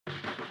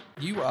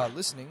You are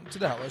listening to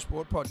the Hello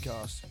Sport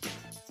Podcast.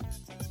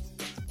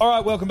 All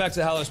right, welcome back to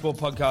the Hello Sport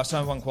Podcast,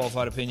 home of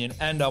unqualified opinion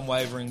and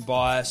unwavering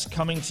bias,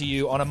 coming to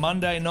you on a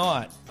Monday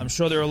night. I'm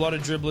sure there are a lot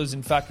of dribblers.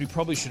 In fact, we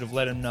probably should have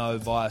let them know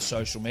via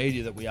social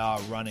media that we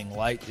are running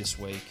late this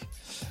week.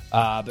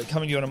 But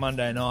coming to you on a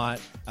Monday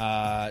night,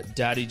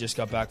 Daddy just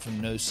got back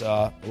from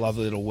Noosa, a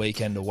lovely little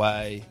weekend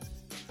away.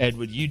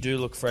 Edward, you do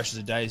look fresh as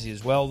a daisy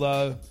as well,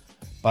 though,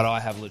 but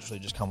I have literally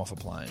just come off a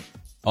plane.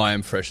 I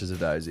am fresh as a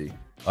daisy.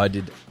 I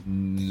did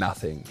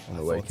nothing on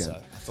the weekend.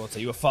 I thought so.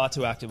 You were far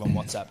too active on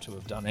WhatsApp to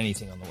have done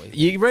anything on the weekend.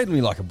 You read me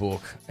like a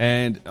book,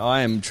 and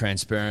I am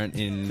transparent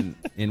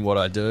in what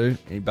I do.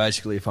 And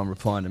basically, if I'm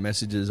replying to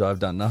messages, I've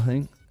done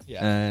nothing.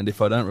 Yeah. And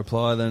if I don't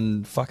reply,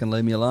 then fucking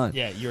leave me alone.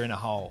 Yeah, you're in a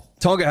hole.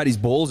 Tonga had his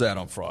balls out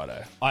on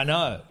Friday. I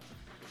know.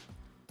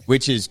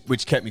 Which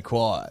kept me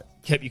quiet.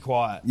 Kept you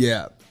quiet.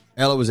 Yeah.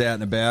 Ella was out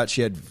and about.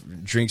 She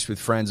had drinks with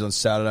friends on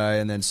Saturday,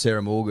 and then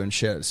Sarah Morgan,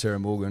 shout out Sarah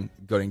Morgan,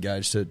 got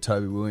engaged to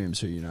Toby Williams,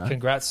 who you know.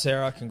 Congrats,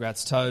 Sarah.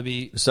 Congrats,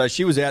 Toby. So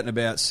she was out and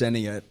about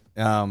sending it.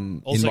 Also,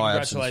 in my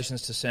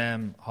congratulations absence. to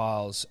Sam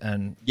Hiles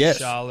and Yes.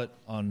 Charlotte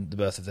on the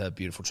birth of their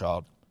beautiful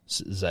child,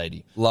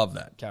 Zadie. Love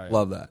that. Carry on.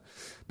 Love that.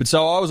 But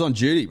so I was on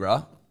duty,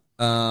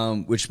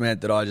 bruh, which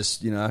meant that I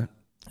just, you know.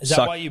 Is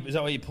that why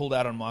you pulled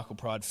out on Michael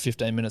Pride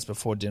 15 minutes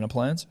before dinner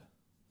plans?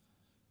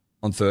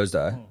 On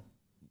Thursday.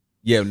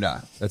 Yeah, no,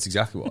 that's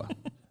exactly why.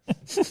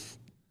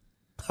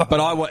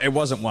 But it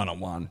wasn't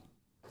one-on-one.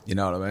 You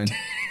know what I mean?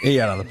 He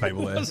had other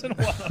people there.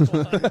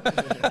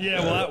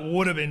 Yeah, well, that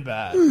would have been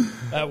bad.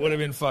 That would have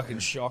been fucking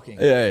shocking.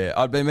 Yeah.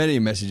 I'd been meaning to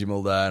message him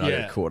all day and I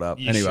got caught up.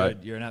 You Anyway,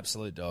 should. You're an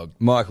absolute dog.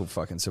 Michael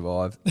fucking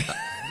survived.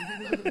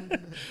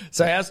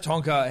 So how's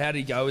Tonka? How'd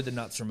he go with the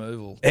nuts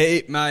removal?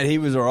 Mate, he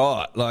was all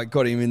right. Like,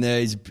 got him in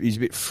there. He's a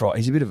bit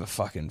he's a bit of a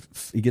fucking...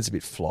 He gets a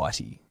bit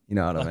flighty. You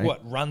know what I mean?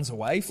 What, runs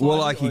away? Well,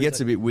 like, he gets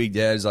a bit wigged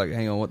out. He's like,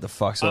 hang on, what the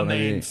fuck's on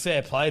here?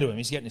 Fair play to him.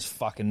 He's getting his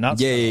fucking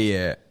nuts.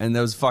 Yeah. And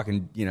there was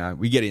fucking, you know,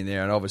 we get in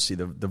there and obviously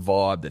the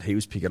vibe that he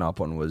was picking up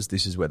on was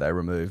this is where they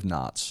remove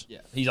nuts.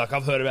 Yeah. He's like,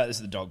 I've heard about this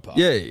at the dog park.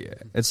 Yeah.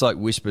 It's like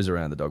whispers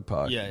around the dog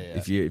park. Yeah.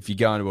 If you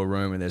go into a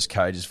room and there's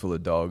cages full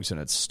of dogs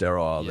and it's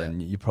sterile, then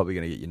you're probably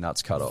going to get your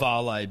nuts cut off.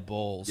 Valet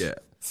balls. Yeah.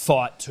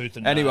 Fight tooth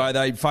and nail. Anyway,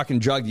 they fucking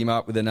drugged him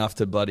up with enough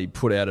to bloody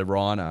put out a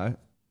rhino.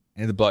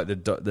 And the bloke,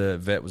 the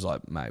vet was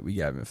like, mate, we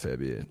gave him a fair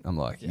bit. I'm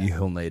like,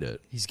 he'll need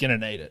it. He's going to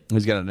need it.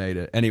 He's going to need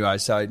it. Anyway,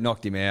 so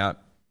knocked him out.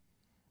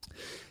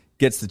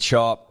 Gets the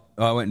chop.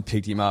 I went and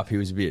picked him up. He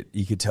was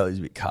you could tell he was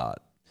a bit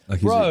cut.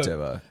 Like, he was a bit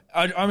devo.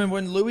 I remember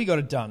when Louis got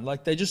it done.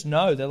 Like, they just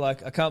know. They're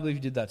like, I can't believe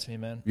you did that to me,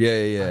 man.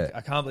 Yeah. I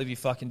can't believe you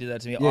fucking did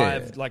that to me. Yeah.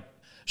 I've, like,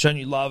 shown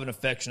you love and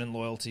affection and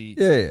loyalty.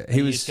 Yeah.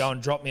 He was just go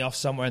and drop me off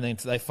somewhere and then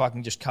they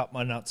fucking just cut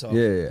my nuts off.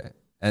 Yeah.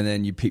 And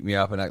then you pick me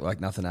up and act like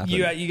nothing happened.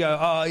 You go,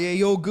 oh, yeah,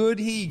 you're good.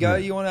 Here you go.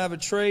 You want to have a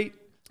treat?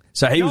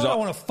 So he was. I don't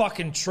want a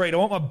fucking treat. I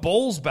want my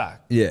balls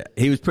back. Yeah,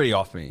 he was pretty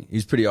off me. He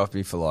was pretty off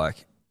me for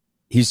like.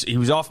 He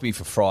was off me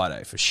for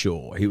Friday for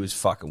sure. He was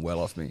fucking well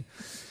off me.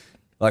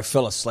 Like,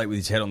 fell asleep with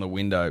his head on the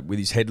window, with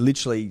his head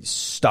literally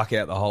stuck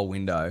out the whole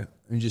window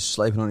and just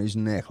sleeping on his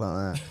neck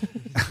like that.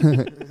 I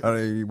don't know,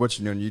 you're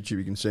watching it on YouTube,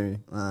 you can see me.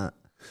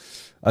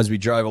 As we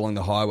drove along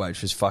the highway,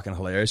 which was fucking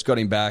hilarious. Got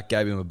him back,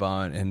 gave him a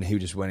bone, and he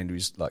just went into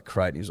his like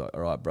crate and he was like, all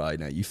right, bro,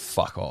 no, you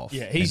fuck off.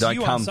 Yeah, he's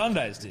you on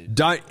Sundays, dude.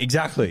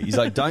 Exactly. He's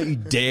like, don't you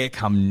dare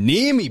come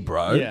near me,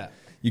 bro. Yeah.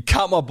 You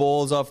cut my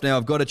balls off now.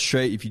 I've got a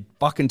treat. If you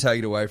fucking take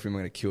it away from me,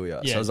 I'm going to kill you.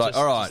 Yeah, so I was like,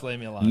 all right, just leave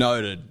me alone.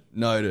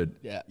 Noted.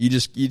 Yeah. You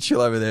chill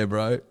over there,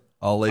 bro.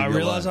 I'll leave you alone. I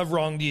realise I've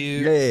wronged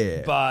you,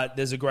 Yeah. but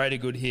there's a greater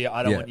good here.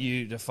 I don't want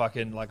you to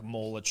fucking like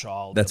maul a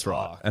child. That's in the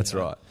right. park, That's you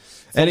know? right.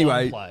 It's a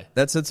Anyway, long play.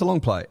 it's a long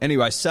play.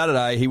 Anyway,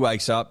 Saturday he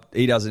wakes up.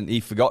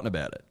 He's forgotten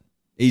about it.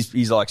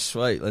 He's like,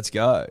 sweet, let's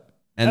go.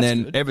 And That's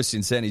then good. ever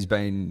since then he's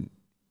been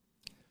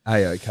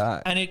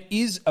A-OK. And it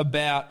is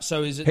about.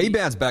 So is it? He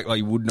bounced back like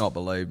you would not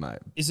believe, mate.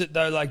 Is it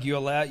though? Like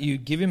you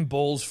give him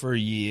balls for a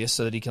year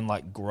so that he can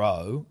like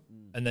grow,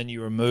 and then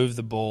you remove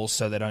the balls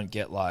so they don't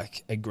get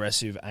like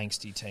aggressive,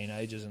 angsty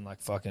teenagers and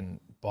like fucking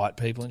bite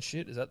people and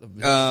shit. Is that the?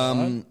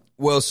 vibe?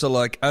 Well, so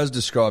like as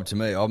described to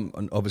me,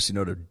 I'm obviously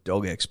not a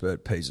dog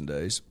expert, P's and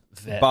D's,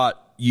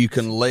 but you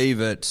can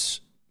leave it.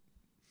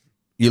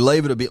 You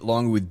leave it a bit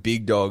longer with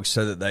big dogs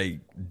so that they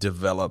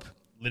develop.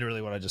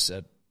 Literally what I just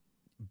said.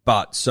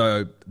 But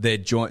so their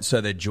joints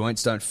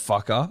don't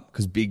fuck up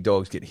because big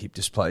dogs get hip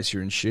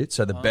dysplasia and shit.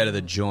 So the better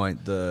the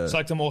joint, It's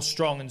like the more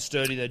strong and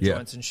sturdy their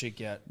joints and shit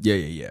get.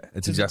 Yeah.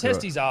 It's exactly the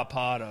right. testes are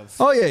part of.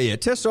 Oh yeah.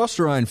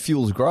 Testosterone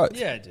fuels growth.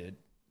 Yeah, dude.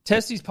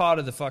 Testes part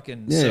of the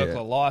fucking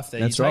circle of life.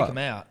 There, That's you take right. them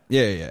out.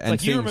 Yeah. It's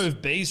like you remove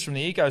bees from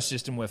the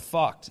ecosystem, we're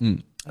fucked.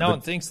 No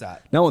one thinks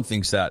that. No one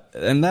thinks that,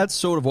 and that's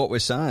sort of what we're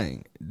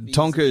saying. Bees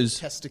Tonka's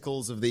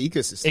testicles of the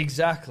ecosystem.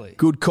 Exactly.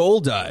 good call,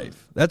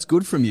 Dave. That's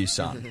good from you,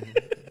 son.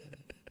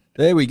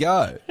 There we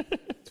go.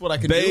 That's what I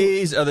can do.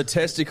 Bees are the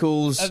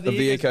testicles of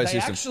the ecosystem. They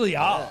actually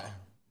are.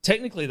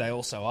 Technically, they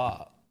also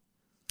are.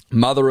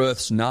 Mother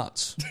Earth's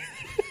nuts.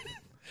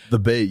 The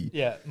bee.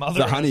 Yeah,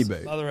 The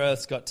honeybee. Mother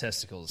Earth's got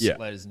testicles, Yeah.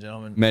 ladies and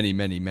gentlemen.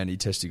 Many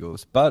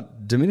testicles,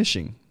 but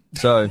diminishing.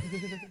 So,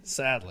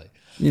 Sadly.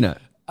 you know,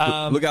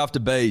 look after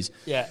bees.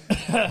 Yeah.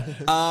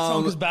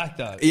 Tonka's back,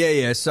 though.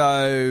 Yeah.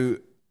 So,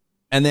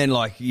 and then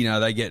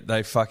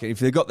if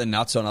they've got their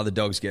nuts on, other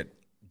dogs get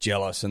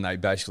jealous and they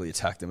basically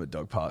attack them at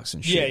dog parks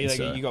and shit. Yeah,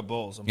 So, you got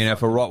balls.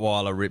 if a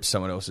Rottweiler rips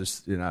someone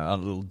else's, a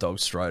little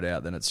dog's throat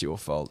out, then it's your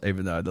fault,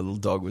 even though the little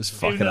dog was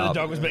fucking Even though up. the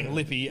dog was being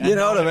lippy. You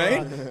know what I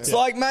mean? It's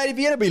like, mate, if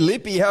you're going to be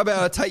lippy, how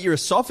about I take your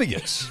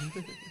esophagus?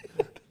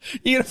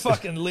 You're going to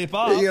fucking lip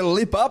up. You're going to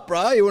lip up,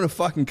 bro. You want to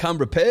fucking come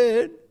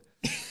prepared.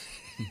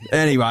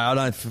 Anyway,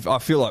 I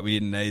feel like we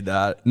didn't need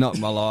that. Not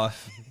in my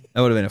life.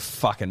 That would have been a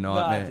fucking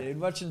nightmare. Nah, dude.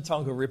 Watching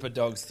Tonka rip a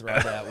dog's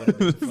throat out would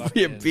have been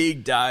Be a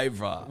big day,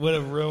 bro. Would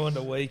have ruined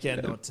a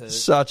weekend or two.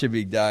 Such a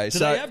big day. Do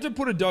they have to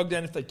put a dog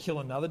down if they kill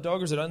another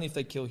dog, or is it only if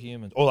they kill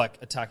humans? Or,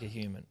 attack a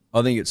human?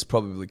 I think it's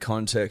probably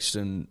context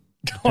and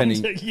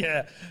depending.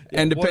 Yeah.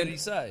 And what did he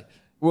say?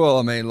 Well,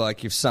 I mean,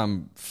 if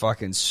some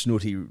fucking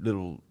snooty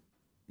little,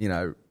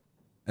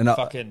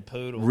 Fucking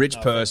poodle. rich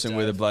No, person Dave.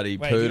 with a bloody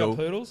Wait, poodle. You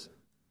got poodles?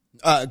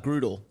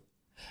 Grudel.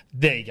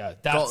 There you go.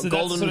 That's the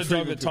Golden sort of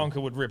dog Retriever that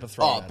Tonka would rip a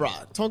throat Oh, out.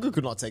 bruh. Tonka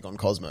could not take on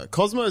Cosmo.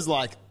 Cosmo is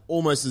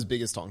almost as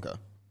big as Tonka.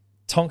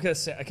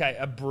 Tonka, okay,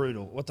 a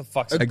brutal. What the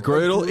fuck's A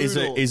Grudel is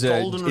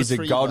Golden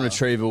a golden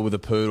retriever with a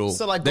poodle.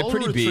 So They're golden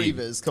pretty big.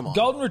 retrievers, come on.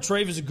 Golden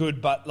retrievers are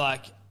good, but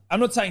I'm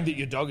not saying that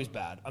your dog is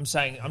bad. I'm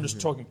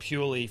just talking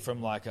purely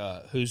from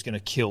who's going to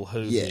kill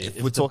who. Yeah, here.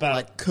 if we're talking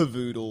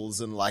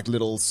cavoodles and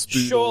little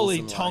spoodles. Surely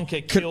and,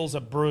 Tonka kills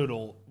a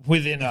brutal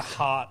within a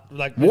heart.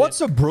 What's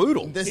a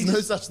brutal? There's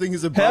no such thing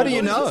as a How brutal. do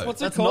you know? What's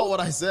it That's called? not what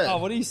I said. Oh,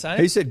 what are you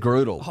saying? He said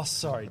Grudel. Oh,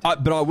 sorry.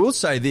 But I will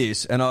say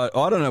this, and I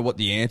don't know what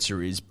the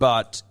answer is,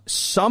 but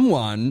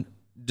someone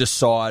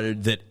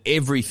decided that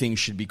everything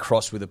should be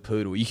crossed with a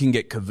poodle. You can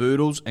get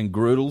cavoodles and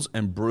Grudels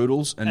and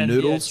Brutals and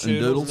noodles and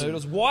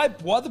doodles. Why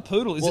the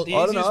poodle? Is it the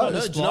I don't easiest know. one to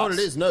No, do you know what it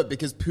splice? is? No,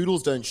 because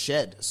poodles don't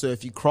shed. So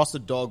if you cross a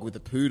dog with a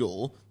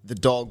poodle, the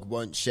dog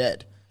won't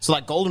shed. So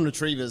golden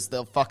retrievers,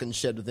 they'll fucking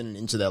shed within an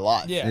inch of their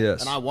life. Yeah.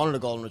 Yes. And I wanted a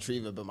golden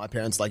retriever, but my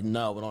parents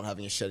no, we're not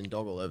having a shedding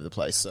dog all over the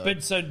place. So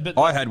But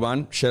I had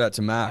one. Shout out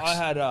to Max. I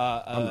had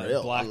a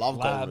unreal. black I love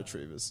golden lab.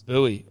 retrievers.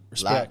 Buoy.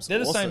 Respect. Labs, They're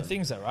the same awesome.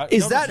 things, though, right?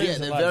 Is Golden that- retrievers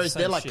Yeah, are the they're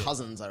same like shit.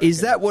 cousins. I reckon. Is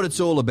that what it's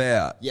all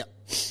about? Yeah.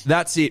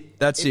 That's it.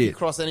 That's If you it.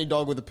 cross any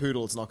dog with a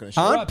poodle, it's not going to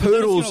shed. Aren't Right, but then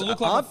it's poodles gonna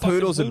look like a aren't fucking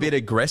poodles a poodle. bit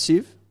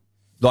aggressive,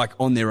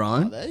 on their Are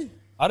own? they?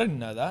 I didn't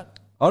know that.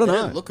 I don't They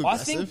know. don't look I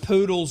aggressive. think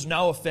poodles,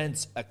 no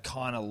offense, are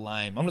kind of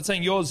lame. I'm not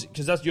saying yours,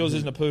 because yours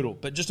isn't a poodle,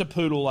 but just a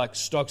poodle,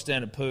 stock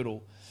standard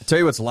poodle. I tell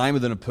you what's lamer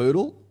than a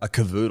poodle? A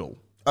cavoodle.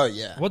 Oh,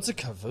 yeah. What's a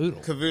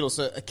cavoodle? Cavoodle,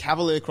 so a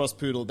Cavalier cross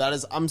poodle. That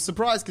is, I'm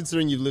surprised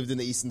considering you've lived in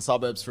the eastern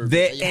suburbs for a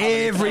They're bit. that you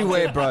haven't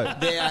everywhere, bro.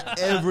 They are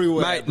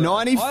everywhere, Mate, bro.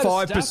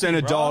 95%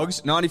 of bro.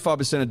 dogs,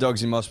 95% of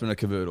dogs in Mossman are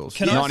cavoodles.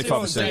 Can I see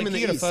what 95%. Can you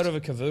get a photo of a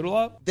cavoodle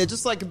up? They're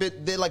just a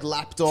bit. They're like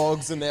lap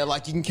dogs, and they're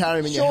you can carry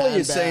them in your Surely handbag.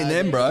 you've seen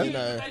them, bro. You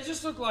know. They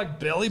just look like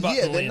belly button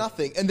Yeah, they're lint.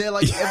 nothing, and they're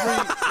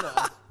every.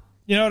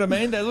 You know what I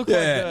mean? They look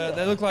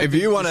Yeah. like If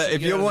you the want to, shit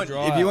if you you get want, out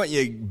of the if you dryer. want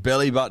your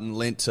belly button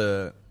lint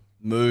to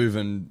move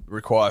and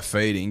require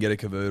feeding, get a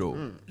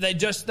cavoodle.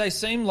 They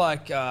seem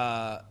like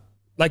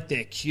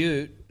they're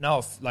cute.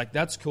 No,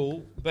 that's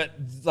cool, but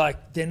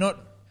they're not.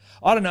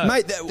 I don't know,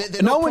 Mate,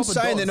 They're no not one's proper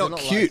saying dogs. they're They're not not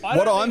cute. I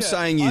What don't I'm need a-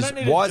 saying I is, don't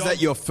need a why is dog-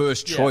 that your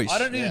first Yeah, choice? I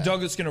don't need a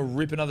dog that's going to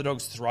rip another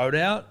dog's throat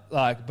out.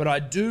 But I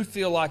do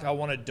feel like I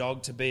want a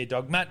dog to be a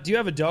dog. Matt, do you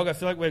have a dog? I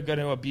feel like we're going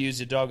to abuse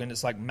your dog, and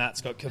it's like Matt's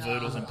got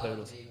cavoodles and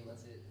poodles.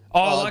 Oh,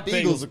 I like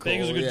Beagles. Beagles are cool,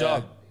 Beagles are a good yeah.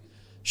 dog.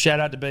 Shout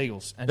out to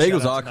Beagles. And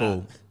Beagles shout are out to cool.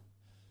 Matt.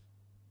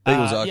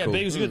 Beagles are yeah, cool.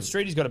 Beagles are good.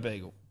 Streety's got a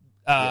beagle.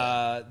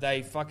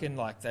 They fucking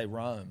they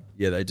roam.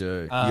 Yeah, they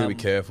do. You gotta be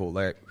careful.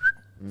 They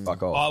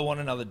fuck off. I want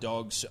another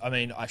dog. I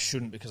mean, I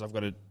shouldn't because I've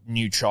got a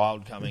new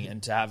child coming,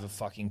 and to have a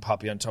fucking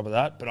puppy on top of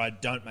that. But I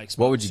don't make.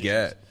 Smart What would you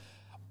decisions. get?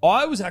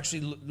 I was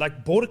actually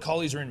border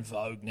collies are in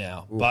vogue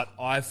now, but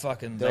I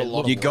fucking They're a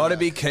lot You of got to work.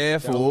 be They're a lot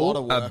careful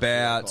of work,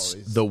 about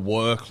collies. the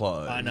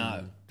workload. I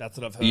know that's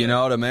what I've heard. You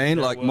know what I mean?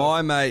 They're Like work.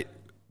 my mate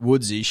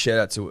Woodsy, shout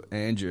out to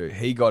Andrew.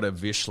 He got a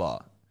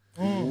Vizsla,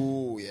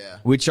 Ooh, yeah.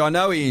 which I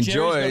know he Jerry's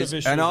got a enjoys,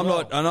 Vizsla and as I'm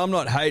well.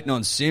 not hating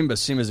on Simba.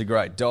 Simba's a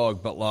great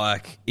dog, but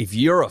if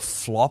you're a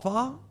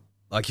flopper,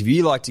 if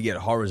you like to get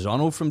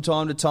horizontal from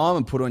time to time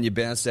and put on your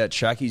bounced out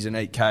chackies and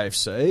eat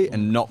KFC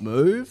and not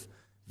move,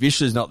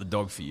 Vizsla's not the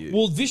dog for you.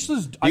 Well,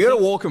 Vizslas. You got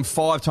to walk them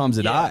 5 times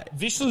a Yeah, day.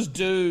 Vizslas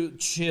do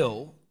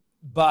chill,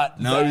 but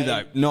No,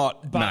 they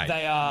not, But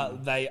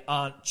mate. they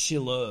aren't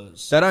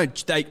chillers. They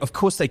don't. Of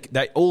course,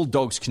 they all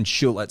dogs can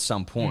chill at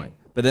some point,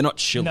 but they're not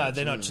chillers. No,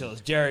 they're not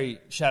chillers. Jerry,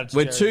 shout out to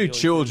With Jerry. two Really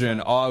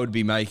children, I would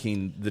be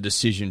making the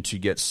decision to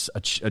get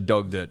a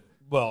dog that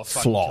well,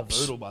 fucking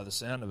flops. cavoodle by the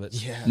sound of it.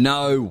 Yeah.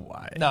 No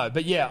way. No,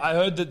 but yeah, I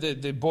heard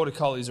that the border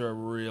collies are a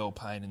real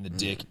pain in the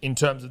dick in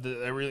terms of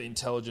they're really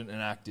intelligent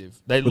and active.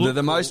 Well, they're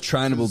the most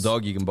trainable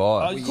dog you can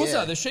buy. Of course,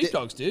 Yeah. they're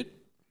sheepdogs, dude.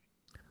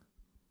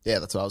 Yeah,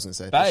 that's what I was going to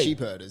say. Babe. The sheep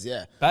herders,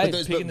 yeah. Babe,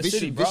 but pig in the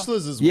city, bro.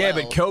 Vizslas as Yeah,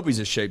 well. but Kelpies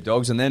are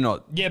sheepdogs, and they're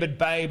not. Yeah, but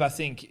Babe, I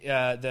think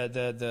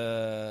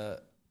the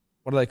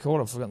what are they called?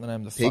 I've forgotten the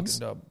name of the Pigs?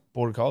 fucking dog.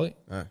 Border Collie.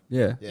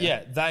 Yeah.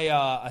 Yeah, they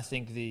are, I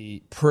think,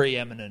 the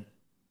preeminent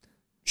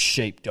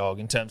sheepdog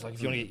in terms of, like,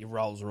 if you want to get your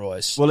Rolls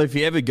Royce. Well, if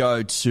you ever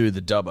go to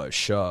the Dubbo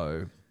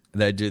show,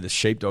 they do the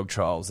sheepdog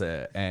trials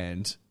there,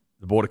 and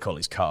the Border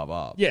Collies carve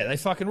up. Yeah, they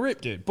fucking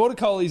rip, dude. Border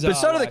Collies are. But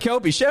so do the like,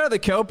 Kelpie. Shout out the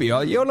Kelpie.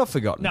 Oh, you're not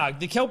forgotten. No,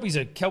 the Kelpie's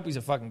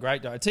a fucking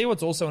great dog. I tell you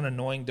what's also an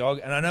annoying dog,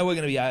 and I know we're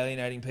going to be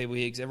alienating people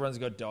here because everyone's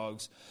got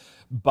dogs,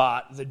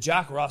 but the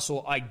Jack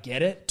Russell, I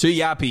get it. Too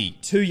yappy.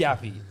 Too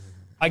yappy.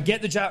 I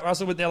get the Jack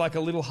Russell, but they're like a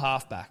little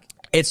halfback.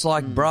 It's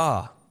like,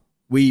 brah,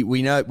 we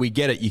know, we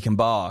get it, you can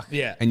bark.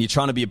 Yeah. And you're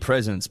trying to be a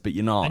presence, but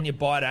you're not. And you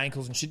bite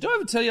ankles and shit. Did I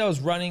ever tell you I was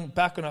running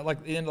back on,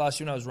 like, the end of last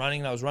year when I was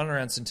running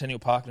around Centennial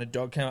Park and a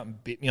dog came up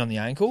and bit me on the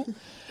ankle?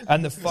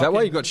 And the fucking, Is that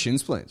why you got shin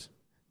splints?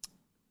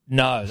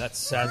 No, that's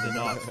sadly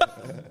not.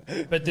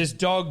 But this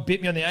dog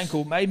bit me on the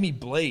ankle, made me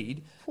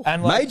bleed.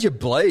 And like, Made you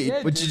bleed?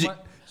 Yeah, But dude,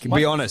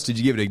 be honest, did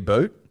you give it a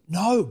boot?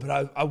 No,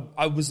 but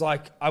I was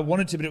like, I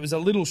wanted to, but it was a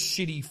little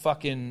shitty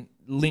fucking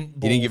lint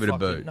ball. You didn't give it a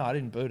fucking- boot? No, I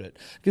didn't boot it.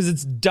 Because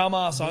it's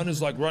dumbass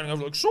owners like running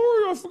over like,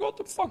 sorry, I forgot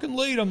the fucking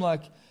lead. I'm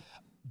like,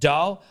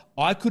 Dal,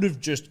 I could have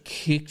just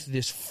kicked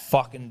this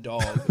fucking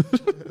dog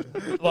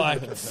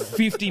like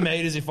 50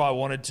 meters if I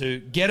wanted to.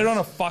 Get it on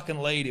a fucking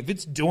lead. If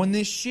it's doing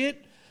this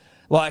shit,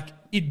 like,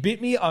 it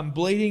bit me, I'm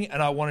bleeding,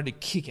 and I wanted to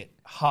kick it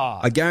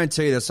hard. I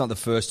guarantee you that's not the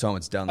first time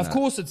it's done that. Of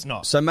course it's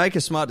not. So make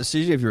a smart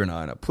decision if you're an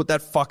owner. Put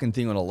that fucking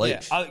thing on a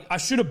leash. Yeah, I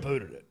should have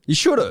booted it. You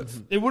should have.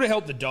 It would have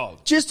helped the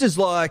dog. Just as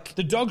like...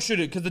 The dog should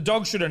have, because the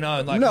dog should have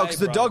known. Like, No, hey, because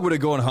the bro. dog would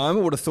have gone home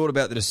and would have thought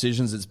about the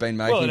decisions it's been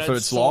making Well, for it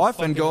its sore life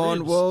and fucking gone,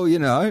 ribs. well, you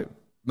know,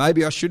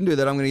 maybe I shouldn't do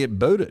that. I'm going to get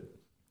booted.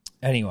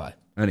 Anyway.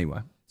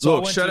 Look, So I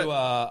went shout to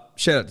out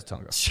to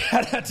Tonga.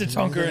 shout out to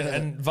Tonka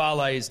and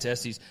Varley his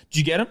testes. Did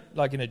you get them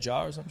like in a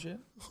jar or some shit?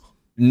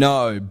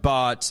 No,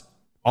 but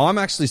I'm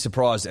actually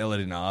surprised Ella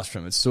didn't ask for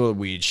him. It's sort of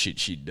weird shit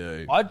she'd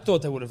do. I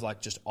thought they would have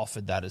like just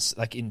offered that as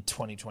like in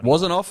 2020.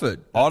 Wasn't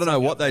offered. I don't know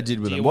like what they did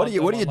with do him. you What want do you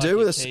them on, do like,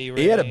 with your us?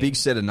 tea He had a ring? big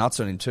set of nuts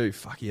on him too.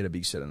 Fuck, he had a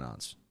big set of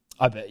nuts.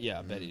 I bet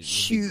he's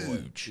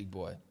Huge. big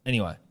boy.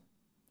 Anyway,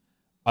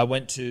 I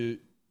went to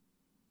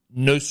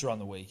Noosa on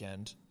the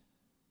weekend.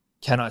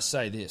 Can I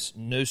say this?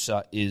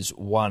 Noosa is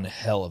one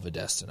hell of a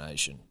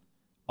destination.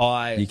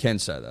 You can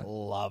say that.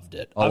 Loved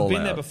it. I'll I've been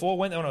allow there it. before.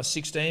 Went there when I was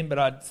 16, but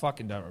I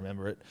fucking don't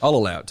remember it. I'll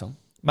allow it, Tom.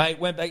 Mate,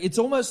 went back. It's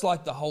almost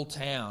like the whole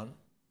town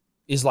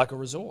is like a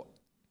resort.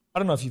 I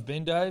don't know if you've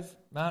been, Dave,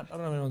 Matt. I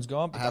don't know if anyone's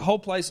gone, but the whole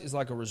place is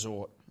like a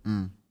resort.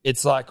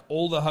 It's like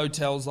all the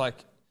hotels like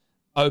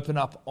open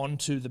up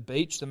onto the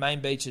beach. The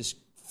main beach is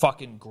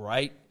fucking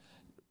great.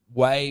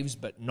 Waves,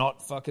 but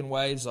not fucking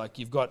waves. Like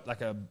you've got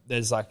like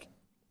there's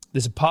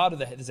a part of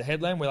there's a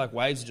headland where like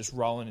waves are just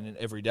rolling in it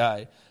every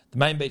day. The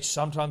main beach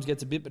sometimes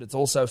gets a bit, but it's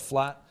also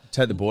flat.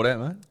 Take the board out,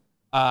 mate.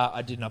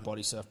 I did not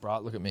body surf, bro.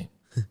 Look at me.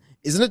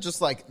 Isn't it just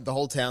like the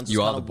whole town's just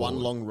You are kind the of one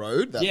board. long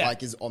road that Yeah.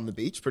 like is on the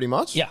beach pretty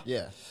much? Yeah.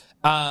 Yeah.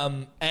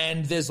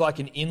 And there's like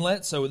an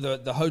inlet. So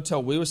the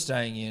hotel we were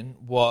staying in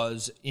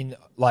was in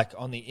like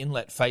on the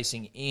inlet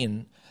facing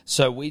in.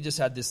 So we just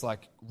had this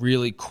like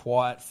really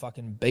quiet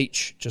fucking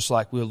beach, just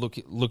like we were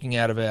looking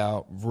out of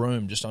our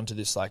room just onto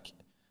this like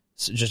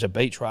just a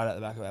beach right out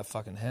the back of our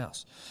fucking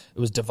house. It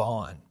was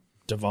divine.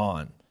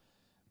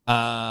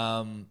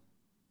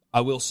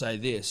 I will say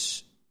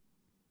this: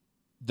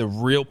 the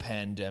real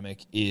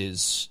pandemic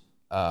is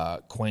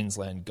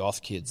Queensland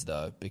goth kids,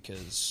 though,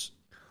 because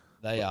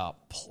they are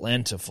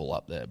plentiful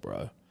up there,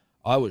 bro.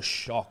 I was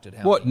shocked at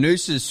how What, many-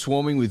 Noosa's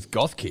swarming with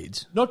goth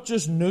kids? Not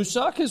just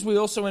Noosa, because we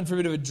also went for a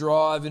bit of a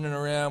drive in and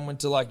around, went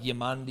to like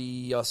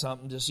Yamundi or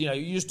something. Just, you know,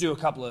 you just do a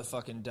couple of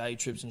fucking day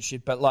trips and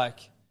shit. But like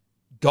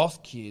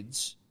goth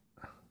kids,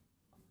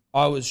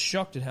 I was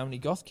shocked at how many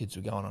goth kids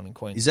were going on in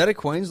Queensland. Is that a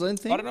Queensland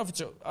thing? I don't know if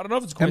it's Am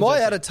Queensland.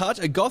 I out of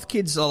touch? Are goth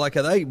kids, are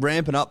they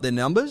ramping up their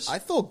numbers? I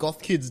thought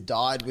goth kids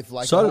died with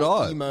like So the did whole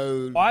I.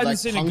 emo. I hadn't like,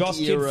 seen a punk goth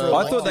kid era, for- I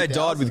like, thought they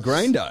died with 2000s.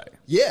 Green Day.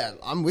 Yeah,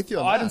 I'm with you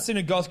on I that. hadn't seen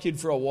a goth kid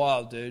for a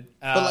while, dude.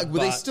 But like, were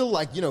they still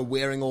like, you know,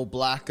 wearing all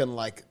black and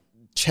like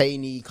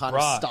chainy kind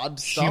of stud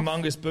stuff?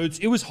 humongous boots?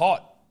 It was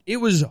hot. It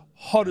was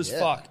hot as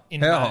fuck in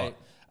How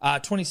May.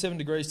 27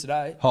 degrees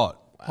today. Hot.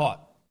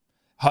 Hot.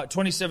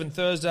 27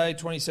 Thursday,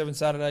 27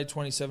 Saturday,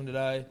 27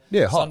 today.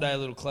 Yeah, hot. Sunday a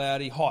little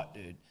cloudy. Hot,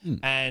 dude.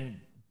 And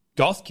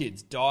goth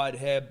kids, dyed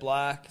hair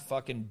black,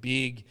 fucking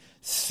big,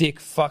 thick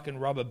fucking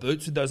rubber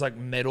boots with those like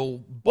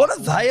metal. What are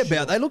buckles they and shit.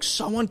 about? They look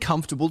so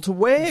uncomfortable to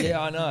wear.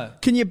 Yeah, I know.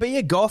 Can you be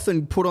a goth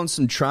and put on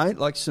some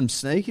some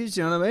sneakers?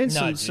 You know what I mean?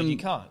 No, some, dude, you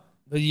can't.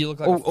 But you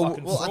look like a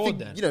fucking Well, I fraud think,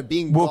 then. you know,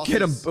 being We'll goth get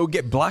them. is- We'll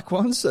get black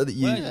ones so that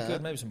you. Well, you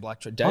could, maybe some black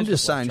trainers. I'm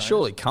just saying,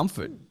 surely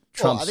comfort. Well,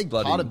 Trump's I think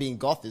bloody. part of being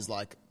goth is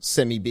like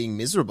semi being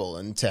miserable,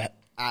 and to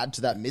add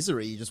to that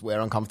misery, you just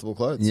wear uncomfortable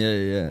clothes.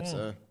 Yeah.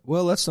 So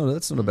Well, that's not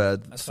a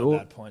bad That's thought. not a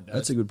bad point, Dave.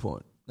 That's a good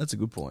point. That's a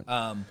good point.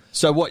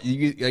 So what? Are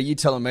you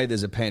telling me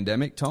there's a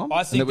pandemic, Tom?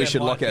 I think and that we there should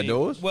might lock our be.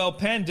 doors? Well,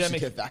 Should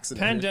get vaccinated.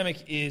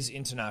 pandemic is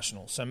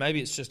international, so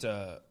maybe it's just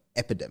a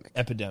epidemic.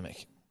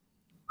 epidemic.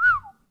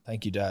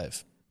 Thank you,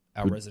 Dave,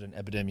 our resident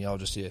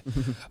epidemiologist here.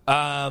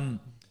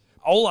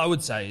 All I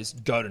would say is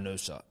go to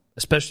Noosa.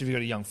 especially if you've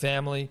got a young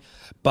family.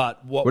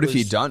 But What if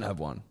you don't have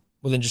one?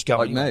 Well, then just go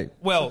Like anyway. me.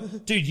 Well,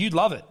 dude, you'd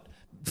love it.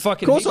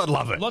 Fucking Of course I'd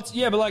love it.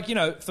 Yeah, but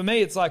like, for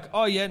me, it's like,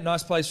 oh yeah,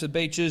 nice place for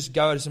beaches,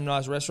 go to some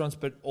nice restaurants,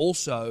 but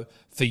also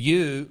for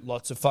you,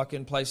 lots of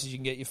fucking places you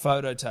can get your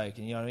photo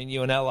taken. You know what I mean?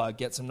 You and Ella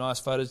get some nice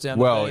photos down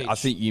the beach. I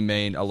think you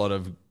mean a lot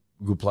of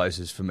good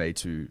places for me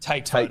to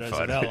take photos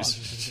of Ella.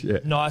 Yeah.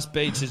 Nice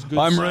beaches, good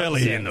I'm sunsets.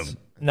 rarely in them.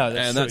 No, that's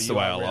And true. that's the You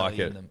way are I like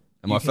rarely it. in them.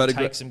 Am you I can photogra-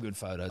 take some good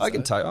photos. I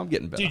can though. take. I'm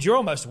getting better. Dude, you're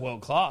almost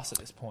world class at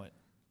this point.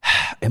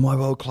 Am I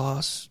world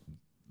class?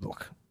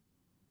 Look,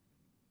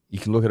 you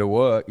can look at her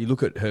work. You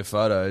look at her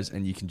photos,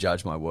 and you can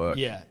judge my work.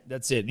 Yeah,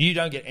 that's it. You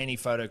don't get any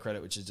photo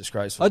credit, which is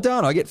disgraceful. I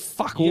don't. I get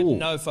fuck You get all.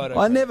 no photo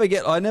I credit.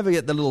 never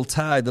get the little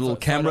tag, the little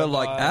camera Photo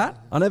like by- that.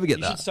 I never get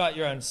You that. should start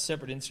your own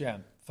separate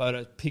Instagram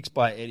photo, pics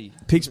by Eddie,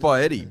 Pics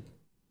by Eddie,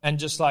 and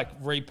just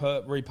like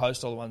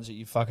repost all the ones that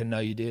you fucking know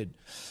you did.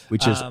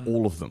 which is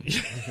all of them.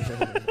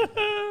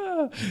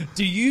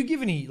 Do you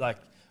give any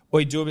or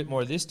you do a bit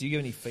more of this? Do you give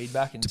any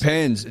feedback?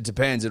 Depends. It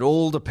depends. It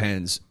all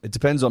depends. It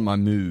depends on my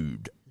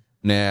mood.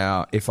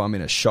 Now, if I'm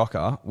in a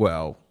shocker,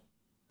 well,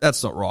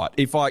 that's not right.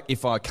 If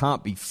I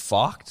can't be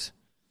fucked,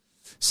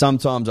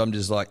 sometimes I'm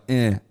just like,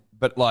 eh.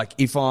 But like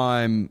if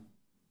I'm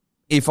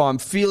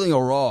feeling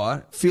all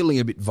right, feeling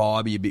a bit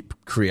vibey, a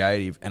bit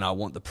creative, and I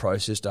want the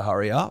process to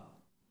hurry up,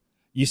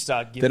 You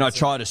start giving then I some-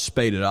 try to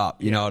speed it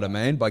up. You know what I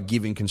mean? By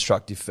giving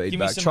constructive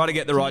feedback. Try to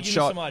get the can you right give me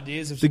shot. some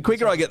ideas of The some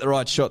quicker I get the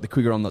right shot, the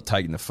quicker I'm not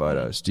taking the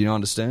photos. Do you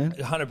understand?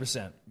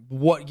 100%.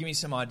 Give me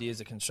some ideas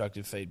of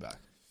constructive feedback.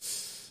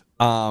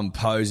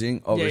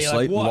 Posing,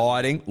 obviously. like what?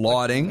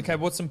 Lighting. Okay,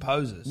 what's some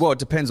poses? Well, it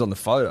depends on the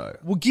photo.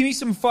 Well, give me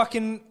some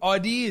fucking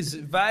ideas.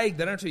 Vague.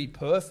 They don't have to be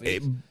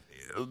perfect.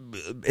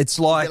 It's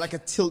like... Like a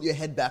tilt your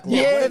head back.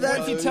 Yeah, What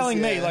if you're telling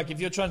me, if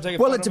you're trying to take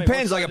a Well, photo it of me,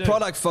 depends. what Like should a I do?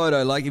 product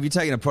photo, like if you're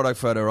taking a product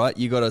photo, right,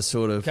 you got to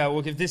sort of... Okay,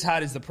 well, if this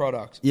hat is the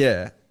product,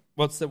 Yeah.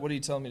 what are you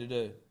telling me to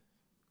do?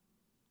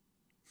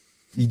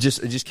 You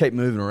just keep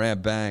moving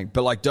around, bang.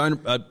 But like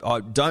don't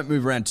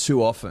move around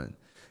too often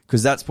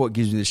because that's what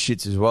gives me the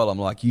shits as well. I'm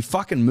like, you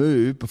fucking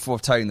move before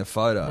taking the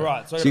photo.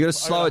 Right, so I you got gotta- to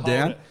slow I it gotta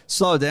hold down. it.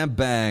 Slow it down,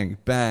 bang,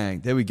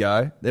 bang. There we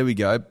go.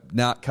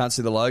 Nah, can't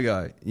see the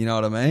logo. You know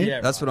what I mean?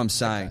 Yeah, that's right. what I'm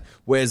saying.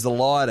 Where's the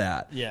light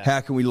at? Yeah.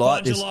 How can we light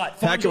Find your this? light. How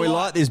Find can your we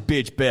light. light this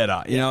bitch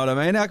better? You know what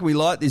I mean? How can we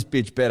light this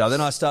bitch better?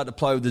 Then I start to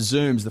play with the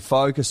zooms, the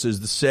focuses,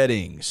 the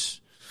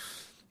settings.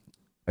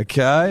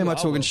 Okay, am I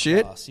talking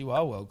shit? You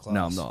are world class.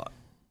 No, I'm not.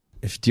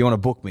 Do you want to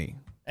book me?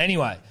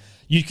 Anyway,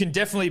 you can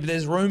definitely,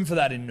 there's room for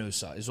that in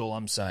Noosa, is all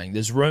I'm saying.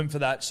 There's room for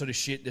that sort of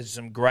shit. There's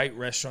some great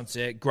restaurants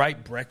there.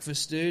 Great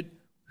breakfast, dude.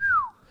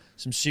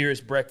 Some serious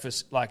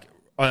breakfast,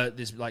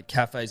 there's like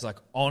cafes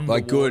on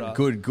Like the water.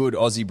 good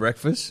Aussie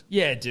breakfast.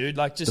 Yeah, dude.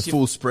 Like just The your,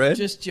 full spread?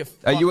 Just your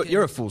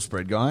You're a full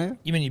spread guy, aren't you?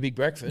 You mean your big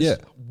breakfast? Yeah.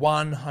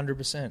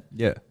 100%.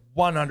 Yeah.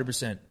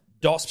 100%.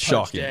 DOS poached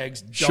Shocking.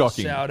 eggs, DOS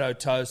Shocking. sourdough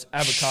toast,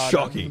 avocado,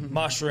 Shocking.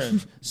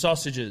 mushrooms,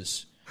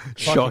 sausages.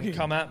 Fucking Shocking.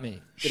 come at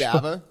me. Good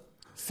Avo.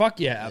 Fuck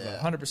yeah, Abba.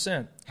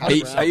 100%.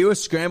 Are you a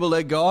scrambled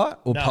egg guy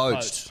or No,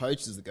 poached?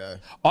 Poached is the go.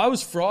 I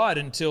was fried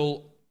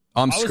until...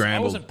 I'm I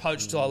scrambled. wasn't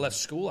poached till I left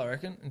school, I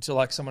reckon,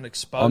 until someone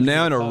exposed I'm me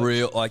now in to a poach.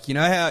 real, you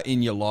know how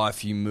in your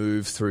life you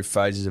move through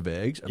phases of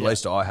eggs? At Yeah.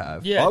 least I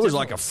have. Yeah, I was definitely.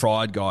 like a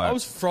fried guy. I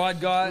was fried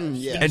guy.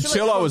 yeah.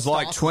 Until I was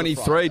everyone like starts with a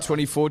 23, fried guy.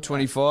 24,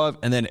 25,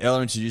 and then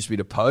Ella introduced me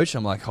to poach.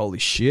 I'm like, holy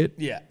shit.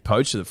 Yeah.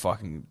 Poach are the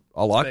fucking...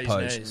 I like bee's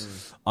poach.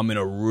 knees. I'm in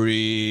a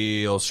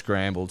real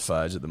scrambled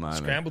phase at the moment.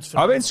 Scrambled's I've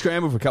phenomenal. been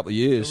scrambled for a couple of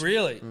years.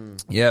 Really?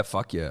 Yeah,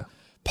 fuck yeah.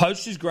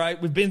 Poached is great.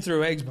 We've been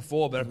through eggs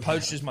before, but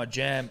poached is my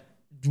jam.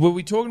 Were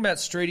we talking about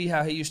Streety,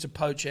 how he used to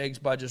poach eggs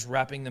by just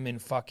wrapping them in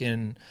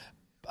fucking...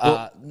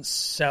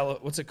 salad,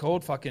 what's it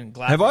called? Fucking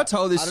glad. Have I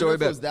told this I don't story know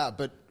if it about... was that,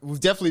 but we've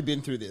definitely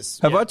been through this.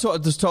 Have I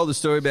just told the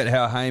story about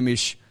how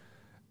Hamish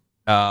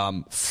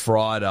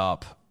fried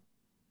up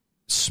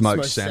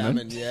smoked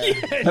salmon? Yeah.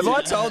 Have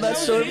I told that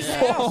story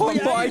before? Oh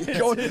my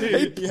god!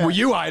 Well,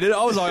 you ate it.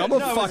 I was like, I'm not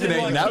No, fucking it was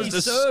eating like that. It he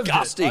was served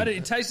disgusting.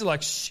 It tasted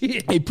like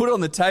shit. He put it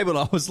on the table, and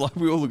I was like,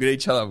 we all look at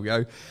each other and we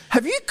go,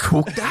 "Have you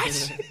cooked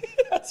that?"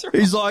 That's right.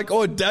 He's like,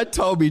 "Oh, Dad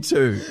told me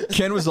to."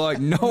 Ken was like,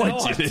 "No, No,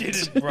 I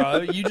didn't."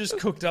 bro. You just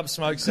cooked up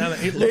smoked salmon.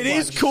 It It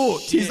is like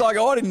cooked. shit. He's like,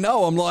 "Oh, I didn't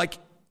know." I'm like,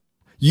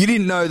 "You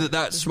didn't know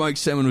that smoked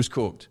salmon was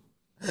cooked?"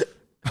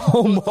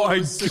 Oh my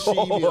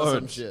Sashimi or some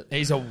god! shit.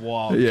 He's a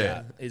wild Yeah.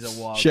 cat. He's a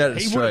wild Shout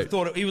cat. it He would have straight.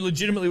 thought it, he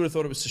legitimately would have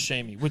thought it was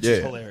sashimi, which is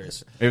Yeah.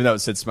 hilarious. Even though it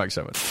said smoked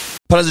salmon.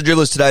 Punters and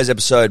Dribblers, today's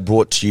episode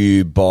brought to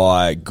you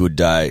by Good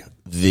Day,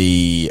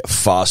 the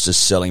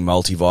fastest selling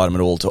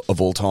multivitamin of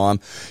all time.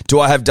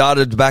 Do I have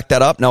data to back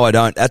that up? No, I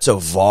don't. That's a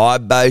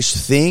vibe-based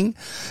thing.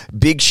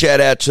 Big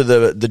shout out to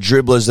the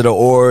dribblers that are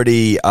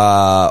already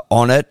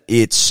on it.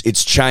 It's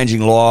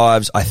changing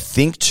lives. I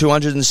think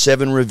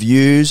 207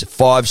 reviews,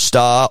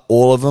 5-star,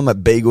 all of them at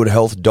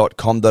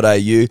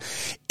begoodhealth.com.au.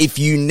 If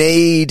you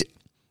need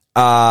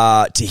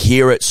to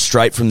hear it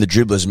straight from the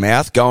dribbler's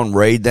mouth, go and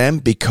read them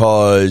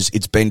because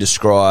it's been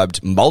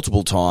described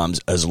multiple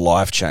times as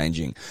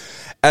life-changing.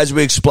 As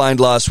we explained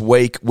last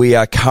week, we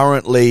are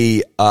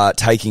currently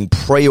taking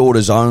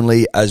pre-orders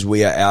only as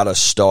we are out of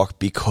stock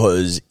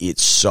because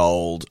it's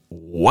sold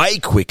way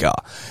quicker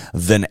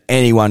than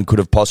anyone could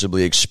have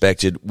possibly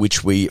expected,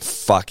 which we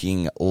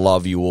fucking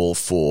love you all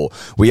for.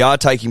 We are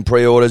taking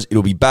pre-orders.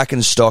 It'll be back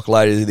in stock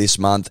later this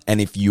month,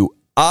 and if you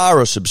are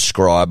a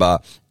subscriber,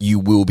 you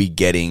will be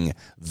getting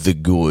the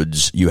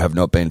goods. You have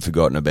not been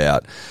forgotten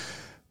about.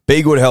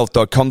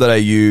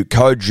 BeGoodHealth.com.au,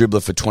 code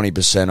Dribbler for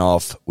 20%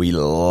 off. We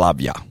love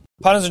ya.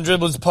 Punters and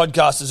Dribblers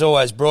podcast is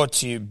always brought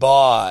to you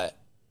by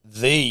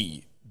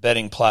the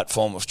betting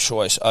platform of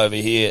choice over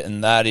here,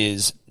 and that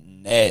is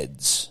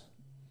Neds.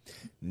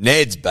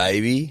 Neds,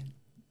 baby.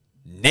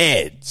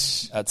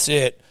 Neds. That's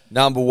it.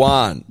 Number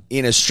one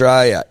in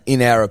Australia,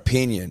 in our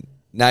opinion.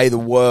 Nay the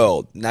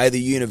world, nay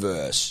the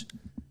universe,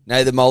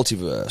 nay the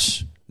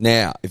multiverse.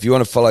 Now, if you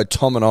want to follow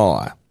Tom and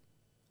I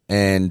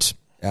and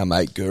our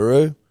mate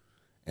Guru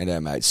and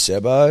our mate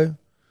Sebo,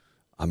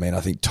 I mean,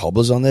 I think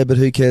Tobler's on there, but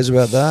who cares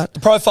about that?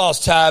 The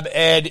Profiles tab,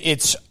 Ed,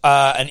 it's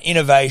an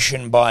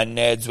innovation by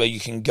Neds where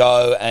you can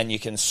go and you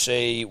can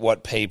see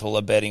what people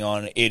are betting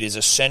on. It is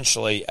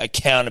essentially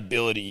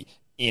accountability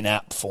in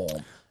app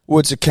form. Well,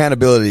 it's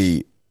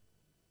accountability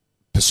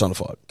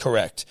personified.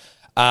 Correct.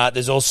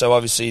 There's also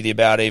obviously the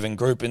About Even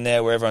group in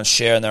there where everyone's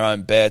sharing their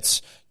own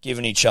bets,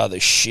 giving each other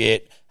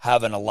shit,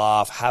 having a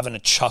laugh, having a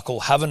chuckle,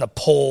 having a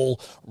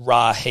Paul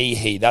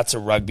Rahihi. That's a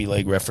rugby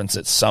league reference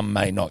that some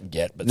may not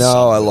get. But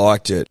no, I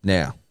liked it.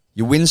 Now,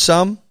 you win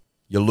some,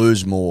 you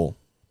lose more.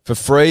 For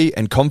free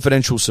and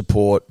confidential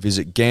support,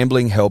 visit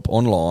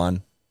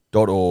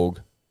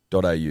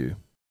gamblinghelponline.org.au.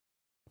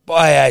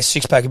 Buy a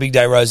six-pack of Big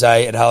Day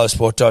Rosé at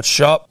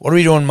hellosport.shop. What are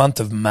we doing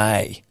month of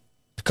May?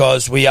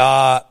 Because we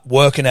are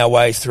working our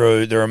way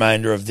through the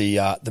remainder of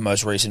the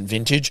most recent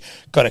vintage.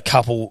 Got a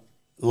couple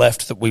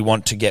left that we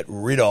want to get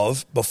rid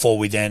of before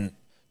we then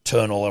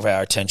turn all of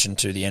our attention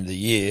to the end of the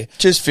year.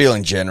 Just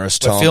feeling generous,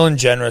 Tom. We're feeling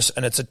generous,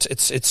 and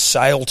it's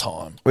sale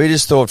time. We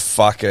just thought,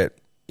 fuck it.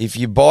 If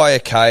you buy a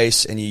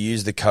case and you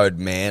use the code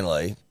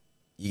MANLY,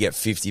 you get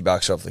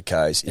 $50 off the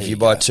case. If you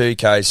buy 2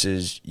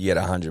 cases, you get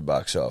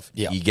 $100 off.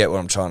 Yep. You get what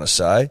I'm trying to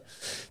say?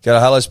 Go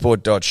to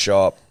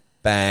hellosport.shop.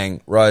 Bang,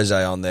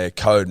 rosé on there,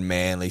 code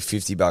MANLY,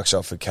 $50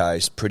 off a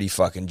case. Pretty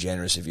fucking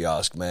generous if you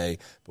ask me.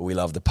 But we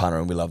love the punter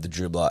and we love the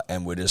dribbler,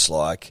 and we're just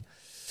like,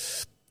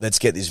 let's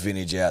get this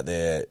vintage out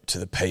there to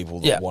the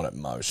people that want it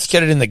most. Let's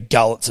get it in the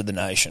gullets of the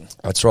nation.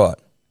 That's right.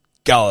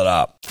 Gull it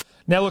up.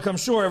 Now, look, I'm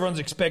sure everyone's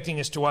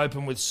expecting us to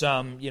open with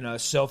some,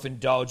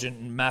 self-indulgent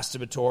and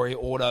masturbatory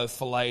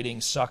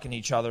auto-filleting, sucking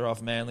each other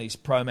off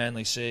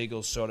pro-Manly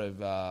Seagulls sort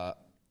of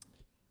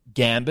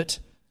gambit.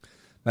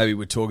 Maybe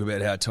we'd talk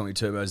about how Tommy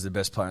Turbo is the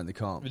best player in the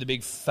comp. With a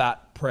big,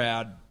 fat,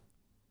 proud,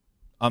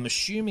 I'm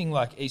assuming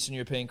like Eastern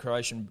European,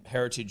 Croatian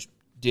heritage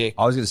dick.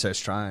 I was going to say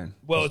Australian.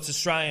 Well, it's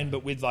Australian,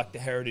 but with like the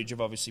heritage of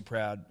obviously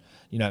proud,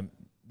 you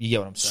get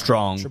what I'm saying.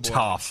 Strong,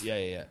 tough.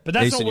 Yeah. But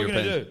that's Eastern not what we're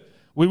going European. to do.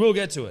 We will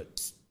get to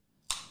it.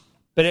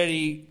 But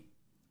Eddie,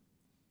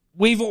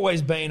 we've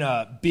always been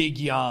big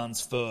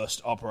yarns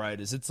first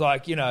operators. It's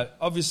like,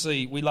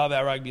 obviously we love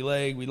our rugby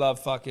league. We love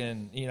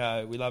fucking, we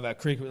love our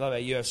cricket. We love our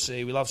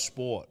UFC. We love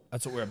sport.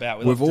 That's what we're about.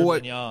 We love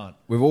dribbling yarn.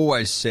 We've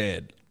always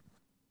said,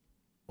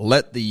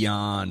 let the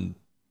yarn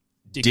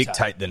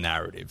dictate the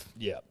narrative.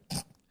 Yeah.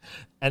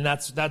 And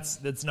that's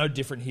no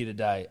different here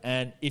today.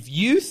 And if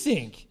you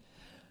think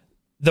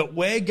that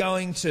we're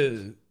going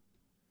to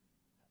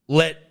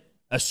let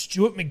a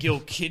Stuart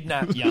McGill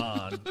kidnap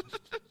yarn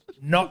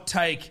not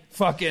take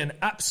fucking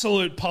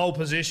absolute pole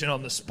position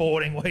on the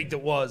sporting week that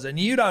was, and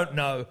you don't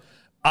know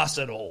us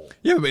at all.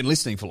 You haven't been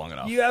listening for long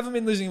enough. You haven't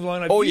been listening for long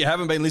enough. Or you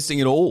haven't been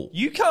listening at all.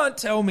 You can't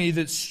tell me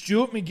that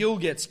Stuart McGill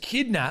gets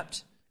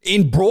kidnapped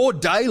in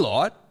broad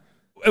daylight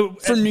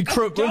from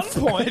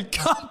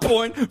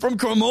gunpoint from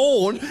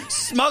Cremorne,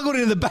 smuggled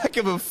in the back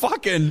of a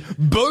fucking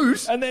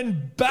boot, and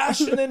then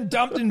bashed and then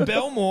dumped in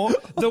Belmore,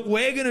 that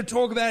we're going to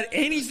talk about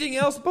anything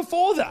else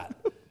before that.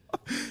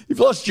 You've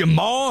lost your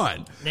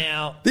mind.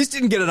 Now, this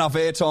didn't get enough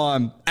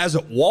airtime as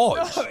it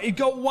was. No, it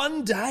got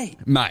one day.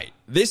 Mate,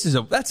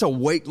 that's a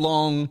week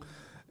long,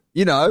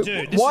 Dude,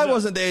 why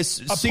wasn't there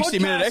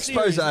 60-minute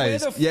exposes? Where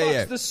the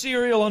fuck's the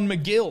serial on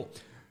McGill?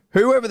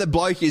 Whoever the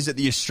bloke is at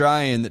the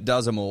Australian that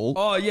does them all.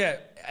 Oh, yeah.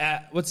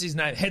 What's his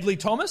name? Headley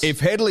Thomas? If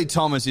Headley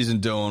Thomas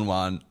isn't doing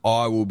one,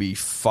 I will be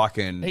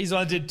fucking He's the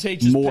one that did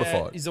Teacher's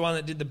mortified. Pet. He's the one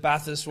that did the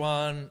Bathurst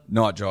one.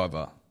 Night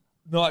Driver.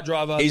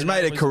 He's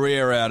made a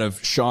career out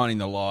of shining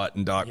the light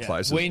in dark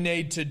places. We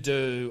need to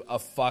do a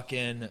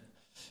fucking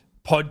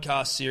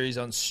podcast series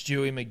on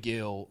Stewie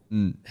McGill,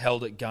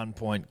 held at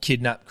gunpoint,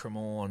 kidnapped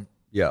Cremorne.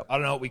 Yeah, I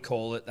don't know what we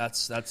call it.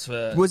 That's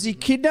for. Was he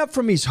kidnapped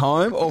from his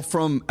home or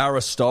from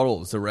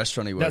Aristotle's, the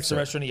restaurant he works at? That's the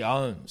restaurant he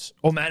owns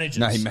or manages.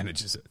 No, he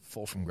manages it.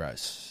 Fall from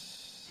grace.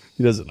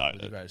 He doesn't know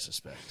The greatest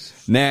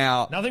respects.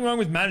 Now, nothing wrong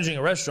with managing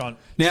a restaurant.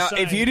 Now,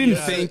 if you didn't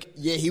think,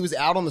 he was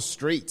out on the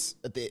streets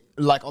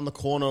on the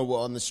corner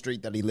on the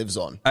street that he lives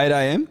on. 8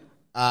 a.m.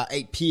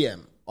 8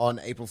 p.m. on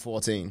April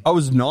 14. Oh, it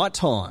was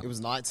nighttime. It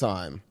was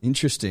nighttime.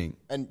 Interesting.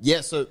 And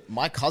yeah, so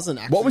my cousin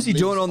actually. What was he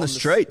lives doing on the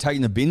street?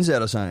 Taking the bins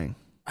out or something?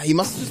 He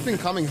must have just been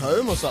coming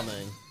home or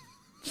something.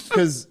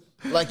 Because,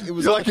 like, it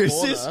was on the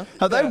corner.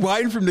 Are they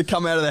waiting for him to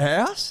come out of the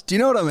house? Do you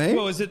know what I mean?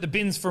 Well, is it the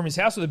bins from his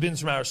house or the bins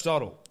from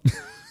Aristotle?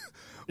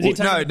 He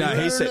said no.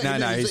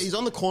 He's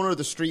on the corner of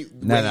the street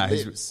No, where no, he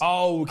he's- lives.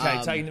 Oh,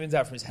 okay, taking the bins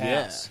out from his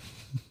house.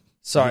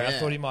 Sorry, I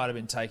thought he might have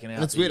been taken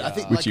out. That's weird. I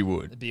think, Which he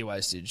would. the beer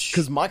wastage.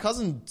 Because my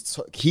cousin,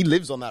 he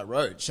lives on that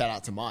road. Shout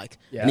out to Mike.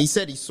 Yeah. And he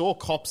said he saw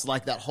cops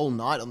like that whole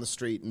night on the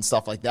street and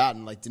stuff like that,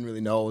 and like didn't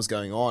really know what was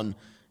going on.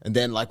 And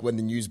then like when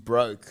the news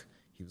broke,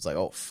 he was like,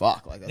 "Oh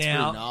fuck!" Like that's pretty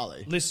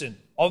gnarly. Listen,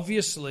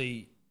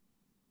 obviously,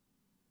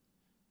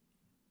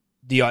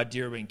 the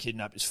idea of being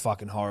kidnapped is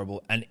fucking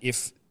horrible. And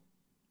if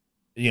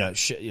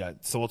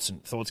thoughts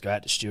go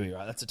out to Stewie,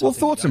 right? That's a tough thing to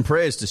thoughts go and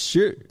prayers to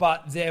shoot.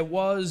 But there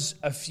was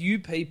a few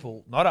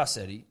people, not us,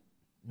 Eddie,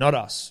 not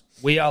us.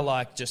 We are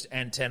like just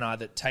antennae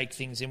that take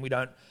things in. We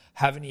don't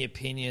have any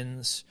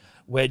opinions.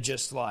 We're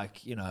just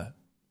like,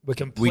 we're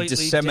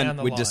completely down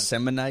the line.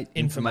 Disseminate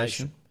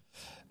information.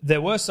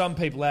 There were some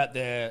people out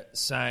there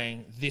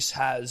saying this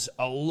has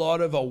a lot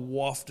of a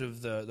waft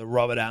of the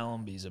Robert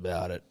Allenbys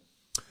about it.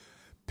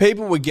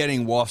 People were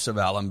getting wafts of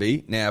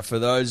Allenby. Now, for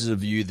those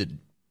of you that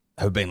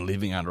have been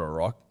living under a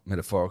rock,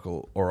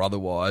 metaphorical or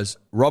otherwise,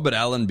 Robert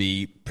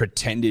Allenby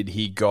pretended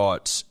he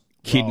got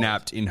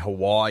kidnapped in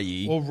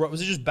Hawaii. Well,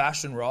 was it just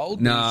bashed and rolled?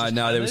 No,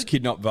 there was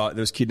kidnapped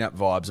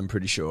vibes. I'm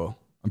pretty sure.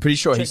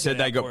 He said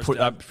they got put.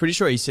 I'm pretty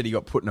sure he said he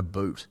got put in a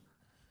boot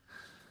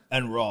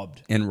and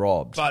robbed.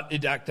 But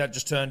that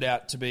just turned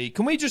out to be.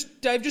 Can we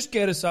Dave, just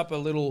get us up a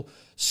little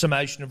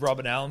summation of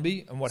Robert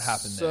Allenby and what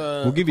happened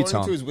there? We'll give you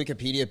time. According to his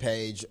Wikipedia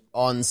page,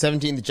 on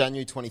 17th of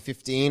January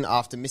 2015,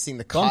 after missing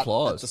the cut at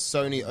the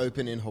Sony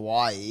Open in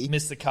Hawaii,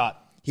 Missed the cut.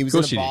 he was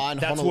in a bar in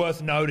That's Honolulu.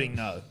 worth noting,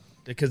 though,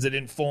 because it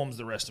informs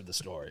the rest of the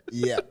story.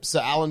 Yeah, so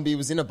Allenby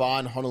was in a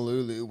bar in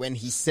Honolulu when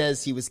he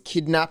says he was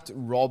kidnapped,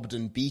 robbed,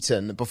 and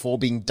beaten before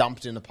being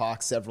dumped in a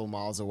park several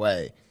miles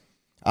away.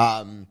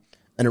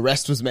 An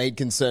arrest was made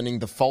concerning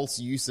the false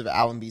use of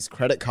Allenby's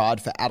credit card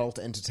for adult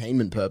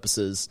entertainment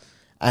purposes,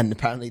 and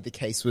apparently the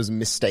case was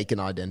mistaken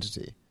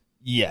identity.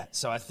 Yeah,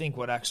 so I think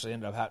what actually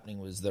ended up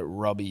happening was that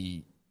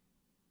Robbie,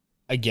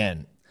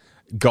 again,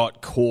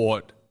 got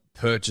caught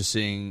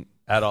purchasing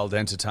adult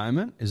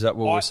entertainment. Is that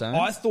what we're saying?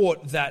 I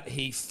thought that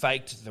he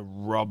faked the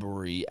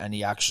robbery and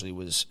he actually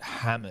was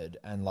hammered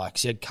and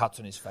he had cuts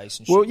on his face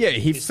and shit. Well, yeah,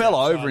 he fell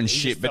outside, over and he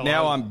shit. just But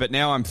fell over.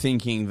 now I'm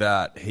thinking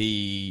that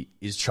he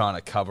is trying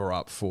to cover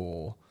up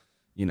for,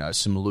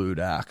 some lewd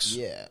acts.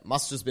 Yeah,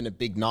 must have just been a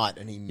big night,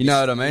 and he missed, You know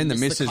what I mean? The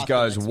missed missus cut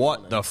goes, next "What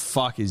morning." the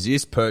fuck is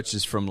this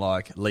purchase from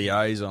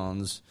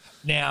Liaisons?"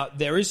 Now,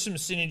 there is some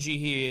synergy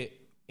here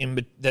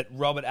that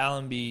Robert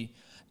Allenby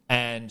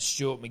and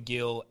Stuart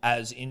McGill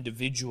as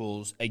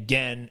individuals,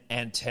 again,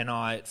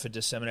 antennae for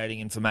disseminating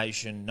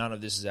information. None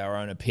of this is our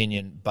own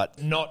opinion,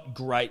 but not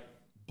great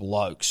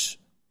blokes.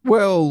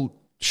 Well,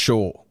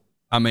 sure.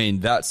 I mean,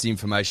 that's the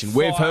information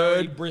we've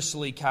Fiery, heard.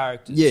 bristly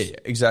characters. Yeah,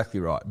 exactly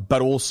right.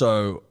 But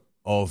also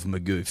of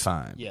Magoo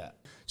fame. Yeah.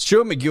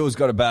 Stuart McGill's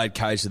got a bad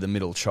case of the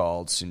middle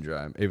child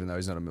syndrome, even though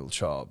he's not a middle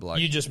child.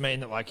 You just mean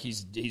that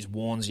he's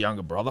Warren's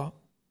younger brother?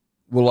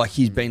 Well,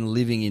 he's been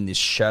living in this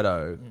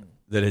shadow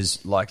that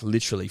has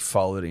literally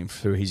followed him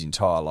through his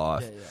entire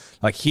life.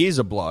 Yeah. Here's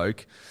a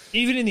bloke.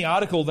 Even in the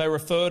article, they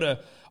refer to.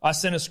 I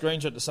sent a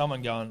screenshot to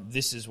someone going,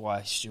 "This is why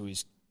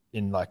Stewie's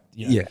in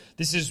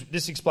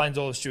This explains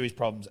all of Stewie's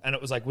problems." And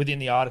it was within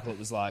the article, it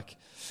was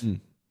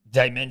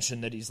they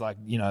mentioned that he's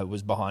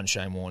was behind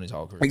Shane Warne his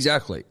whole career.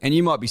 Exactly. And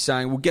you might be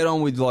saying, "Well, get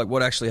on with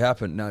what actually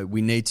happened." No,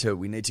 we need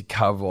to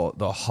cover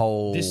the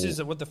whole. This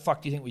is what the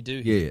fuck do you think we do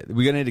here? Yeah,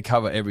 we're going to need to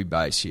cover every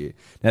base here.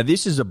 Now,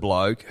 this is a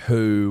bloke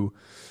who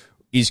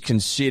is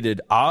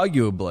considered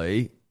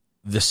arguably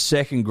the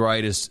second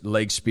greatest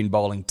leg spin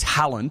bowling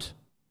talent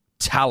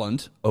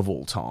of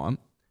all time.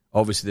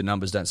 Obviously, the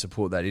numbers don't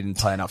support that. He didn't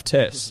play enough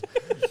tests.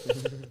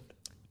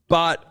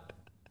 But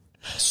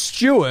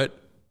Stuart,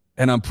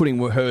 and I'm putting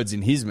words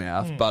in his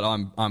mouth, but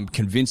I'm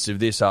convinced of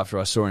this after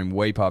I saw him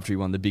weep after he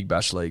won the Big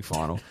Bash League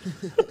final,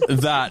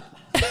 that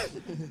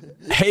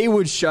he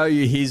would show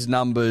you his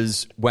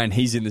numbers when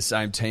he's in the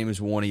same team as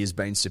Warney has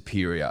been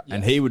superior,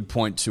 and he would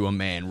point to a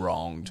man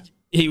wronged.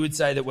 He would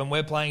say that when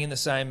we're playing in the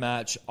same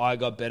match, I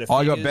got better figures.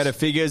 I got better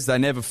figures. They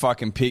never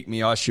fucking pick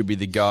me. I should be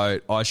the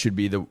GOAT. I should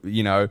be in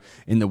the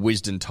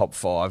Wisden top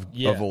 5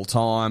 of all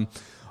time.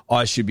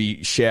 I should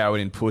be showered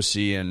in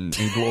pussy and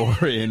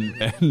glory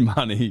and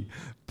money,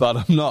 but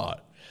I'm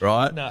not,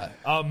 right? No,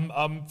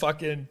 I'm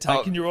fucking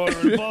taking your order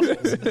at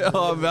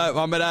Apostles.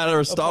 I'm at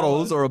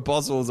Aristotle's or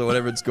Apostles or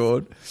whatever it's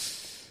called.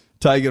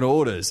 Taking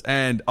orders,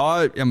 and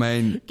I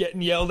mean,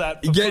 getting yelled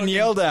at.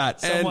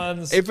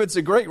 And if it's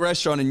a Greek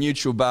restaurant in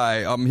Neutral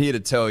Bay, I'm here to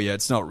tell you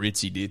it's not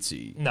ritzy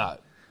ditzy. No,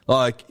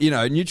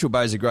 Neutral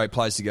Bay is a great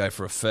place to go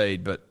for a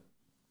feed, but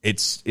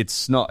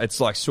it's not.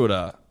 It's it's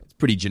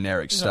pretty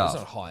generic stuff.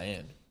 It's not high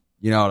end.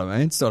 You know what I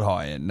mean? It's not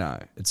high end. No,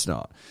 it's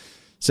not.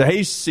 So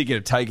he's sick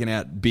of taking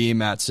out beer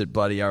mats at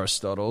bloody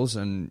Aristotle's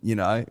and, you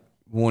know,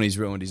 Warnie's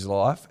ruined his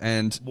life.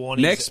 And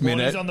next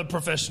minute... Warnie's on the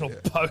professional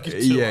poker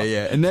tour.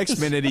 Yeah. And next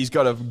minute he's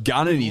got a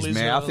gun in his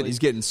mouth and he's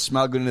getting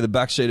smuggled into the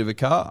backseat of a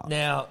car.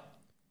 Now,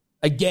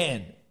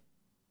 again,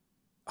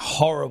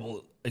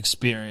 horrible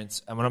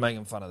experience, and we're not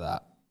making fun of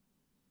that.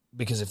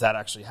 Because if that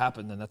actually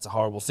happened, then that's a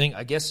horrible thing.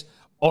 I guess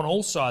on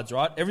all sides,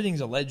 right? Everything's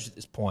alleged at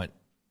this point.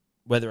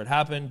 Whether it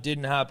happened,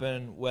 didn't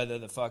happen, whether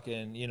the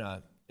fucking, you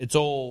know, it's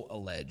all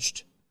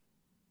alleged.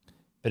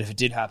 But if it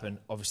did happen,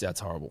 obviously that's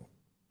horrible.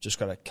 Just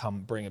got to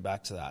bring it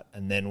back to that.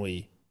 And then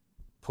we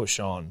push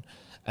on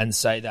and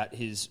say that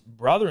his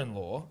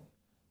brother-in-law,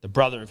 the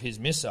brother of his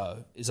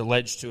misso, is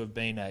alleged to have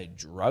been a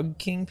drug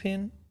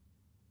kingpin.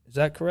 Is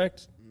that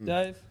correct,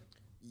 Dave?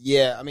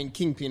 Yeah, I mean,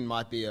 kingpin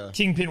might be a...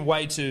 Kingpin,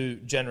 way too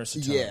generous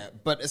a term. Yeah,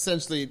 but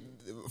essentially,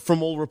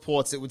 from all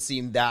reports, it would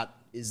seem that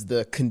is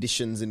the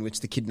conditions in which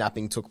the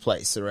kidnapping took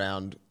place,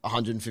 around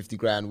 150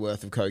 grand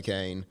worth of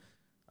cocaine,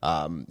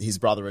 his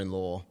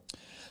brother-in-law.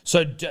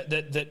 So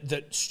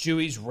that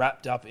Stewie's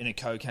wrapped up in a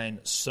cocaine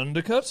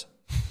syndicate?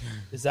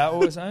 Is that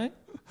what we're saying?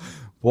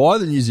 Why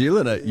the New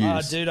Zealander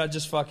use? Dude, I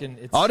just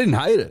fucking... I didn't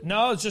hate it.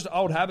 No, it's just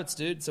old habits,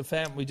 dude. It's a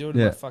fam. We do it.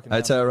 Yeah, fucking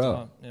that's our time.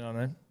 role. You know what I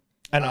mean?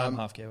 And I'm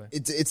half Kiwi.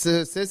 It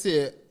says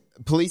here,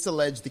 police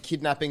allege the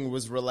kidnapping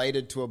was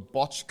related to a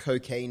botched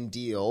cocaine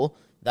deal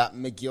that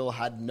McGill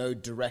had no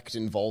direct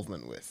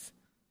involvement with.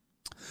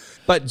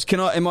 But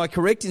am I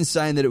correct in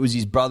saying that it was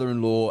his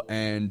brother-in-law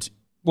and...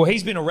 Well,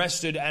 he's been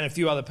arrested and a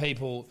few other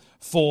people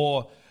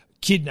for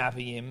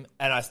kidnapping him.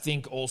 And I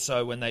think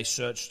also when they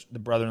searched the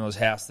brother-in-law's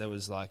house, there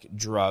was like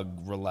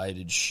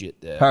drug-related shit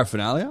there.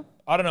 Paraphernalia?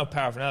 I don't know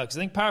paraphernalia because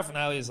I think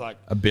paraphernalia is like...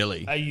 A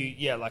billy. Like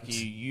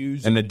you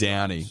use... And a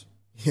downy.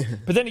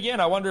 But then again,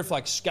 I wonder if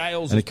like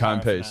scales and is a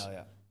comb piece.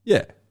 paraphernalia.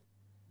 Yeah,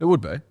 it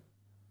would be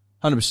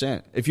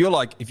 100%.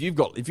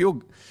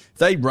 If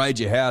they raid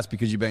your house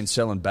because you've been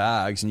selling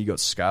bags and you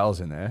got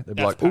scales in there, they'd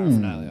be That's like,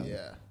 paraphernalia. ooh,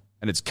 Yeah.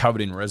 and it's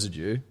covered in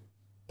residue.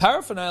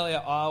 Paraphernalia,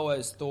 I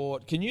always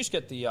thought... Can you just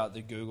get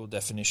the Google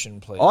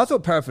definition, please? I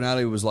thought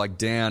paraphernalia was like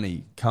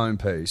downy, comb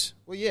piece.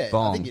 Well, yeah,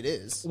 Bong. I think it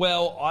is.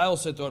 Well, I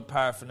also thought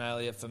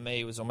paraphernalia for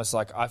me was almost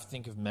like I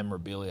think of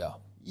memorabilia.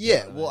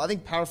 Yeah, well, I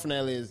think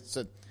paraphernalia is...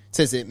 So it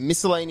says it,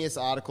 miscellaneous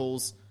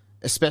articles,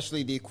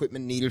 especially the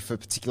equipment needed for a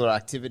particular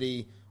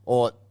activity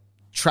or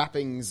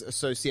trappings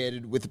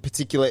associated with a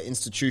particular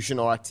institution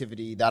or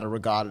activity that are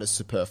regarded as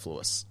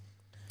superfluous.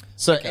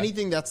 So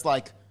anything that's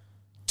like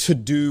to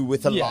do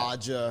with a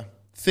larger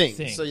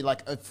thing. So you're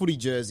like a footy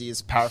jersey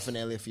is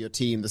paraphernalia for your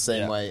team the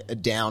same way a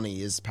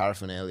downy is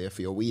paraphernalia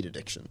for your weed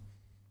addiction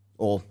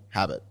or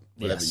habit,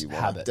 whatever you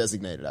want to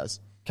designate it as.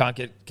 Can't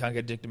get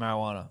addicted to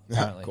marijuana,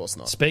 apparently. Of course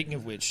not. Speaking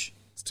of which...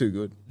 It's too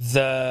good.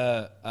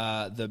 The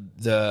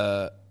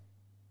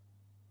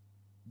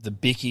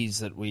bickies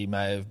that we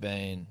may have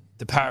been,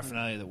 the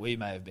paraphernalia that we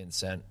may have been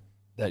sent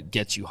that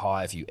gets you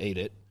high if you eat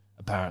it,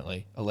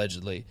 apparently,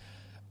 allegedly,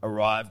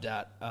 arrived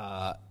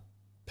at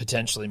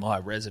potentially my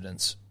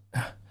residence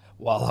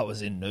while I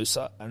was in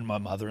Noosa and my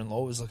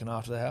mother-in-law was looking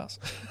after the house.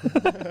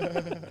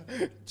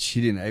 She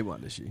didn't eat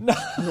one, did she? No,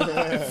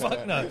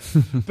 fuck no.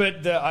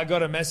 But I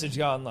got a message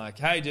going like,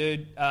 hey,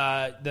 dude,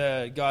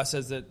 the guy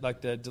says that,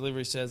 like, the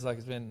delivery says, like,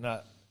 it's been,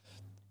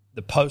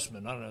 the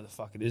postman, I don't know who the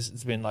fuck it is,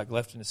 it's been, like,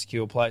 left in a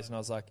secure place. And I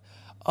was like,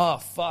 oh,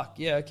 fuck,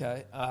 yeah,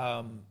 okay.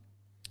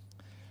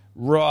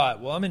 Right,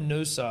 well, I'm in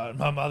Noosa and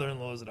my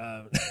mother-in-law's at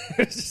home.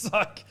 It's just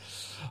like...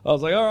 I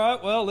was like, all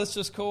right, well, let's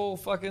just call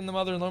fucking the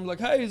mother-in-law and be like,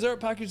 hey, is there a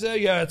package there?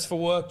 Yeah, it's for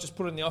work. Just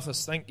put it in the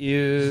office. Thank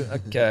you.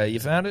 Okay, you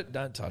found it?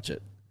 Don't touch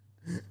it.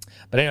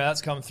 But anyway,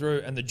 that's come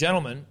through. And the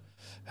gentleman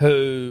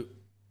who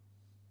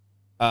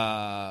he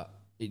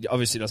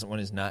obviously doesn't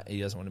want he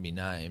doesn't want to be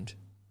named,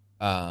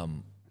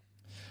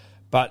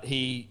 but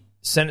he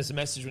sent us a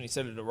message when he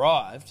said it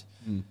arrived,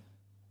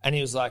 and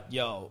he was like,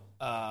 yo,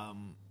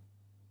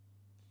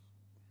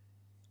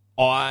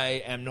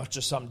 I am not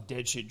just some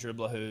dead shit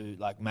dribbler who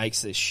like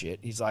makes this shit.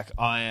 He's like,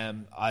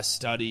 I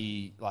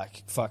study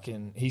like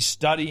fucking. He's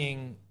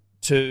studying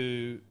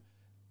he's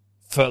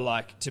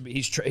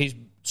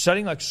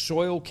studying like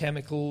soil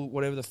chemical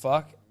whatever the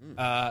fuck,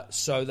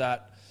 so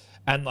that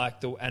and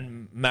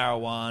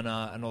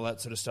marijuana and all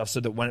that sort of stuff, so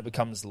that when it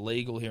becomes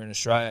legal here in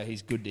Australia,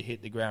 he's good to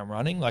hit the ground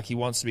running. Like he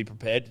wants to be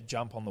prepared to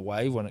jump on the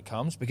wave when it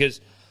comes because,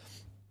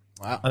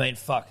 I mean,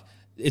 fuck.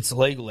 It's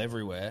legal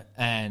everywhere,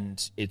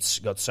 and it's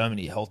got so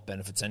many health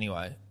benefits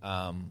anyway.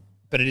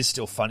 But it is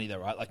still funny, though,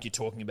 right? Like, you're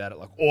talking about it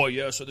like, oh,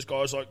 yeah, so this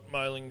guy's, like,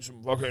 mailing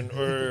some fucking...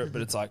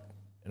 But it's like,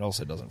 it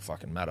also doesn't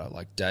fucking matter.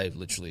 Like, Dave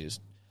literally is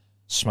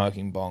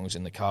smoking bongs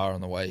in the car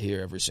on the way here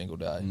every single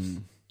day.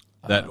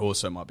 That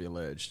also might be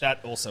alleged.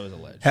 That also is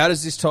alleged. How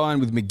does this tie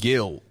in with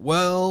McGill?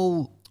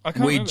 Well,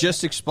 we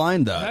just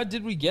explained that. How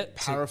did we get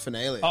to...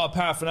 Paraphernalia. Oh,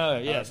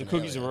 paraphernalia. Yeah, the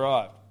cookies have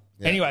arrived.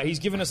 Yeah. Anyway, he's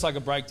given us, like,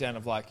 a breakdown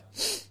of, like...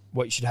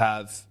 what you should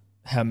have,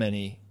 how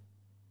many,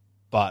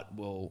 but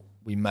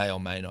we may or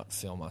may not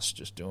film us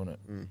just doing it.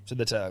 So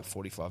that's like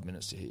 45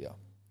 minutes to hear.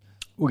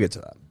 We'll get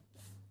to that.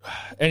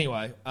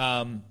 Anyway,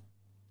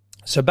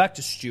 so back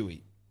to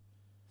Stewie.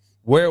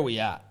 Where are we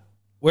at?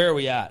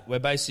 We're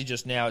basically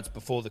just now, it's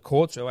before the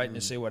courts. We're waiting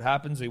to see what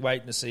happens. We're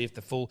waiting to see if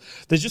the full...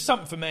 There's just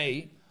something for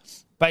me,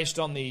 based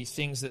on the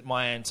things that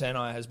my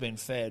antennae has been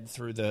fed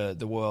through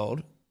the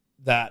world,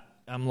 that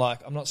I'm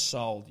like, I'm not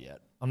sold yet.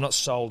 I'm not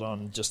sold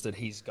on just that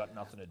he's got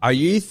nothing to do. Are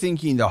you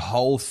thinking the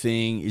whole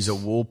thing is a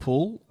wool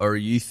pull, or are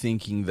you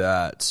thinking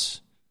that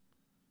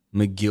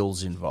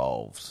McGill's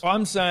involved?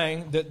 I'm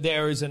saying that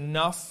there is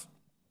enough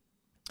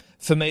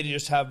for me to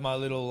just have my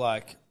little,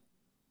 like,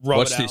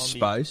 Robert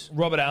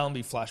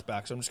Allenby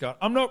flashbacks. I'm just going,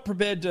 I'm not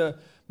prepared to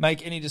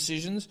make any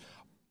decisions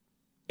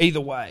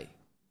either way.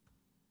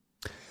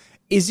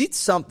 Is it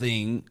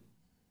something,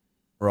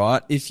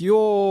 right, if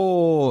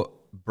your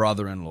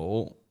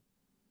brother-in-law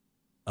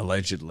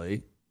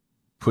allegedly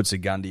puts a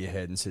gun to your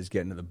head and says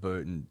get into the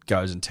boot and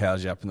goes and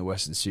towels you up in the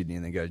Western Sydney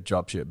and then goes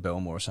drops you at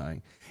Belmore or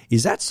something,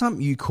 is that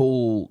something you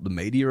call the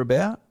media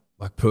about?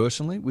 Like,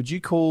 personally? Would you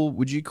call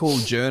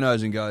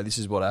journos and go, this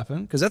is what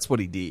happened? Because that's what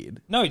he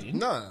did. No, he didn't.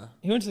 No.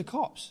 He went to the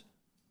cops.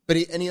 But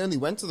he only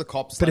went to the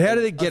cops. But how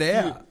did it get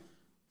out?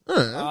 I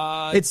don't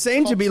know. It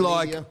seemed to be Cops,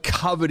 like media.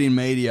 covered in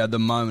media the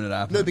moment it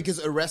happened. No,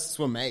 because arrests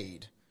were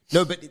made.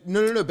 No, but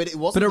it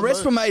wasn't. But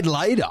arrests were made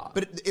later.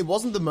 But it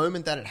wasn't the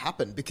moment that it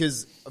happened,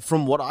 because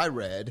from what I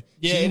read,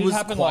 Yeah, he it was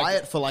happened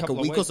quiet like for like a couple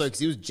of week or so weeks. because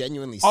he was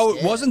genuinely scared. Oh,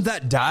 it wasn't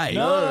that day.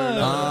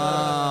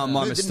 No.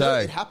 My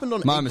mistake. It happened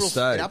on My April,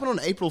 mistake. It happened on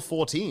April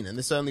 14, and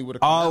this only would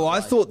have. Come Oh, out I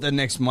like, thought the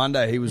next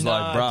Monday he was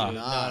like, bruh.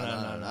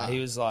 Dude, no. He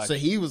was like... So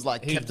he was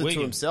like he kept was it to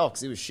wigging. himself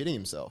because he was shitting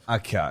himself.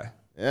 Okay.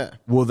 Yeah.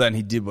 Well, then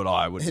he did what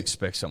I would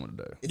expect someone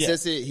to do. It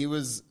says here he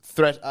was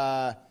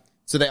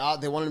so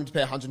they wanted him to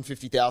pay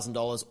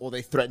 $150,000, or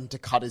they threatened to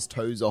cut his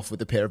toes off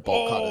with a pair of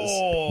bolt cutters.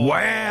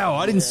 Wow,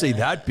 I didn't see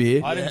that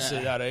bit. I didn't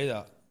see that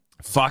either.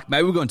 Fuck,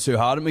 maybe we're going too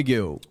hard at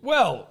McGill.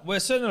 Well, we're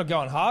certainly not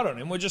going hard on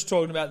him. We're just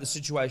talking about the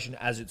situation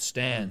as it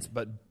stands.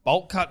 But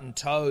bolt cutting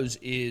toes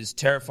is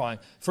terrifying.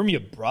 From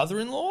your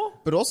brother-in-law?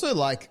 But also,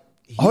 like,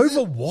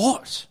 Over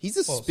what? he's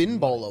a spin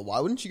bowler.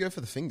 Why wouldn't you go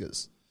for the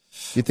fingers?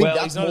 You think Well,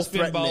 that's he's not more a spin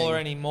threatening? bowler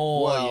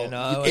anymore, Well, you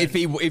know. If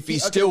he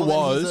still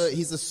well, then was,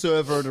 he's a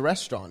server at a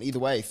restaurant. Either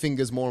way,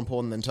 fingers more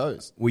important than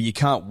toes. well, you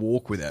can't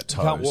walk without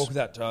toes. Can't walk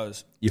without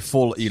toes. You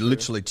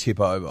literally tip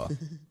over.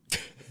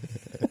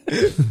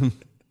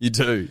 You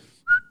do.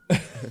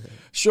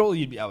 Surely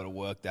you'd be able to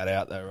work that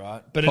out, though,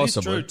 right? But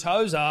Possibly. it is true.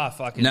 Toes are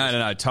fucking...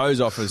 No.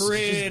 Toes offers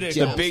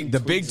Critical. the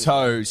big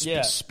toe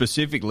Yeah.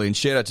 specifically, and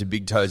shout out to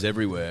big toes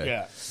everywhere.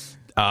 Yeah.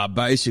 Are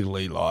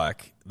basically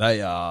like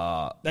they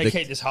are. They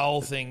keep this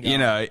whole thing going. You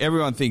know,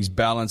 everyone thinks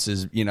balance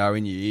is in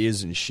your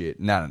ears and shit.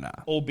 No.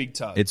 All big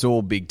toe. It's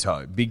all big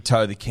toe. Big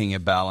toe, the king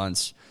of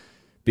balance.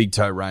 Big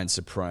toe reigns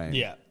supreme.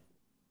 Yeah.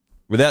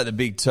 Without the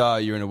big toe,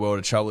 you're in a world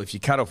of trouble. If you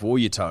cut off all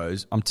your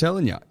toes, I'm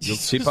telling you, you'll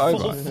tip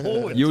over.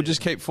 forward, You'll dude.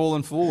 just keep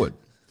falling forward.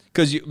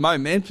 Because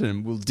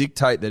momentum will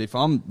dictate that if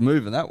I'm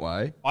moving that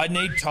way. I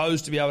need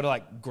toes to be able to,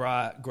 like,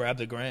 grab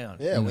the ground.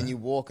 Yeah, when you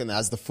walk and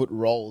as the foot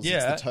rolls,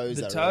 Yeah, it's the toes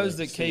the that toes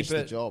really that finish keep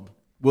the it- job.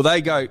 Will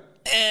they go,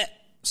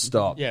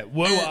 stop. Yeah,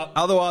 woo up.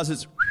 Otherwise,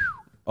 it's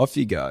off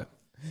you go.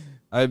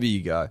 Over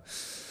you go.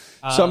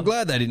 So I'm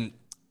glad they didn't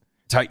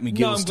take McGill's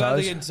No, I'm glad toes.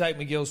 they didn't take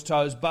McGill's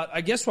toes. But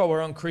I guess while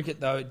we're on cricket,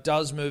 though, it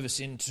does move us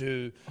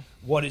into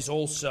what is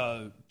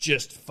also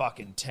just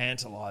fucking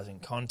tantalising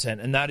content,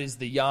 and that is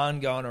the yarn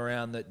going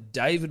around that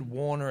David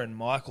Warner and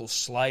Michael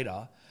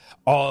Slater,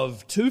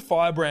 of two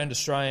Firebrand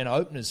Australian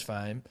openers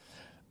fame,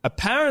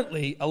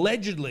 apparently,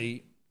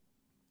 allegedly,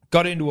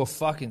 got into a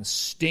fucking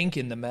stink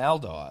in the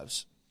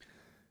Maldives.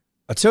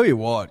 I tell you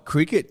what,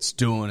 cricket's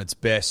doing its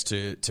best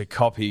to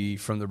copy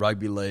from the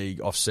rugby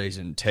league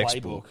off-season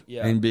textbook Playbook,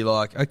 yeah. and be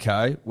like,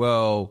 okay,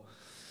 well,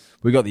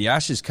 we got the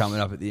Ashes coming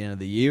up at the end of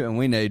the year, and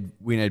we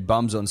need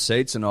bums on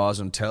seats and eyes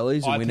on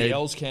tellies, and we need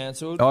IPL's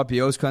cancelled.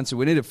 IPL's cancelled.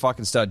 We need to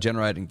fucking start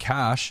generating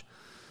cash.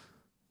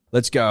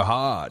 Let's go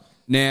hard.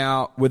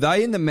 Now, were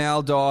they in the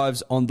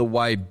Maldives on the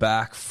way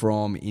back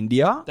from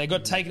India? They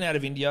got taken out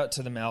of India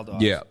to the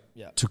Maldives. Yeah.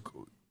 Yeah.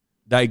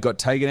 They got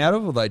taken out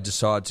of, or they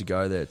decided to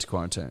go there to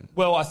quarantine?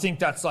 Well, I think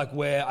that's like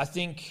where I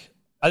think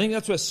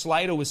that's where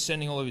Slater was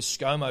sending all of his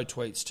ScoMo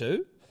tweets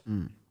to.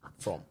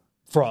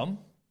 From.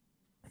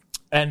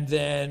 And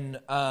then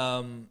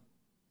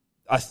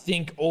I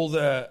think all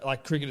the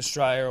like Cricket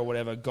Australia or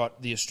whatever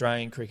got the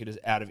Australian cricketers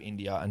out of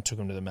India and took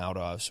them to the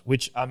Maldives,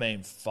 which, I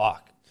mean,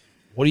 fuck.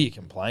 What are you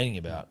complaining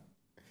about?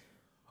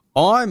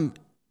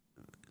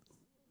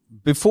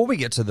 Before we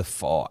get to the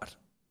fight,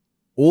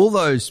 all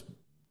those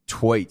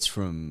tweets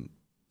from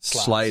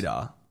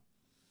Slater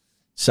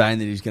saying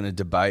that he's going to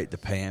debate the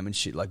PM and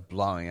shit, like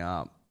blowing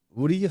up.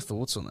 What are your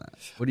thoughts on that?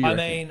 What do you reckon?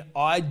 mean,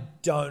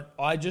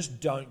 I just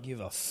don't give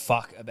a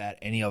fuck about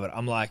any of it.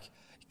 I'm like,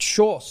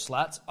 sure,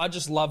 slats. I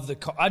just love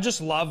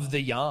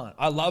the yarn.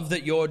 I love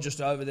that you're just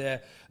over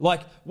there.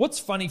 Like, what's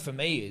funny for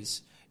me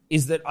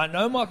is that I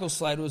know Michael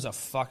Slater was a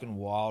fucking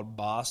wild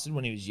bastard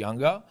when he was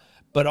younger,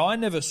 but I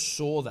never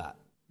saw that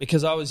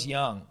because I was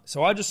young.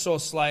 So I just saw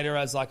Slater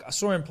as like, I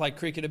saw him play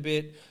cricket a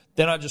bit.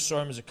 Then I just saw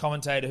him as a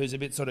commentator who's a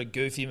bit sort of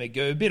goofy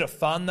magoo. A bit of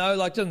fun though,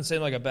 like doesn't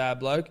seem like a bad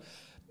bloke.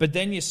 But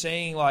then you're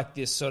seeing like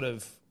this sort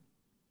of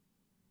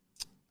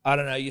I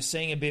don't know, you're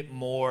seeing a bit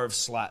more of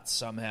Slats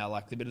somehow,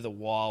 like a bit of the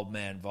wild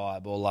man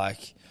vibe, or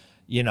like,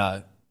 you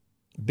know,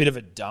 a bit of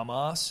a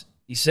dumbass.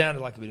 He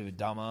sounded like a bit of a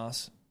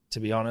dumbass, to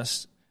be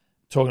honest.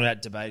 Talking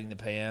about debating the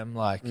PM,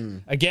 like,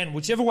 again,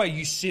 whichever way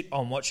you sit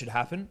on what should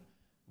happen,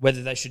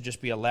 whether they should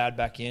just be allowed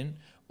back in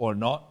or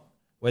not,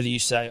 whether you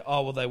say,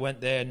 oh, well, they went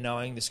there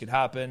knowing this could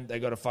happen, they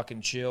got to fucking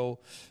chill,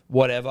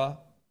 whatever,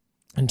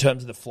 in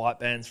terms of the flight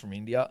bans from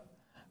India,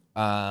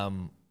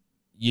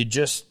 you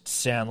just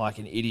sound like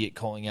an idiot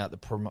calling out the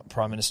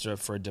Prime Minister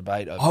for a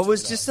debate. Over I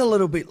was Twitter. just a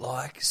little bit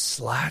like,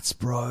 Slats,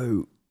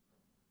 bro.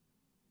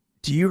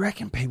 Do you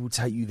reckon people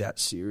take you that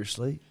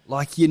seriously?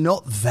 Like, you're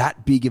not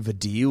that big of a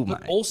deal,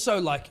 But mate. also,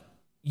 like,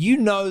 you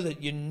know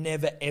that you're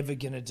never, ever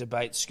going to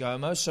debate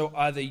ScoMo, so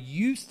either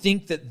you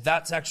think that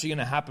that's actually going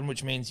to happen,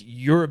 which means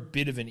you're a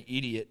bit of an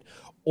idiot,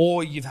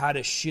 or you've had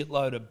a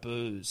shitload of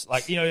booze.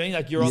 Like, you know what I mean?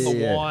 Like, you're on the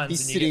Yeah. wines.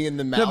 He's and sitting in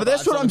the No, Maldives. but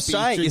that's what on I'm the beach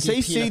saying. Is he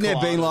drinking sitting there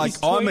pina being like,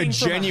 coladas. I'm a tweeting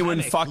from a genuine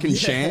hammock. fucking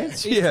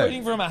chance? He's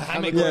tweeting from a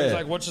hammock where he's Yeah.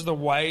 like, watches the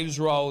waves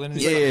roll. And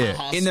he's Yeah,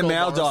 like, in the Haskell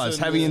Maldives,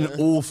 Morrison, having an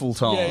awful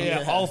time.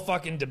 yeah, I'll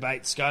fucking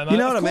debate ScoMo. You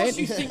know Of what I course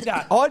mean? you think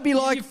that. I'd be You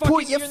like, fucking-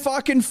 put your you're-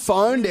 fucking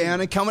phone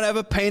down and come and have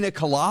a pina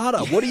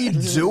colada. What are you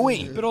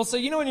doing? But also,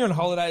 you know, when you're on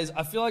holidays,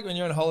 I feel like when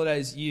you're on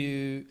holidays,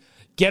 you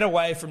get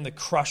away from the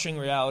crushing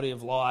reality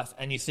of life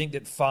and you think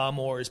that far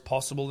more is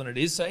possible than it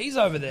is. So he's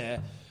over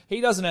there.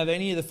 He doesn't have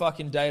any of the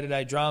fucking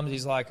day-to-day dramas.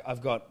 He's like,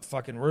 I've got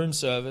fucking room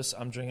service.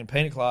 I'm drinking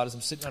pina coladas.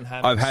 I'm sitting on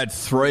hammocks. I've had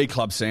 3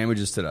 club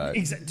sandwiches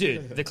today.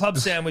 Dude, the club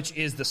sandwich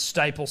is the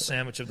staple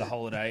sandwich of the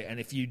holiday. And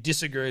if you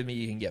disagree with me,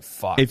 you can get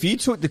fucked. If you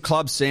took the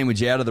club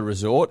sandwich out of the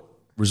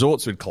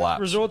resorts would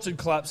collapse. Resorts and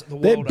clubs, the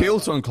world They're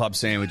built over. on club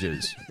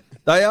sandwiches.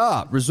 They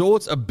are.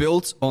 Resorts are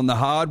built on the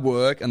hard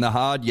work and the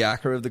hard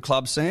yakka of the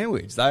club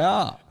sandwich. They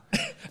are.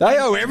 They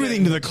owe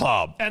everything to the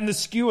club. And the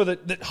skewer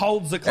that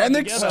holds the club And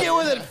the together.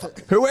 skewer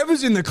that...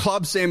 Whoever's in the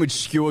club sandwich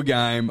skewer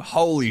game,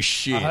 holy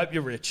shit. I hope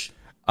you're rich.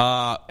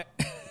 I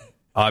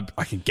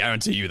can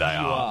guarantee you they You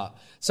are. are.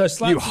 So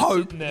Slats You is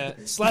hope. sitting there.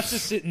 Slats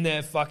is sitting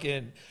there,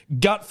 fucking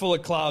gut full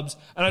of clubs.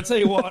 And I tell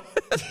you what,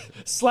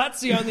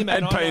 Slats the only man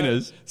And I know.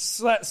 penis.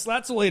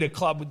 Slats will eat a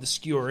club with the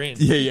skewer in.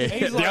 Yeah.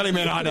 He's The only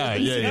man I know.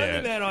 He's Yeah, the yeah.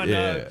 only man I Yeah.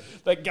 know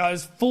that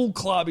goes full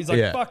club. He's like,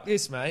 Yeah. fuck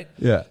this, mate.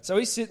 Yeah. So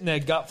he's sitting there,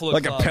 gut full of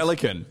Like clubs. a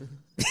pelican.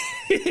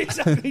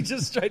 Exactly,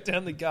 just straight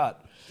down the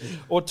gut.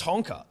 Or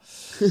Tonka.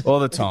 All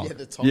the time. Yeah,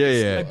 the top Yeah,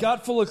 A yeah.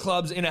 gut full of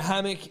clubs in a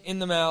hammock in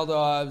the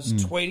Maldives,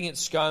 Mm. tweeting at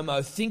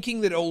ScoMo,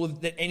 thinking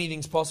that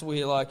anything's possible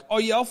here. Like, oh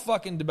yeah, I'll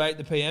fucking debate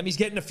the PM. He's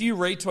getting a few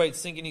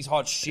retweets, thinking he's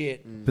hot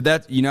shit. But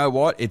that, you know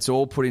what? It's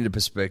all put into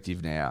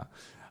perspective now.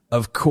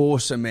 Of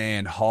course, a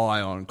man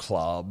high on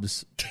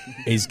clubs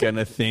is going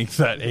to think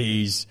that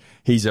he's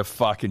a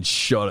fucking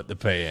shot at the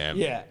PM.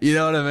 Yeah, You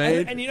know what I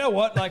mean? And you know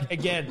what? Like,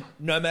 again,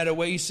 no matter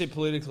where you sit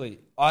politically,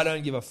 I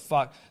don't give a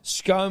fuck.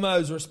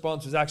 ScoMo's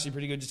response was actually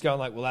pretty good, just going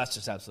like, well, that's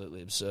just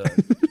absolutely absurd.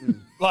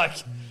 Like,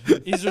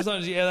 his response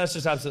was, yeah, that's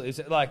just absolutely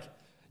absurd. Like,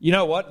 you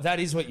know what? That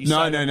is what you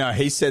say. No.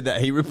 He said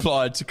that. He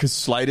replied to because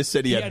Slater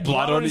said he had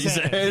blood on his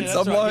hands. Yeah, that's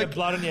I'm right. You like, had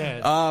blood on your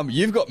hands.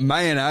 you've got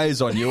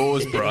mayonnaise on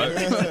yours, bro.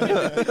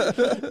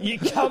 You're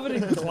covered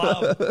in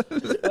glove.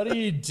 What are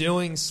you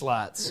doing,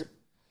 Slats?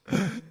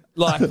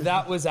 Like,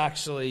 that was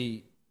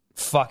actually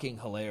fucking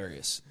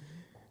hilarious.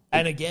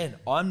 And again,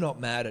 I'm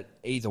not mad at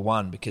either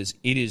one because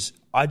it is,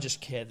 I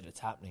just care that it's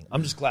happening.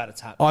 I'm just glad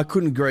it's happening. I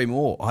couldn't agree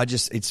more.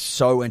 it's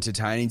so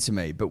entertaining to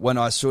me. But when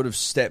I sort of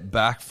step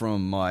back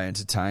from my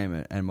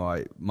entertainment and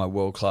my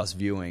world-class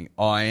viewing,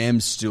 I am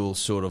still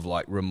sort of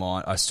like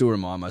I still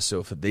remind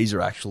myself that these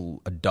are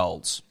actual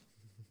adults.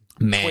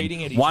 Man,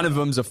 Tweeting at each one of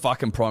them's a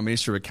fucking prime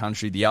minister of a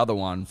country. The other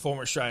one,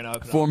 Former Australian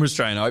opener. former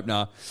Australian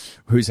opener,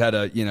 who's had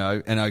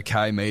an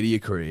okay media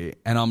career.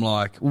 And I'm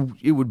like, well,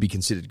 it would be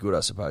considered good,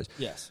 I suppose.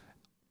 Yes.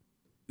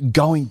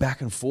 Going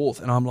back and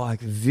forth, and I'm like,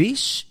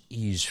 this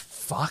is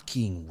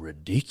fucking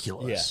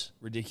ridiculous.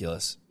 Yeah.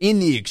 Ridiculous. In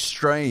the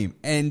extreme.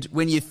 And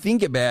when you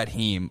think about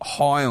him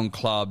high on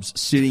clubs,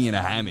 sitting in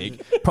a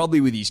hammock, probably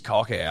with his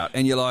cock out,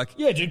 and you're like,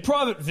 Yeah, dude,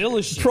 private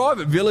villa shit.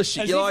 private villa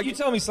shit. As You're if like, you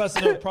tell me Slats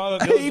in a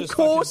private villa of just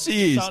course fucking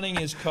he is. sunning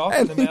his cock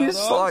and in the it's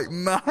Maldives.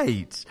 like,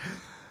 mate,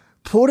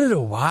 put it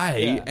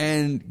away Yeah.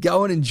 and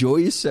go and enjoy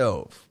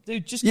yourself.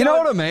 Dude, just You go know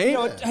and- what I mean? you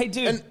know what- hey,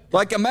 dude.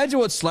 Like, imagine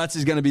what Slats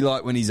is going to be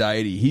like when he's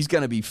 80. He's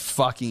going to be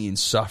fucking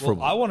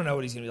insufferable. Well, I want to know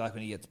what he's going to be like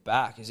when he gets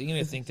back. Is he going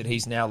to think that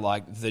he's now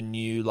like the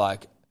new,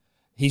 like,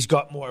 he's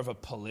got more of a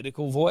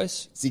political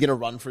voice? Is he going to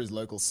run for his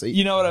local seat?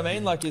 You know what I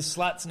mean? Like, is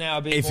Slats now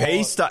a bit if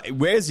more...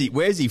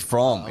 where's he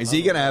from? Is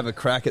he going to have a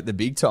crack at the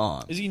big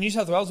time? Is he New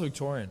South Wales or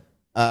Victorian?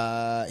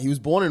 He was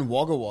born in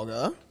Wagga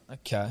Wagga,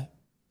 Okay.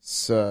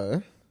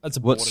 so That's a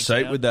What border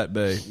state town. would that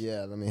be?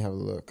 yeah. Let me have a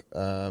look.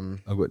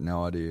 I've got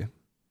no idea.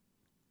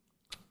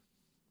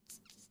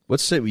 What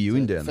state were you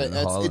in down there in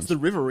the It's Highlands? the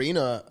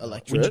Riverina Windsor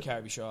electorate.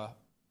 Carriby Shire.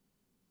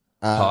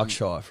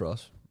 Parkshire for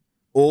us.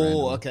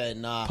 Oh, okay,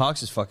 nah.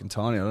 Parks is fucking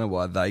tiny. I don't know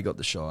why they got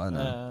the Shire.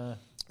 No.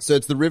 So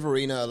it's the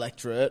Riverina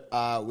electorate,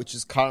 which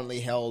is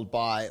currently held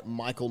by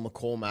Michael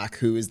McCormack,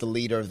 who is the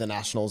leader of the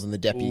Nationals and the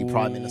Deputy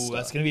Prime Minister.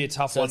 That's going to be a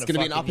tough So one. it's going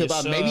to be an uphill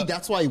battle. Maybe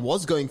that's why he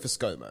was going for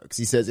ScoMo, because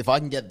he says, if I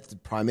can get the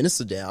Prime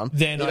Minister down,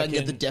 then I can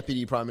get the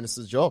Deputy Prime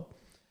Minister's job.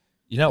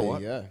 You know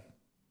what? Yeah.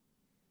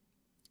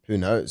 Who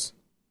knows?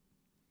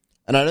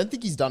 And I don't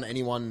think he's done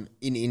anyone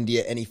in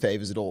India any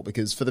favors at all,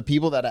 because for the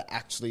people that are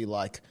actually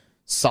like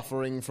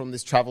suffering from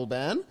this travel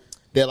ban,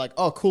 they're like,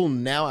 oh, cool,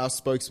 now our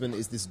spokesman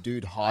is this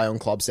dude high on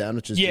club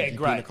sandwiches. Yeah,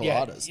 great.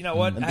 Yeah. You know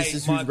what? And this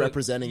is who's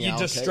representing you're our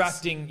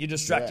distracting, case. You're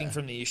distracting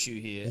from the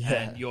issue here,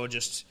 and you're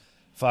just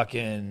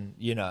fucking,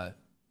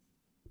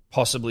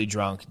 possibly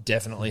drunk,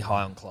 definitely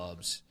high on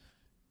clubs,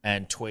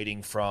 and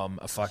tweeting from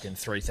a fucking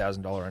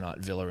 $3,000 a night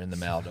villa in the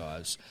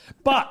Maldives.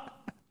 But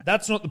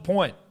that's not the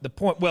point.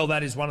 Well,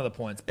 that is one of the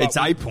points. It's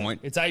a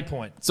point. It's a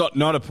point. It's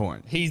not a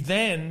point. He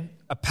then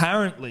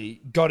apparently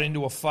got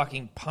into a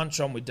fucking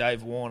punch-on with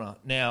Dave Warner.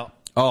 Now...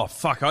 Oh,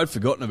 fuck, I'd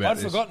forgotten about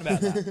this. I'd forgotten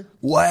about that.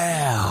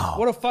 Wow.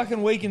 What a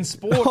fucking week in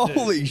sport, dude.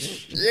 Holy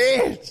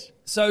shit.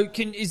 So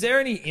is there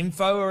any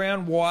info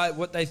around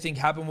what they think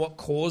happened, what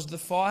caused the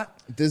fight?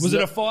 Was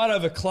it a fight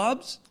over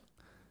clubs?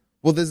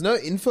 Well, there's no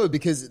info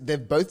because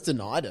they've both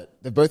denied it.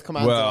 They've both come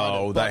out and denied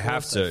it. Well, they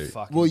have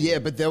to. Well, yeah,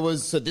 but there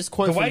was... So this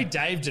quote the way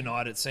Dave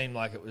denied it seemed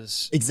like it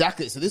was...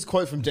 Exactly. So this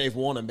quote from Dave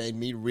Warner made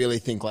me really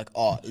think like,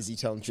 oh, is he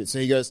telling the truth? So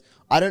he goes,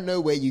 I don't know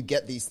where you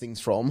get these things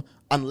from.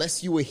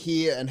 Unless you were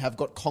here and have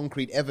got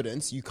concrete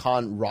evidence, you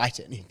can't write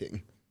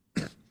anything.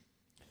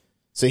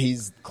 So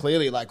he's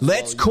clearly like...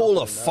 Let's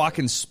call a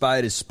fucking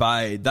spade a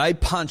spade. They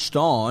punched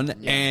on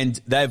and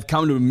they've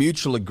come to a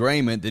mutual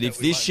agreement that if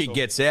this shit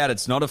gets out,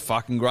 it's not a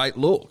fucking great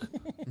look.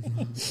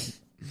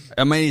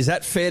 I mean, is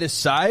that fair to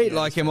say?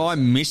 Like, am I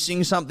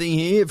missing something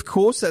here? Of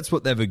course that's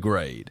what they've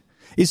agreed.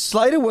 Is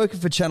Slater working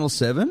for Channel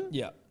 7?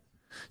 Yeah.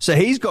 So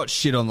he's got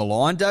shit on the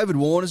line. David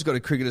Warner's got a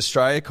Cricket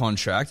Australia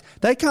contract.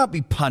 They can't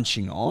be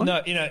punching on.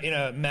 No, in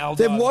a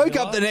Maldives. They woke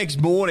up the next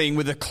morning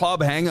with a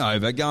club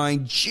hangover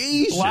going,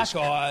 Jesus. Black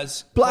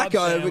eyes. Black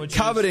eye,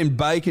 covered in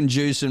bacon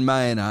juice and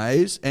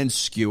mayonnaise and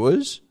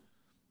skewers.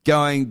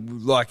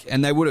 Going like,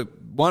 and they would have,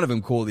 one of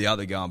them called the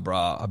other going,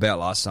 bruh, about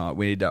last night.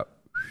 We need to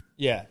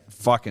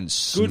fucking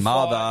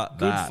smother that.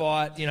 Good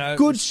fight,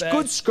 Good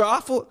respect.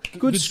 scrap.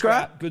 Good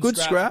scrap.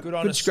 Good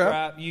honest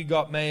scrap. You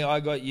got me, I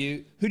got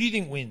you. Who do you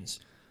think wins?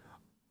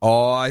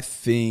 I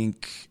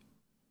think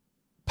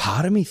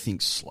part of me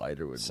thinks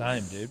Slater would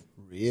Same, dude.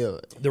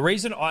 Really? The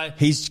reason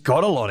he's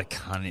got a lot of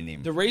cunt in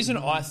him. The reason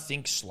I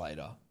think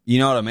Slater... You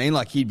know what I mean?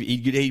 Like, he'd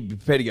be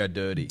prepared to go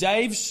dirty.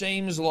 Dave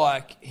seems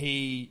like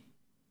he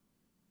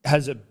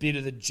has a bit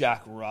of the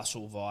Jack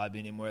Russell vibe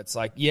in him where it's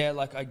like, yeah,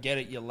 like, I get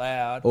it, you're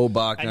loud. All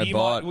bark, no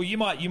bite. You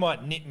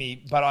might nip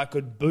me, but I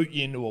could boot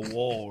you into a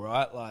wall,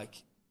 right? Like,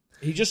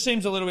 he just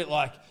seems a little bit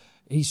like...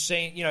 He's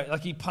seen,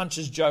 like he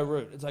punches Joe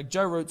Root. It's like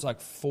Joe Root's like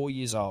 4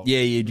 years old.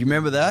 Yeah. Do you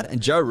remember that? And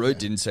Joe Root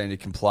didn't seem to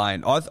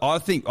complain. I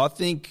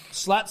think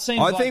Slat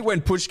seems. I think when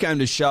push came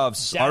to shove,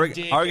 I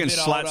reckon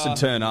Slats would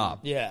turn up.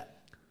 Yeah.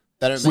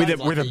 With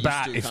a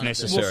bat if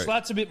necessary. Well,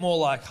 Slat's a bit more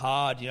like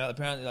hard.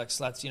 Apparently like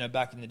Slats,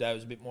 back in the day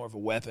was a bit more of a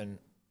weapon.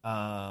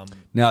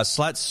 Now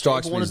Slats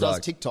strikes me as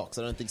like... Dave Warner does TikToks.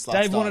 I don't think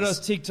Slats Dave Warner does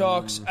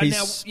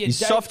TikToks. He's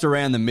soft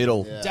around the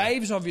middle. Yeah.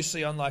 Dave's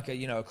obviously on like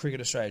a Cricket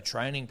Australia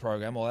training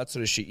program, all that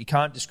sort of shit. You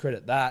can't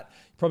discredit that.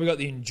 Probably got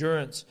the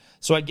endurance.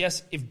 So I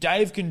guess if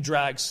Dave can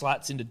drag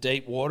Slats into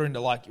deep water into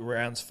like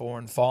rounds 4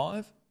 and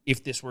 5,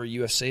 if this were a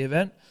UFC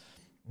event,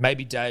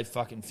 maybe Dave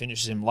fucking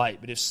finishes him late.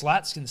 But if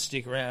Slats can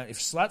stick around,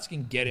 if Slats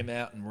can get him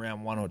out in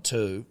round 1 or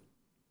 2,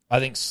 I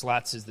think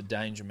Slats is the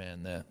danger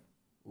man there.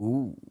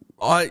 Ooh.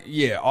 I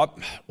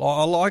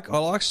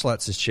like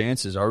Slats'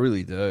 chances. I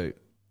really do.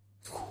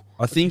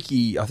 I think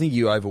he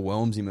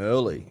overwhelms him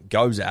early.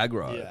 Goes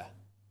aggro. Yeah.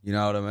 You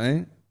know what I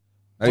mean?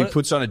 Maybe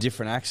puts on a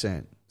different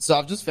accent. So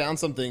I've just found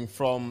something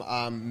from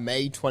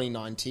May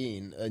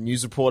 2019, a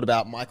news report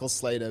about Michael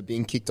Slater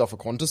being kicked off a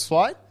Qantas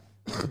flight.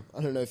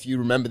 I don't know if you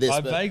remember this.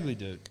 I vaguely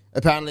do.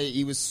 Apparently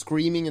he was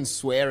screaming and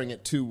swearing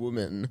at 2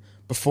 women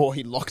before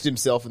he locked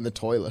himself in the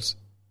toilet.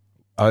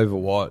 Over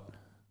what?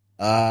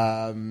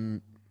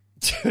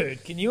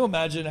 Dude, can you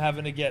imagine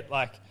having to get,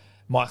 like,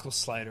 Michael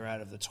Slater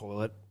out of the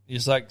toilet?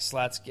 He's like,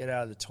 Slats, get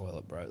out of the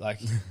toilet, bro. Like,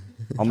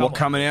 I'm not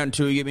coming out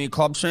until you give me a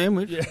club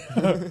sandwich.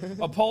 Yeah.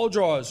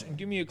 Apologise and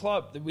give me a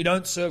club. We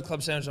don't serve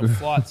club sandwiches on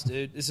flights,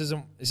 dude. This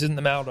isn't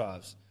the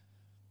Maldives.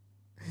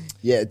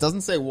 Yeah, it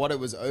doesn't say what it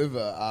was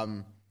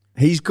over.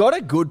 He's got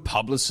a good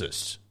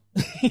publicist.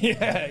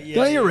 Yeah.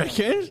 Don't you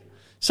reckon?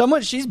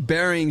 She's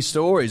burying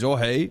stories, or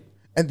he,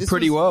 and this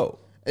pretty well.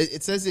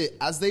 It says it,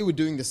 as they were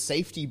doing the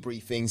safety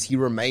briefings, he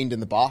remained in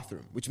the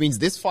bathroom, which means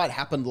this fight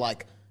happened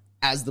like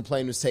as the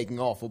plane was taking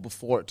off or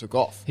before it took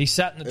off. He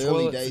sat in the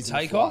toilet for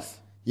takeoff?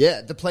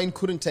 Yeah, the plane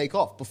couldn't take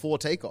off before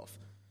takeoff.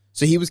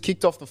 So he was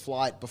kicked off the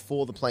flight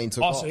before the plane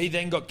took off. Oh, so he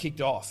then got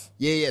kicked off?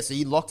 Yeah. So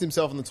he locked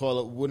himself in the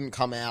toilet, wouldn't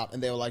come out,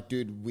 and they were like,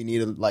 dude, we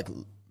need to like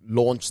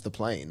launch the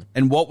plane.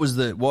 And what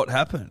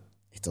happened?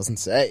 It doesn't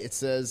say. It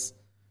says,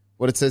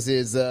 what it says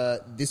is,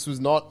 this was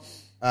not...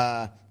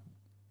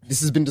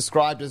 This has been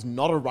described as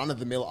not a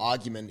run-of-the-mill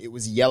argument. It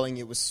was yelling,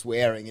 it was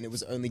swearing, and it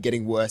was only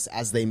getting worse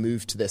as they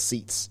moved to their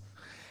seats.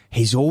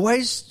 He's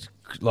always,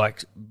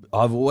 like,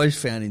 I've always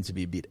found him to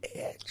be a bit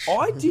edge.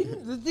 I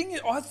didn't. The thing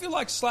is, I feel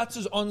like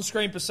Slats'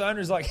 on-screen persona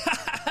is like, ha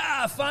ha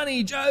ha,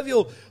 funny,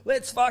 jovial.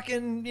 Let's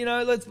fucking,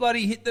 let's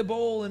bloody hit the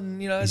ball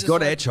and, He's just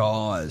got like, etch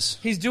eyes.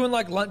 He's doing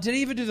like lunch. Did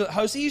he even do the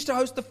host? He used to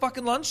host the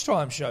fucking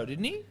lunchtime show,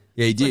 didn't he?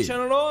 Yeah, he did. On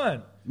Channel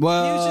 9.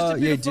 Well, he was just a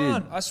bit yeah, of he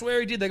fun. did. I swear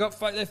he did.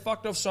 They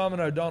fucked off Simon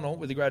O'Donnell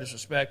with the greatest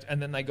respect,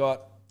 and then they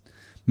got.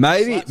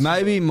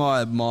 Maybe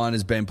my mind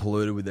has been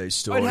polluted with these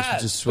stories. It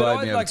has. Just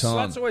swayed me over time.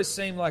 Slats always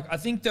seem like, I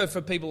think though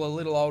for people a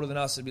little older than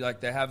us, it'd be like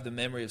they have the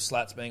memory of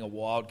Slats being a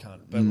wild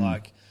cunt. But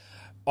like,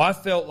 I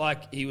felt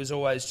like he was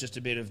always just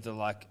a bit of the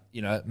like,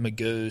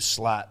 Magoo,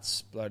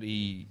 Slats,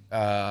 bloody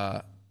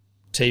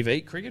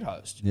TV cricket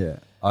host. Yeah,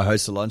 I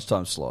host the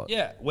lunchtime slot.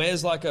 Yeah,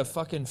 wears like a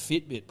fucking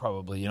Fitbit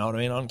probably, you know what I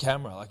mean, on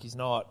camera. Like he's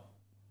not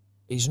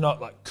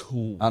like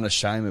cool.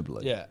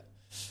 Unashamedly. Yeah.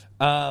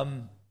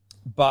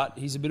 But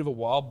he's a bit of a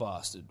wild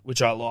bastard,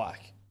 which I like.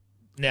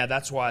 Now,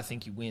 that's why I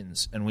think he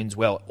wins and wins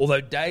well.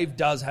 Although Dave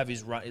does have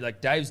his run,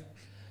 like Dave's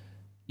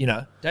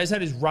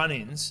had his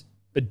run-ins,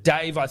 but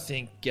Dave, I don't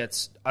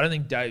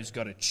think Dave's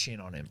got a chin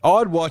on him.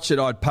 I'd watch it.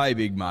 I'd pay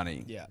big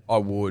money. Yeah. I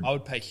would. I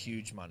would pay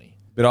huge money.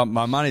 But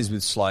my money's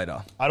with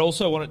Slater. I'd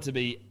also want it to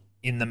be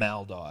in the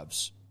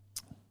Maldives.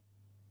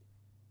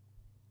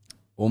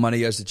 All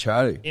money goes to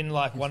charity. In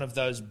like one of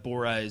those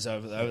bures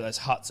over those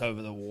huts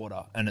over the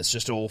water, and it's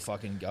just all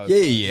fucking go.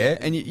 Yeah.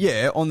 And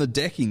on the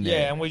decking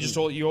there. Yeah,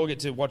 and you all get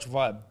to watch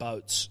via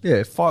boats.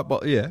 Yeah,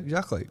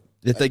 exactly.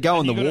 If they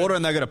go in the water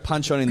and they got to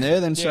punch on in there,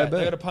 then so Yeah, be they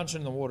got it. to punch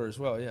in the water as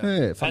well. Yeah,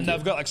 Yeah, and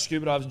they've got like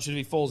scuba divers and shit. If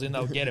he falls in,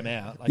 they'll get him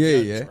out. Like,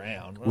 Yeah.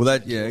 Drown. Well,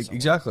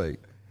 exactly.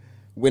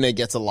 Winner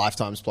gets a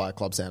lifetime supply of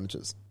club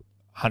sandwiches.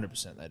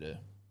 100% they do.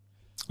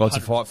 Like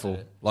to fight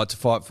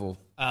for.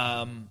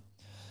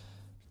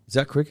 Is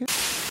that cricket?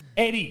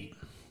 Eddie.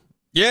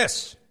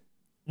 Yes.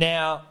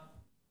 Now,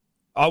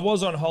 I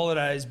was on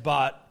holidays,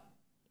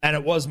 and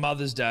it was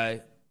Mother's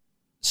Day,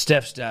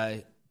 Steph's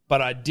Day,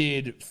 but I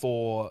did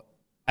for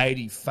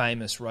 80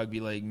 famous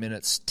rugby league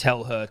minutes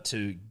tell her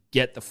to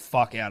get the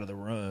fuck out of the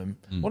room.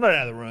 Well, not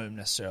out of the room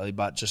necessarily,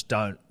 but just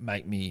don't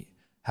make me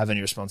have any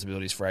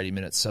responsibilities for 80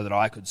 minutes so that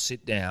I could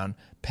sit down,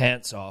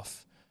 pants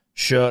off,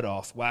 shirt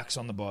off, wax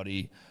on the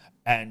body,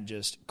 and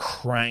just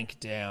crank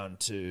down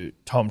to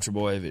Tom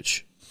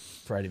Trebojevic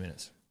for 80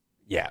 minutes.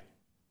 Yeah.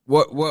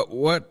 What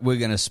we're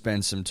going to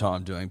spend some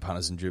time doing,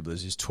 punters and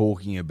dribblers, is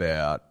talking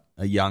about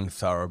a young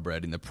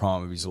thoroughbred in the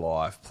prime of his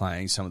life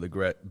playing some of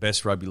the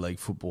best rugby league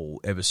football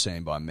ever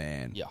seen by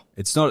man. Yeah.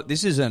 That's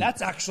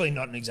actually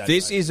not an exaggeration.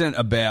 This isn't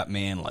about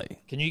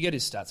Manly. Can you get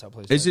his stats up,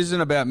 please? This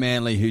isn't about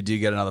Manly, who did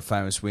get another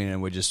famous win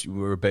and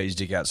we're a bee's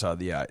dick outside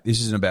the 8.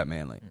 This isn't about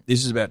Manly.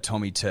 This is about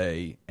Tommy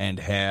T and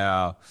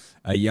how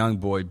a young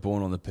boy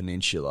born on the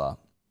peninsula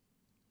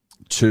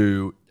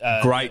to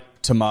great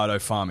tomato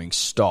farming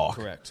stock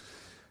Correct.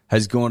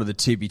 has gone to the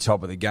tippy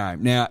top of the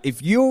game. Now,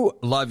 if you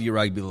love your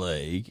rugby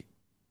league,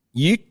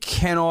 you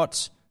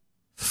cannot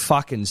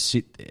fucking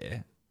sit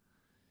there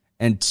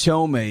and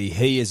tell me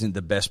he isn't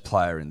the best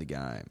player in the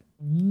game.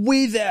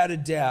 Without a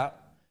doubt,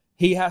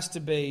 he has to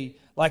be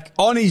like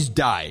on his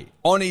day,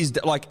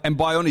 and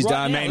by on his day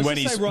I mean when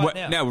he's right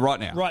now. Right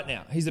now. Right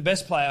now, he's the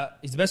best player.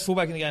 He's the best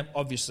fullback in the game.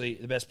 Obviously,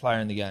 the best player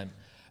in the game.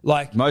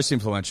 Like most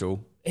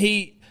influential.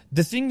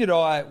 The thing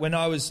that when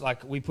I was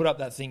like, we put up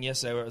that thing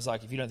yesterday where it was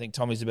like, if you don't think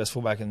Tommy's the best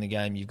fullback in the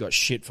game, you've got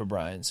shit for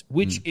brains,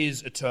 which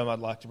is a term I'd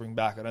like to bring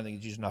back. I don't think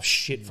it's used enough.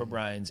 Shit for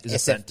brains is a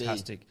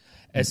fantastic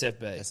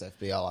SFB.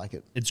 SFB, I like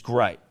it. It's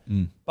great.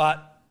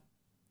 But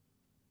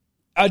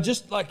I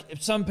just like,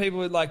 if some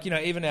people like,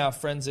 even our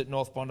friends at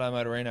North Bondi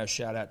Motorino,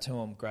 shout out to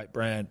them, great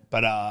brand.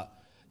 But,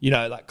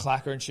 like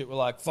Clacker and shit were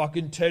like,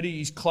 fucking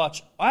Teddy's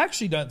clutch. I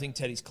actually don't think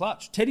Teddy's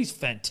clutch. Teddy's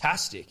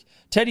fantastic.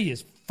 Teddy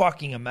is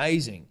fucking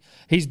amazing.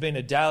 He's been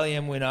a Dally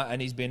M winner and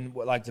he's been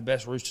like the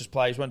best Roosters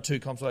player. He's won 2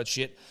 comps, all that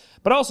shit.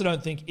 But I also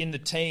don't think in the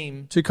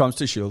team... 2 comps,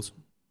 2 shields.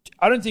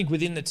 I don't think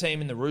within the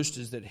team in the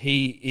Roosters that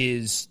he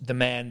is the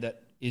man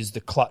that is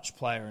the clutch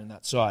player in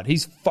that side.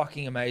 He's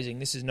fucking amazing.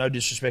 This is no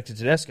disrespect to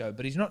Tedesco,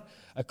 but he's not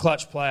a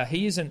clutch player.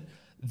 He isn't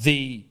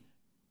the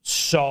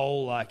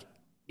sole, like,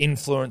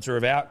 influencer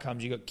of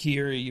outcomes. You've got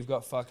Kiri, you've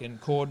got fucking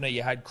Cordner,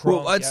 you had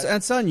Cronk. Well,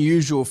 it's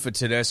unusual for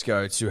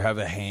Tedesco to have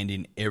a hand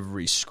in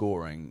every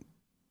scoring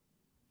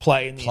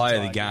play of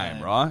the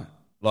game, right?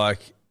 Like,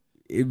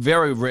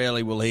 very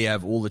rarely will he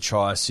have all the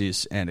try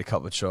assists and a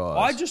couple of tries.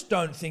 I just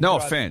don't think... No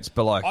offense,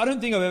 but like... I don't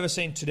think I've ever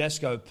seen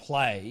Tedesco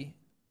play,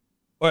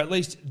 or at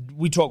least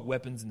we talk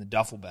weapons in the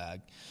duffel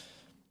bag.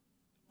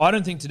 I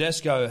don't think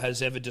Tedesco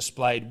has ever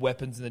displayed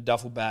weapons in the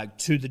duffel bag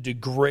to the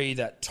degree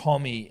that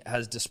Tommy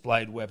has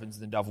displayed weapons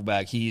in the duffel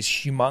bag. He is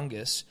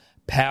humongous,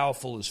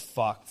 powerful as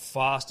fuck,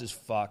 fast as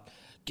fuck.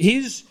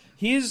 His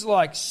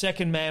like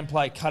second man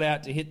play cut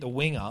out to hit the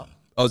winger.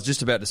 I was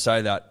just about to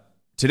say that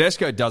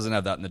Tedesco doesn't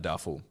have that in the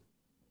duffel.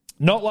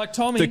 Not like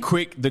Tommy. The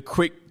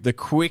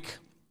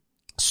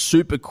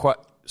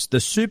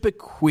super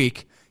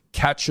quick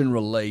catch and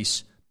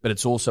release but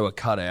it's also a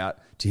cutout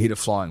to hit a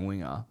flying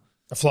winger.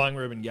 A flying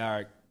Ruben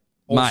Garrick,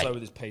 also Mate,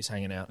 with his piece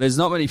hanging out. There's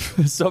not many,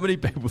 so many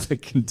people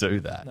that can do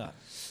that No.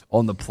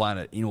 on the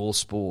planet in all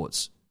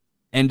sports.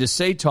 And to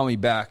see Tommy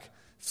back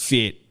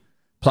fit,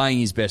 playing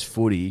his best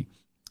footy,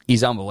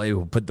 is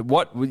unbelievable. But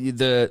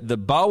the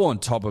bow on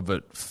top of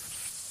it,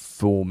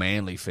 for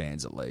Manly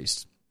fans at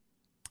least,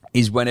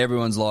 is when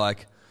everyone's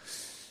like,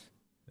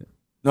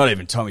 not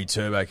even Tommy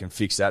Turbo can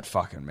fix that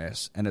fucking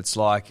mess. And it's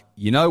like,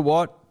 you know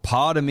what?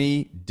 Part of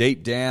me,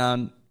 deep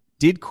down,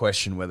 did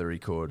question whether he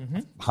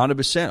could.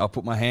 100%. I'll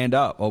put my hand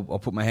up. I'll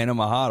put my hand on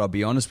my heart. I'll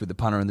be honest with the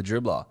punter and the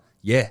dribbler.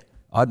 Yeah,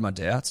 I had my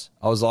doubts.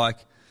 I was like,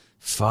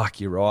 fuck,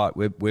 you're right.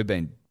 We've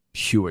been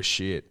pure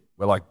shit.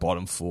 We're like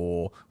bottom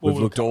four. We've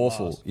looked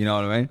awful. Last. You know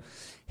what I mean?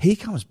 He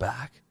comes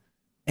back,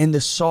 and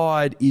the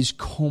side is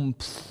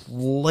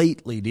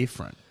completely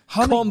different.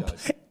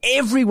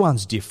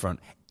 Everyone's different.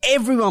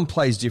 Everyone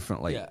plays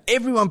differently. Yeah.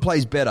 Everyone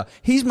plays better.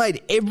 He's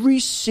made every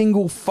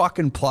single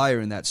fucking player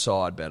in that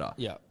side better.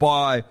 Yeah.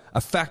 By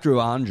a factor of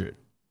 100.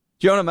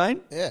 Do you know what I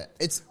mean? Yeah,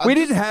 We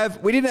didn't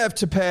have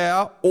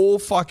Tapau or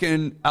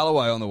fucking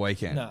Alloway on the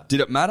weekend. No.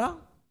 Did it matter?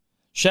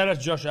 Shout out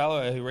to Josh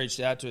Alloway who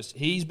reached out to us.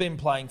 He's been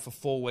playing for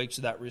 4 weeks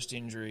with that wrist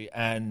injury,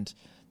 and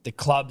the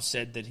club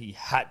said that he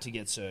had to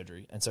get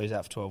surgery, and so he's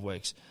out for 12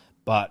 weeks.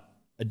 But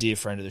a dear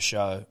friend of the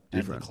show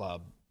and the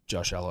club,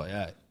 Josh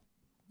Alloway.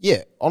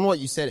 Yeah, on what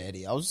you said,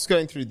 Eddie, I was just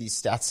going through these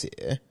stats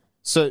here.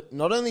 So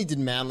not only did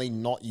Manly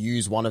not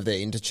use one of their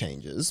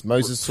interchanges,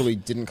 Moses Sully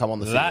didn't come on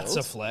the field. That's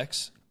a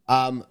flex.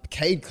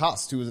 Cade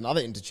Cust, who was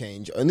another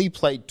interchange, only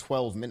played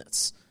 12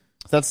 minutes.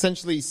 That's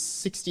essentially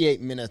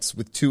 68 minutes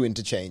with 2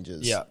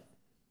 interchanges. Yeah.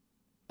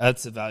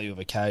 That's the value of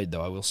a Cade,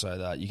 though. I will say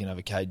that. You can have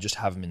a Cade, just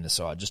have him in the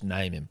side, just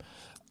name him.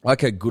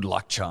 Like a good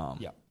luck charm.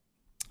 Yeah.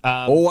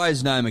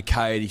 Always name a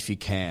Cade if you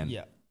can.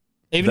 Yeah.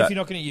 Even if you're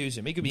not going to use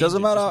him. He could be Doesn't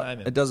injured, matter. just name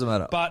him. It doesn't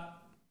matter. But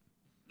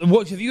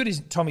what have you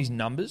got Tommy's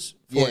numbers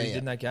for what he did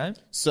in that game?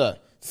 So,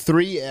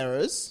 3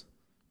 errors.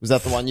 Was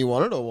that the one you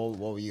wanted, or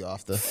what were you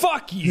after?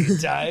 Fuck you,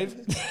 Dave.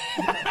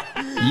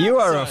 You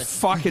are a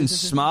fucking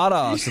smart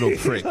ass little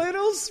prick.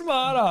 Little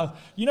smarter.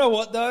 You know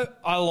what, though?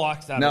 I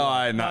like that. No,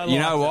 I no. like You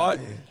know what?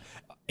 that.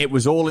 It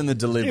was all in the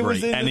delivery, It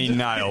was in and the he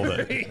nailed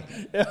it.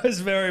 It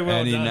was very well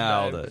And he done.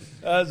 nailed Dave.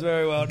 it. That was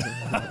very well done.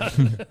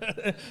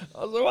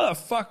 I was like, why the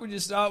fuck would you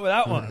start with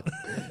that one?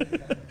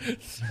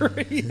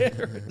 3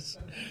 errors.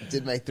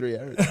 Did make 3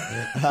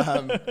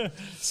 errors.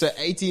 So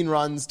 18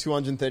 runs,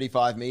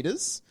 235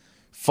 meters,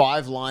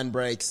 5 line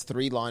breaks,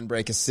 3 line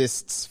break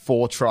assists,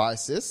 4 try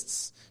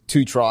assists,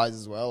 2 tries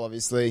as well,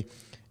 obviously,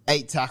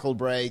 8 tackle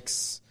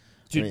breaks.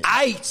 Dude,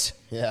 8!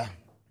 Yeah.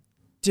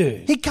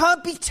 Dude. He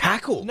can't be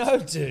tackled. No,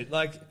 dude.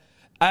 Like,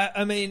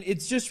 I mean,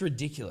 it's just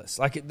ridiculous.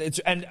 Like,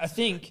 and I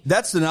think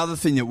That's another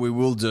thing that we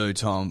will do,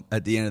 Tom,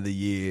 at the end of the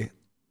year,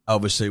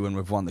 obviously when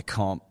we've won the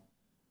comp.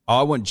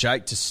 I want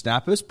Jake to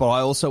snap us, but I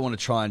also want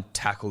to try and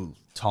tackle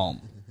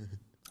Tom.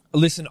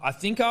 Listen, I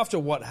think after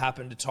what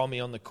happened to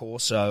Tommy on the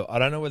Corso, I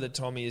don't know whether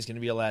Tommy is going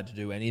to be allowed to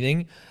do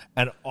anything.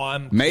 And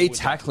I'm cool Me with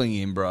tackling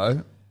him,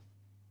 bro,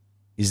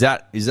 that's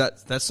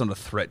not a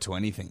threat to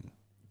anything.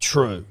 that.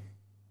 True.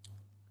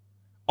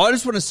 I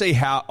just want to see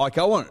how, like,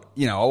 I won't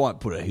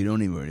put a hit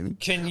on him or anything.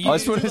 Can you? I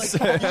just want to see.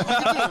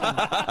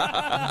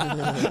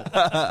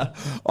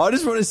 I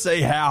just want to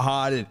see how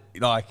hard it,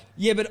 like.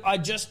 Yeah, but I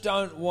just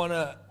don't want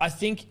to. I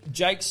think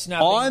Jake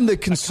snapping. I'm the a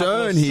couple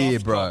concern of here,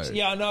 soft bro. cocks-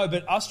 Yeah, I know,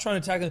 but us trying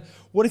to tackle him.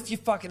 What if you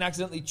fucking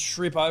accidentally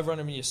trip over on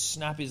him and you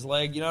snap his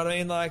leg? You know what I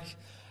mean? Like,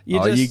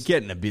 you're You're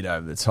getting a bit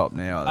over the top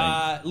now,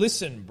 I think.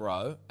 Listen,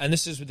 bro, and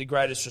this is with the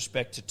greatest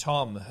respect to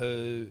Tom,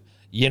 who,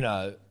 you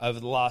know, over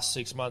the last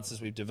 6 months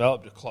as we've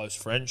developed a close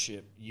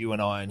friendship, you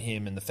and I and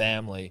him and the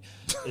family,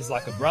 is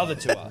like a brother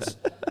to us.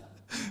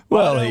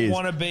 Well, I he don't is.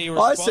 want to be I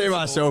responsible. see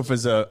myself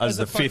as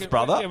the fifth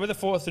brother. Yeah, we're the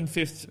 4th and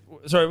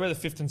 5th. Sorry, we're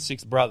the 5th and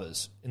 6th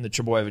brothers in the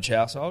Trebojevic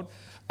household.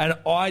 And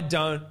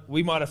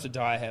we might have to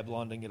dye our hair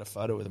blonde and get a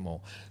photo with them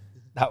all.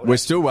 We're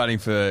still waiting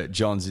for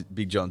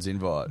Big John's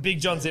invite. Big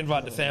John's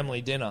invite to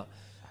family dinner.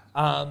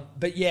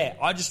 But yeah,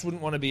 I just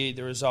wouldn't want to be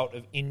the result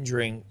of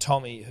injuring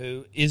Tommy,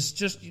 who is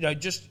just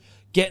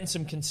getting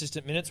some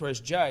consistent minutes.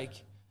 Whereas Jake,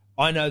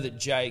 I know that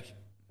Jake,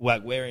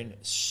 we're in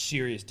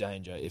serious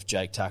danger if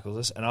Jake tackles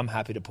us, and I'm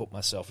happy to put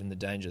myself in the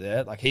danger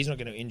there. Like, he's not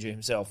going to injure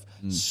himself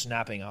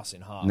snapping us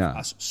in half,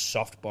 us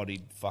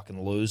soft-bodied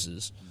fucking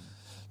losers.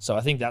 So I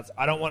think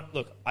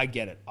I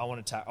get it. I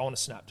want to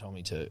snap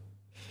Tommy too.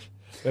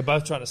 We're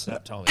both trying to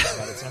snap Tommy,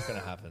 but it's not going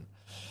to happen.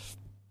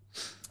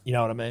 You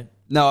know what I mean?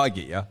 No, I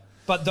get you.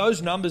 But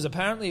those numbers,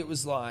 apparently it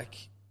was like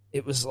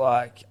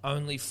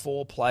only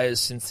 4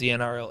 players since the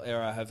NRL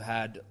era have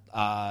had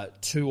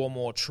 2 or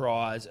more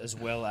tries, as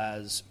well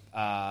as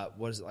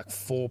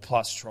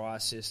 4+ try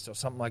assists or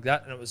something like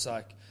that. And it was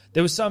like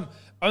there was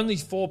only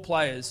 4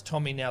 players,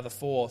 Tommy now the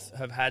 4th,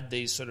 have had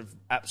these sort of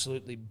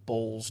absolutely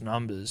balls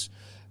numbers.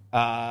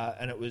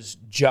 And it was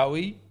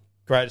Joey,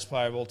 greatest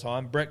player of all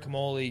time. Brett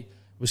Kamali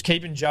was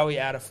keeping Joey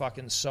out of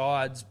fucking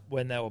sides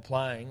when they were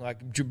playing. Like,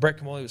 Brett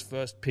Kamali was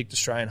first picked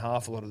Australian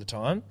half a lot of the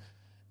time.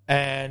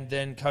 And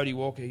then Cody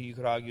Walker, who you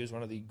could argue is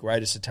one of the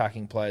greatest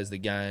attacking players the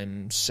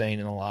game's seen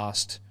in the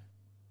last...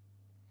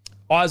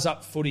 Eyes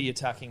up footy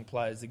attacking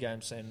players the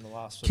game's seen in the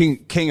last...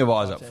 King of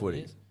eyes up footy.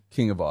 Years.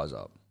 King of eyes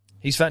up.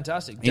 He's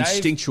fantastic.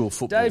 Instinctual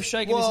football. Dave's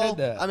shaking his head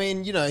there. I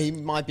mean, he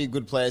might be a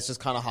good player. It's just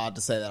kind of hard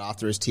to say that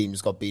after his team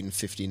just got beaten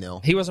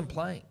 50-0. He wasn't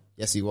playing.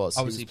 Yes, he was.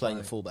 Oh, He was was he playing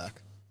playing? a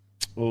fullback.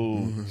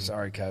 Ooh,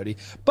 sorry, Cody.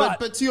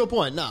 But to your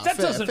point, no, that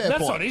fair doesn't. point.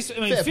 That's not his. I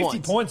mean, Fair 50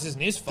 points isn't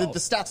his The, fault. the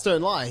stats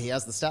don't lie. He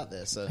has the stat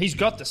there. So He's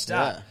got the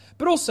stat, Yeah.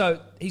 but also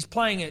he's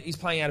playing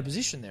out of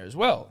position there as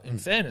well. In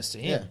fairness to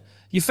him,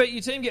 your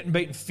team getting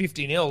beaten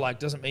 50-0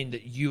 doesn't mean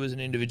that you as an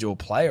individual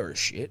player are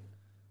shit.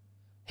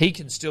 He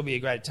can still be a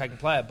great attacking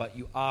player, but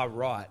you are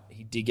right.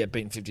 He did get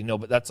beaten 50-0,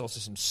 but that's also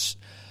some.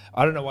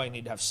 I don't know why you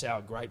need to have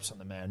sour grapes on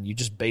the man. You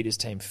just beat his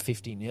team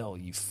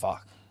 50-0. You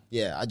fuck.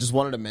 Yeah, I just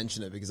wanted to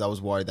mention it because I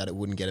was worried that it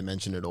wouldn't get a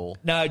mention at all.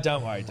 No,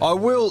 don't worry. I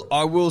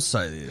will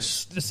say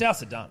this. The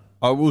Souths are done.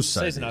 I will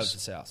say Season over this.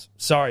 for Souths.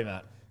 Sorry,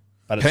 Matt.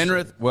 But it's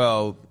Penrith,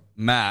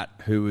 Matt,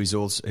 who is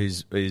also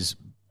is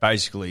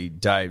basically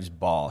Dave's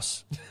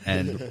boss,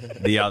 and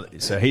the other,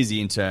 so he's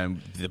the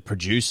intern, the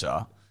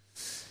producer,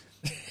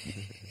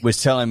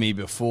 was telling me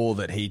before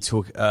that he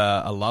took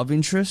a love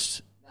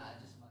interest.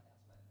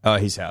 Oh,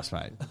 his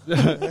housemate.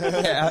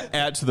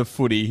 out to the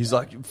footy. He's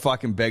like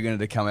fucking begging her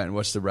to come out and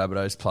watch the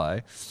Rabbitohs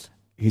play.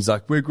 He's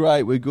like, we're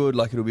great, we're good.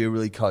 It'll be a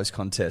really close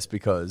contest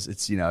because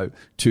it's,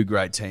 two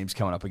great teams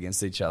coming up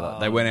against each other.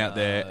 They went out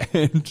there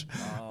and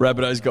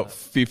Rabbitohs got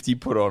 50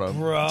 put on them.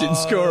 Bro. Didn't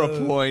score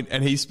a point,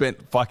 and he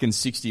spent fucking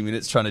 60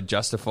 minutes trying to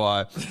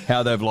justify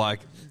how they've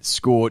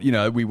scored.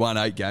 We won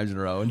 8 games in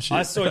a row and shit.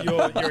 I saw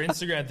your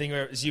Instagram thing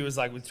where you was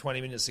with 20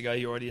 minutes ago,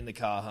 you're already in the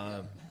car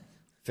home.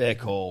 Fair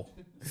call.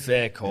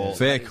 Fair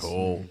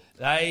call.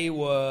 They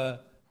were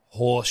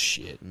horse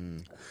shit.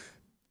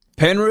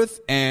 Penrith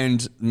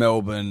and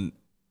Melbourne,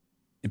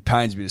 it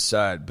pains me to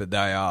say it, but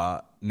they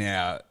are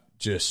now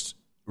just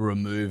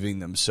removing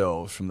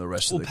themselves from the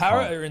rest of the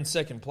Para comp. are in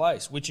second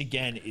place, which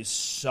again is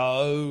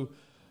so...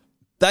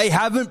 They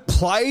haven't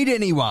played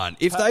anyone.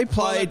 If they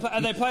played...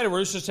 And they played a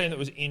Roosters team that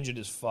was injured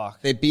as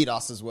fuck. They beat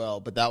us as well,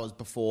 but that was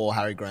before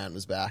Harry Grant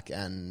was back,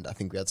 and I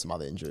think we had some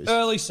other injuries.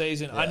 Early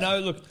season. I know,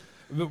 look...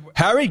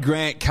 Harry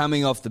Grant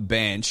coming off the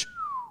bench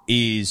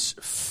is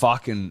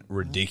fucking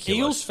ridiculous.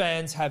 Eels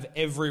fans have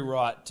every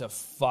right to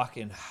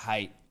fucking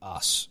hate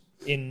us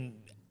in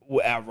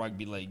our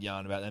rugby league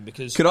yarn about them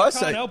because I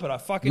can't help it. I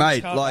fucking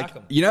mate, can't back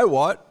them. You know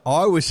what?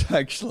 I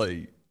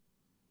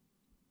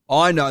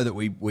know that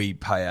we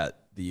pay out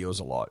the Eels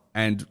a lot,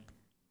 and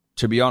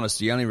to be honest,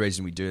 the only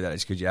reason we do that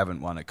is because you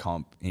haven't won a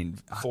comp in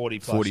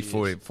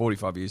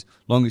 45 years.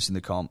 Longest in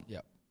the comp.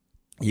 Yep.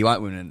 You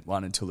won't win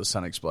one until the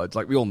sun explodes.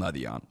 We all know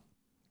the yarn.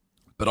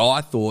 But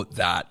I thought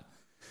that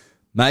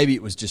maybe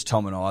it was just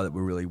Tom and I that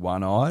were really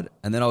one-eyed.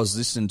 And then I was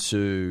listening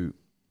to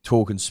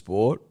Talkin'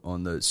 Sport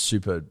on the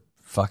super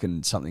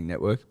fucking something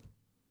network.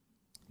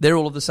 They're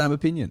all of the same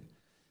opinion.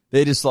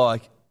 They're just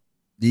like,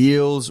 the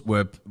Eels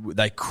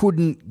they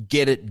couldn't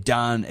get it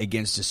done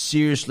against a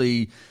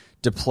seriously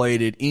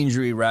depleted,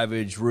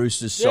 injury-ravaged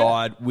Roosters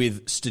side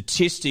with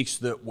statistics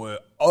that were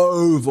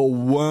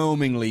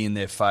overwhelmingly in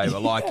their favour.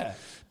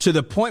 To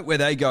the point where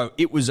they go,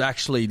 it was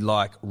actually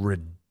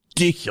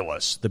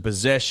ridiculous, the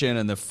possession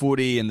and the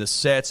footy and the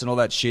sets and all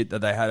that shit that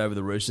they had over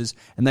the Roosters,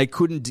 and they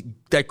couldn't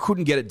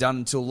get it done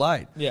until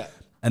late. Yeah.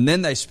 And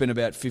then they spent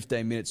about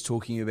 15 minutes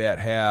talking about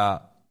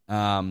how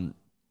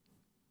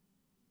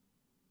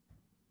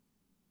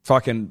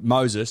fucking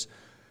Moses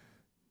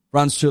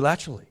runs too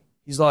laterally.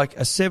 He's like,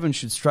 a 7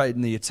 should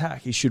straighten the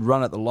attack. He should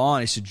run at the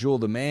line. He should draw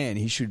the man.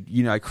 He should,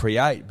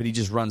 create, but he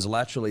just runs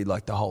laterally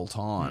the whole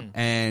time.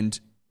 And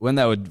when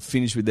they would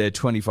finish with their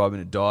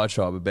 25-minute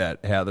diatribe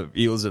about how the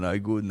Eels are no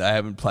good and they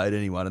haven't played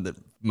anyone and that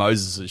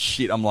Moses is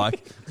shit, I'm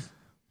like,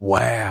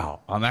 wow,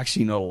 I'm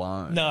actually not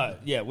alone. No,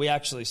 yeah, we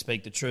actually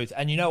speak the truth.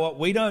 And you know what?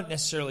 We don't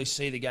necessarily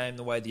see the game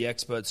the way the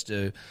experts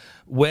do.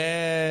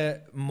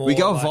 We're more We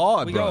go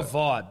vibe, We bro. go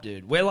vibe,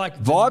 dude. We're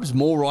Vibe's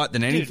more right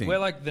than anything. Dude, we're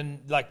like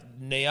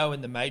Neo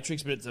in the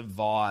Matrix, but it's a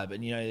vibe.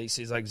 And, he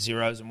sees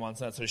zeros and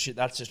ones and that sort of shit.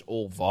 That's just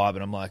all vibe.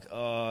 And I'm like,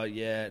 oh,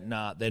 yeah,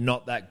 nah, they're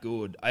not that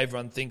good.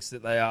 Everyone thinks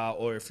that they are,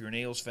 or if you're an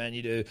Eels fan,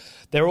 you do.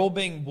 They're all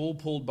being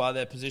wool-pulled by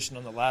their position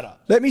on the ladder.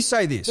 Let me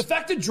say this. The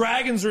fact that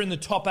Dragons are in the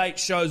top 8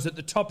 shows that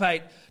the top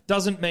 8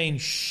 doesn't mean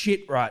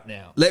shit right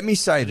now. Let me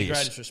say With the this.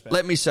 greatest respect.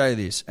 Let me say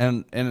this,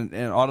 and I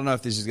don't know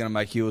if this is going to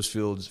make Eels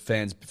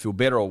fans feel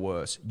better or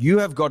worse. You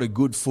have got a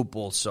good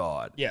football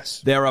side.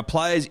 Yes. There are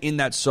players in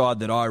that side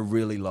that I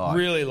really like.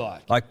 Really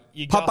like. Like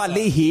You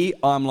Papali'i,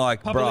 I'm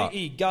like, bro.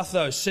 Papali'i,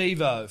 Gutho,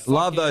 Sevo.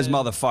 Love those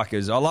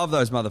motherfuckers. I love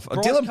those motherfuckers.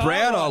 Bryce Dylan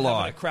Brown, I Cartwright having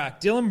like. a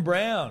crack. Dylan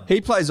Brown.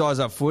 He plays eyes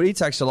up foot. He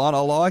takes a line. I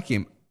like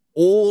him.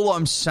 All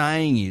I'm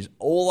saying is,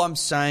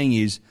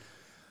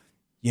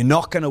 you're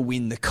not going to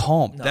win the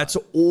comp. No. That's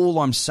all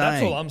I'm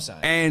saying. That's all I'm saying.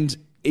 And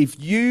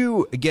if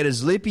you get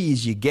as lippy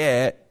as you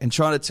get and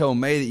trying to tell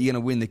me that you're going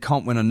to win the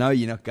comp when I know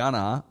you're not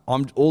gonna,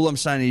 all I'm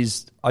saying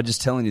is I'm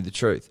just telling you the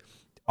truth.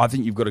 I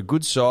think you've got a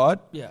good side.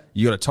 Yeah.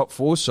 You got a top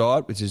 4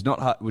 side, which is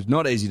was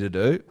not easy to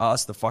do.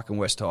 Ask the fucking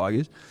West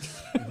Tigers.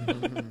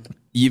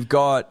 You've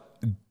got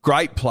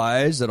great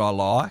players that I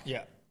like.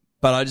 Yeah.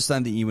 But I just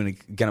don't think you're going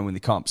to win the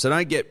comp. So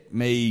don't get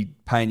me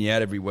paying you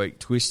out every week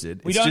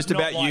twisted. It's just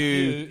about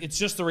you. It's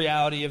just the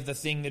reality of the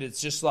thing that it's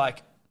just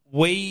like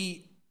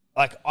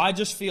I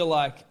just feel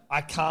like I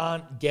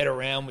can't get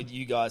around with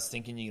you guys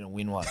thinking you're going to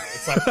win one.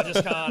 It's like I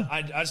just can't.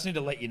 I just need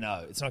to let you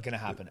know it's not going to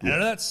happen. And I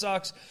know that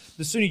sucks.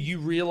 The sooner you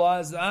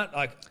realise that,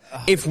 like,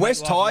 if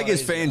West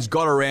Tigers fans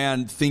got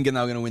around thinking they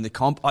were going to win the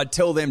comp, I'd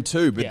tell them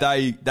too. But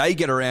they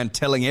get around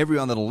telling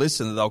everyone that'll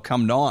listen that they'll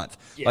come 9th.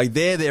 Yeah. Like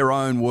they're their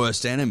own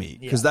worst enemy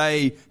because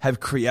they have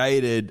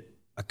created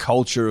a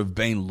culture of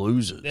being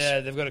losers.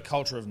 Yeah, they've got a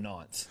culture of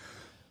 9th.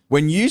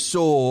 When you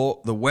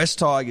saw the West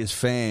Tigers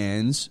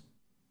fans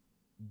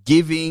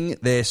giving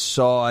their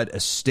side a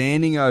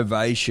standing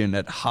ovation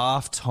at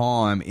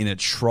halftime in a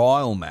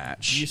trial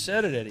match. You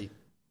said it, Eddie.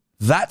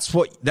 That's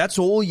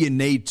all you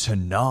need to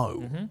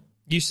know. Mm-hmm.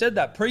 You said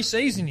that.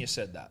 Pre-season you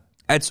said that.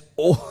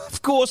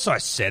 Of course I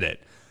said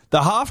it. The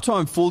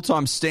halftime,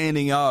 full-time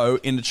standing O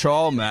in a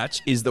trial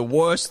match is the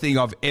worst thing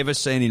I've ever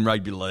seen in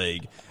rugby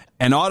league.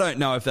 And I don't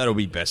know if that'll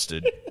be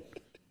bested.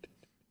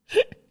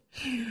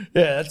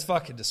 Yeah, that's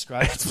fucking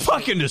disgraceful. It's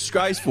fucking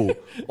disgraceful.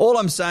 All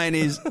I'm saying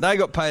is they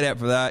got paid out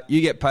for that.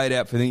 You get paid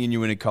out for thinking you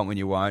win a comp when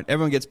you won't.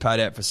 Everyone gets paid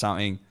out for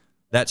something.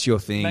 That's your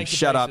thing.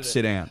 Shut up,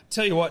 sit down.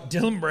 Tell you what,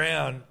 Dylan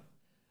Brown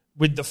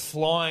with the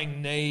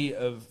flying knee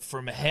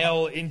from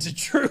hell into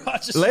True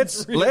Hutchison.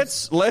 Let's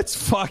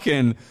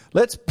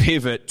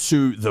pivot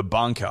to the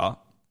bunker.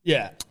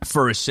 Yeah.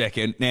 For a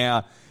second.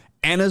 Now,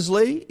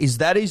 Annesley, is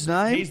that his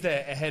name? He's the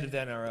head of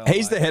NRL.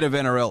 He's the head of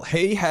NRL.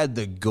 He had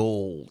the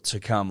gall to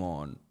come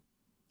on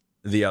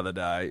the other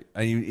day,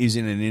 and he's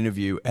in an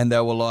interview, and they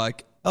were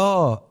like,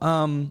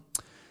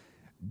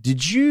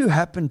 did you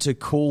happen to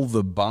call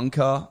the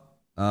bunker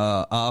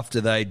after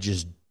they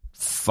just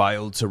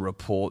failed to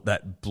report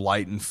that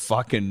blatant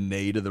fucking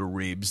knee to the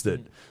ribs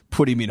that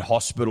put him in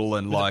hospital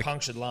and with a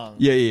punctured lung?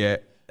 Yeah.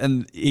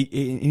 And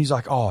he's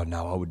like, oh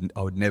no,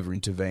 I would never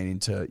intervene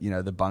into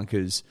the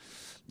bunkers,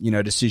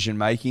 decision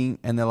making.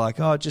 And they're like,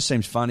 oh, it just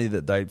seems funny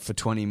that they for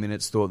 20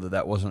 minutes thought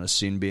that wasn't a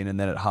sin bin, and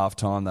then at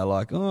halftime they're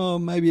like, oh,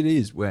 maybe it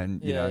is. When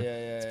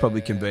it's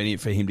probably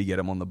convenient for him to get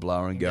him on the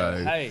blower and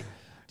go, hey,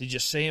 did you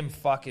see him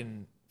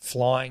fucking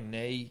flying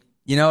knee?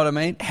 You know what I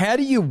mean? How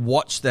do you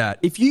watch that?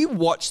 If you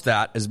watch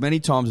that as many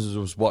times as it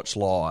was watched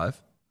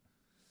live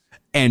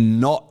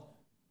and not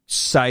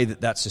say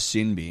that that's a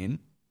sin bin,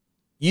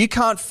 you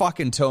can't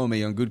fucking tell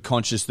me on good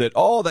conscience that,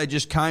 they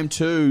just came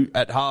to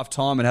at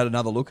halftime and had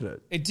another look at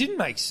it. It didn't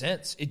make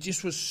sense. It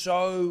just was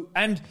so...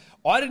 And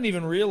I didn't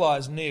even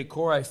realise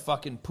Niokore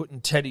fucking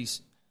putting Teddy's...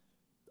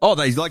 Oh,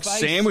 they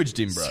sandwiched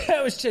him, bro.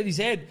 Sandwiched Teddy's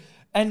head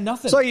and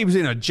nothing. It's like he was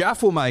in a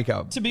jaffle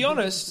makeup. To be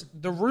honest,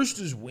 the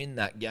Roosters win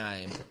that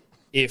game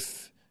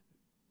if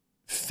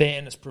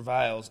fairness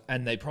prevails,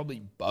 and they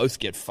probably both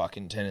get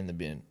fucking 10 in the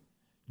bin.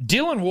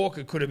 Dylan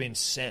Walker could have been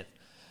sent.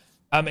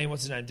 I mean,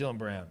 what's his name? Dylan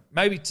Brown.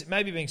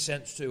 Maybe being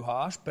sent's too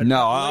harsh, but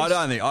no, I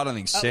don't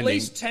think sending. At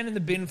least 10 in the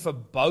bin for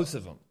both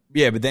of them.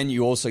 Yeah, but then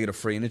you also get a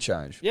free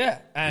interchange. Yeah,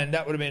 and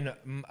that would have been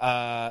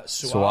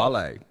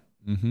Suale.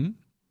 Mm-hmm.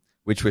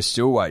 Which we're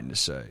still waiting to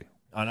see.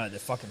 I know, they're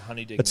fucking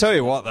honey digging. I tell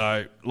you what,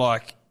 though,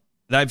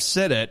 they've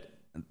said it,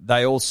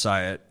 they all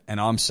say it,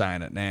 and I'm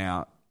saying it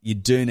now. You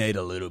do need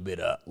a little bit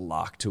of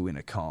luck to win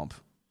a comp.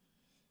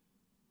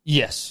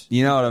 Yes.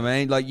 You know what I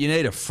mean? You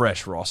need a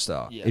fresh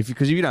roster. Yeah.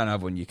 Because if you don't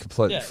have one, you're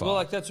completely fucked.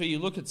 Well, that's where you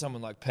look at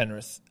someone like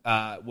Penrith,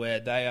 where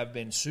they have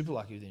been super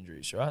lucky with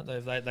injuries, right?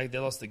 They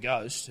lost the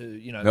Ghost,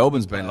 who,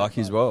 Melbourne's been lucky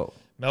as well.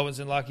 Melbourne's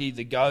been lucky.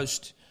 The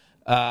Ghost,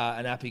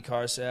 and Api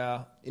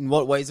Coruscant. In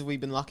what ways have we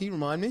been lucky?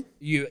 Remind me.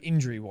 You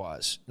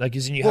injury-wise.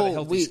 As in you have a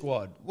healthy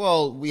squad.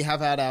 Well, we have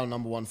had our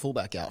number one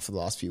fullback out for the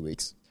last few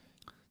weeks.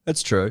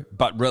 That's true.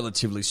 But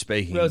relatively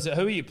speaking... Who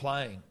are you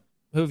playing?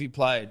 Who have you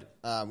played?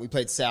 We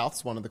played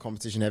Souths, one of the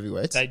competition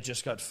heavyweights. They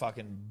just got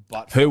fucking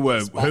butt. Who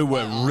were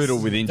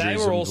riddled with injuries.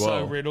 They were also as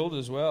well. riddled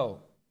as well.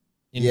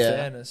 In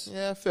fairness,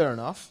 yeah, fair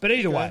enough. But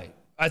either way,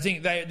 I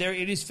think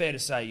it is fair to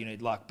say you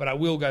need luck. But I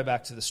will go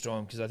back to the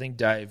Storm because I think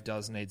Dave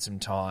does need some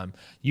time.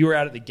 You were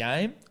out at the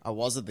game. I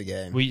was at the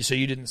game. So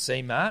you didn't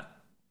see Matt?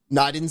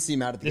 No, I didn't see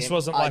Matt at the game. This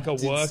wasn't like a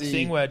work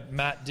thing where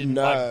Matt didn't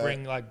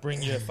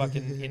bring your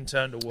fucking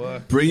intern to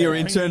work. Bring your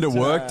intern to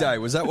work day.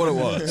 Was that what it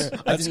was?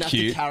 That's I didn't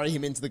cute. have to carry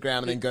him into the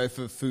ground and then go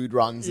for food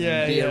runs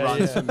and beer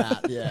runs for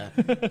Matt. Yeah,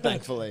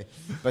 thankfully.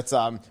 But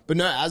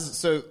no.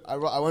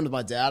 I went with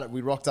my dad.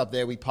 We rocked up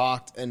there. We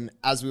parked, and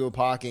as we were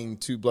parking,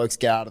 two blokes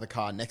get out of the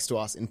car next to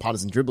us in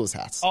punters and dribblers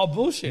hats. Oh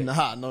bullshit!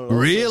 Nah, not at all.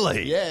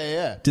 Really?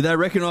 Yeah. Did they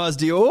recognise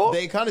Dior?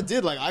 They kind of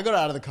did. I got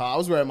out of the car. I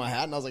was wearing my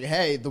hat, and I was like,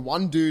 "Hey." The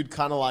one dude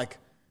kind of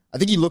I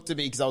think he looked at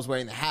me because I was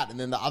wearing the hat, and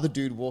then the other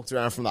dude walked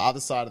around from the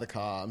other side of the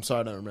car. I'm sorry,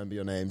 I don't remember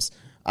your names.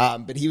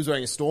 But he was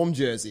wearing a Storm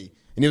jersey,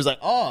 and he was like,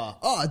 oh,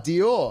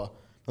 Dior.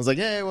 was like,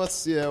 hey,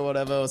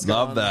 whatever, what's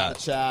Love going on? that. Had a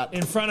chat.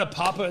 In front of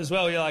Papa as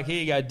well. You're like, here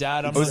you go,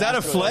 Dad. Was that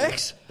a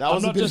flex? That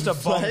was I'm not bit just a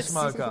of bomb flex.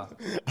 smoker.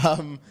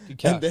 And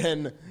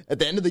then at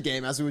the end of the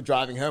game, as we were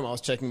driving home, I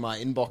was checking my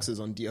inboxes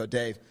on Dior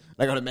Dave.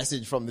 I got a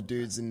message from the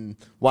dudes, and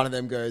one of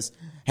them goes,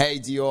 hey,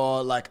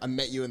 Dior, like, I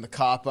met you in the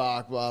car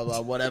park, blah,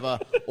 blah, whatever.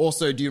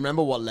 Also, do you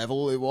remember what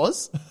level it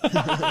was?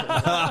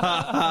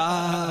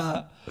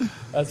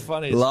 That's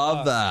funny. as Love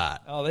fuck.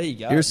 that. Oh, there you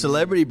go. You're a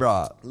celebrity,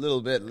 bro. A little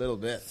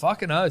bit.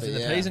 Fucking oath in the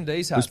yeah. P's and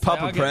D's. Was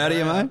Papa proud of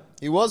you, mate?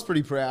 He was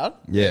pretty proud.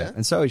 Yeah,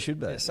 and so he should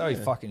be. Yeah, so he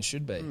fucking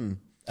should be.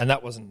 And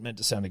that wasn't meant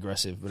to sound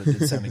aggressive, but it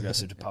did sound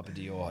aggressive to Papa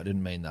Dior. I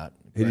didn't mean that.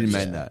 He didn't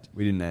mean that.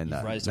 We didn't mean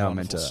that. Raised No, a I meant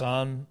wonderful to.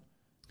 son,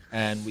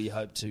 and we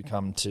hope to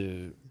come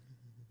to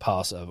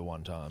Passover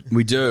one time.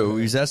 We do.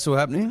 Is that still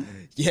happening?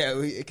 Yeah,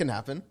 it can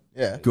happen.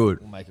 Yeah.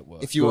 Good. We'll make it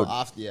work. If you were Good.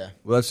 after, yeah,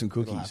 We'll have some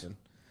it'll cookies. happen.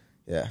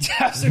 Yeah.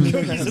 Have some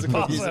cookies at Some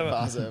cookies at Passover.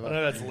 Passover. I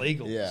know that's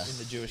legal Yeah. in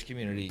the Jewish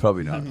community.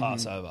 Probably not. At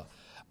Passover.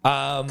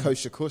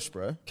 Kosher Kush,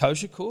 bro.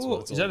 Kosher, cool.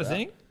 it's Is all that a about.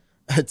 thing?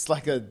 It's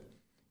like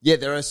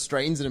there are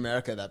strains in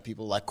America that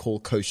people like call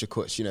kosher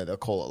kush. You know, they'll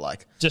call it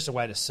like, Just a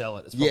way to sell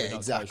it. It's probably yeah, not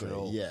exactly. kosher at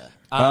all.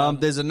 Yeah.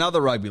 There's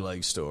another rugby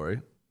league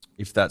story,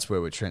 if that's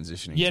where we're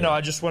transitioning. Yeah, to. no,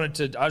 I just wanted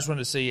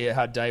to see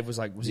how Dave was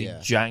like. Was he Yeah.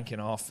 janking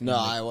off?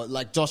 No,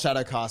 like Josh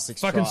Adokar,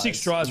 6 Fucking tries. 6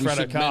 tries We for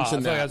should Adokar. mention I feel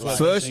like that, that's what-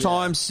 First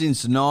time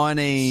since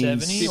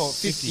 70 or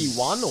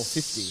 51 or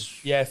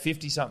 50. Yeah,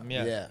 50 something.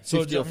 Yeah, Yeah, So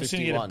 50 or I'm just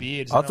gonna get a 51.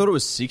 beer. Does I anyone thought it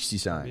was 60 want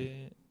a something. beer?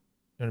 You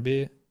want a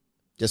beer?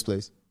 Yes,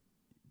 please.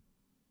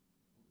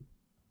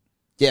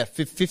 Yeah,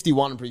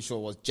 51, I'm pretty sure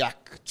was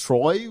Jack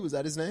Troy. Was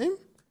that his name?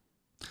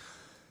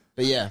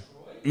 But yeah.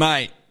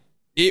 Mate,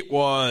 it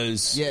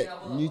was Yeah,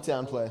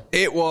 Newtown player.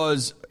 it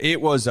was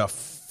a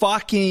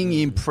fucking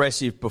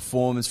impressive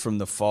performance from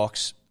the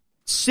Fox.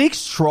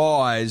 6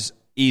 tries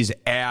is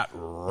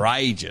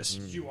outrageous.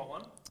 Do you want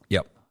one?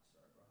 Yep.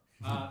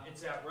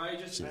 It's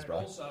outrageous, and it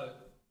also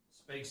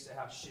speaks to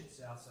how shit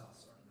Souths are.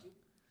 Sorry.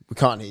 We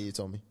can't hear you,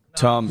 Tommy.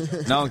 Tom,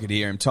 no one could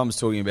hear him. Tom's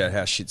talking about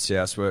how shit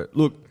Souths were.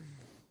 Look,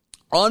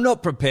 I'm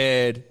not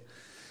prepared.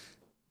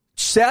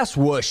 Souths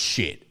were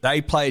shit.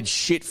 They played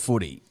shit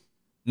footy.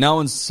 No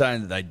one's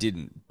saying that they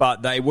didn't.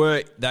 But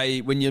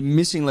when you're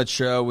missing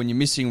Latrell, when you're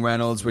missing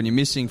Reynolds, when you're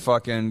missing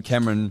fucking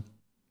Cameron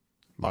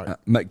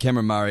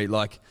Murray,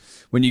 like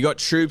when you got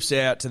troops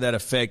out to that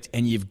effect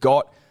and you've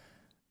got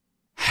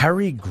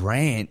Harry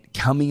Grant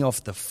coming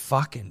off the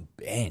fucking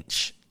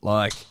bench,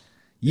 like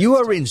you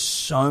are in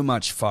so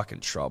much fucking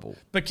trouble.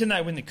 But can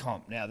they win the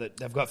comp now that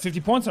they've got 50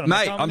 points on them?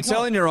 Mate, I'm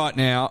telling you right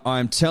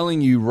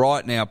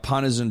now,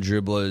 punters and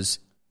dribblers,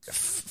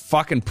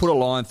 fucking put a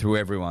line through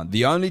everyone.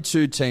 The only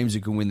 2 teams who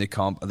can win the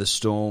comp are the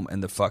Storm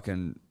and the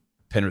fucking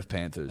Penrith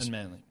Panthers.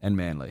 And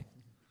Manly.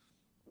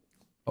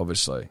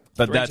 Obviously.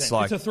 But 3 that's teams.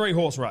 like, It's a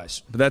 3-horse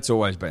race. but that's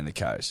always been the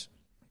case.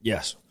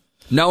 Yes.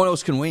 No one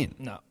else can win.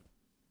 No.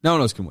 No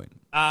one else can win.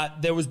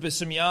 There was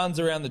some yarns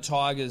around the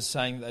Tigers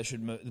saying that they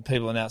should move. The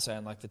people are now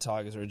saying like the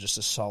Tigers are just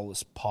a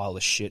soulless pile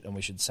of shit and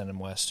we should send them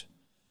west.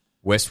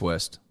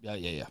 West.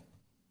 Yeah.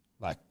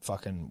 Like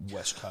fucking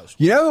West Coast.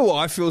 You know who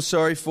I feel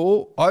sorry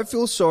for? I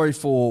feel sorry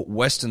for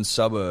Western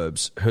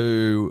suburbs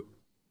who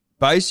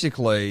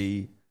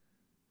basically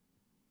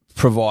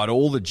provide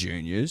all the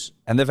juniors,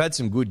 and they've had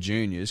some good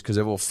juniors because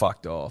they've all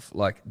fucked off.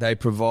 Like, they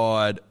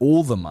provide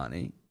all the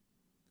money.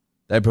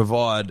 They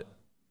provide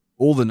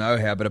all the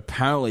know-how, but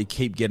apparently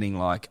keep getting,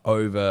 like,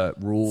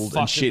 overruled and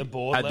Fucked shit at the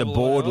board level or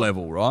board whatever.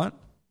 level, right?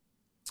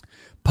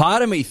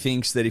 Part of me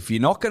thinks that if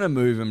you're not going to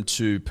move them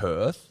to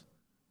Perth,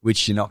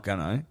 which you're not going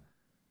to,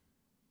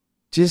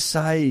 just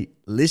say,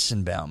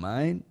 listen,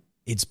 Balmain,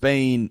 it's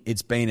been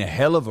a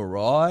hell of a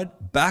ride.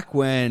 Back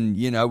when,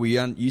 you know, we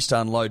used to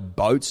unload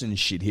boats and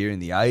shit here in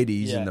the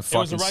 80s Yeah. and the It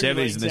was fucking a rugby 70s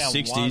league and the town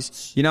 60s.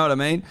 once. You know what I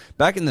mean?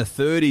 Back in the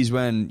 30s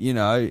when, you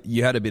know,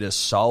 you had a bit of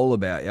soul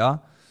about you.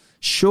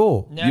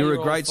 Sure, Now you're a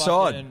all great fucking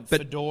side.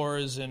 But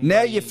fedoras and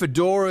now you're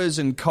fedoras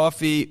and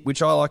coffee,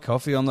 which I like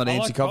coffee. I'm not I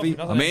like anti-coffee. coffee,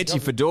 nothing I'm anti-coffee.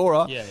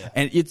 anti-fedora. Yeah.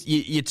 And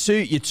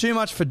you're too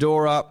much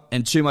fedora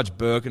and too much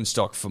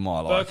Birkenstock for my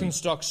liking.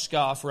 Birkenstock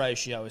scarf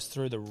ratio is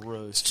through the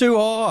roof. It's too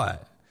high.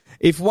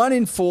 If 1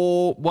 in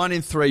 4, 1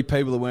 in 3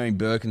 people are wearing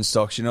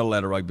Birkenstocks, you're not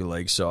allowed a rugby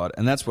league side,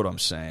 and that's what I'm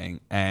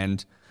saying.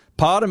 And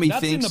part of me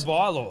That's thinks in the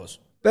bylaws.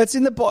 that's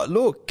in the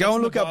look. Go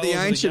and the look up the bylaws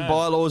of the ancient game.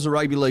 bylaws of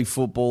rugby league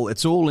football.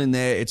 It's all in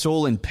there. It's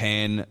all in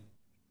pen.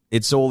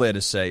 It's all there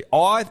to see.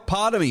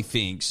 Part of me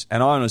thinks,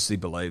 and I honestly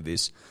believe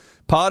this,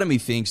 part of me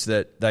thinks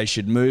that they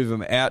should move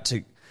them out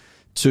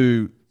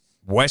to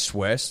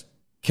West,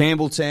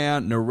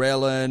 Campbelltown,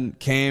 Narellan,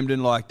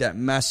 Camden, like that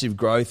massive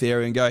growth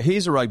area, and go,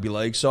 here's a rugby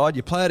league side.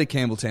 You play at a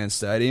Campbelltown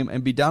stadium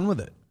and be done with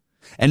it.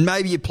 And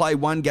maybe you play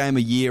 1 game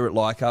a year at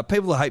Leichhardt.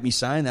 People hate me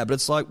saying that, but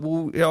it's like,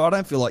 well, you know, I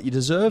don't feel like you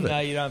deserve it. No,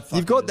 you don't fucking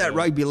You've got that deserve it.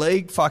 rugby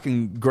league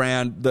fucking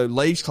ground, the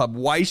Leagues Club,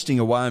 wasting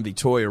away on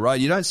Victoria Road.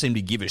 You don't seem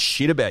to give a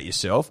shit about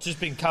yourself. Just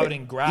been covered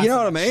in grass. You know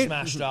what and I mean?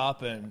 Smashed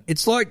up and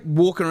It's like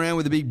walking around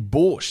with a big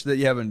bush that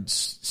you haven't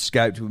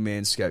scaped with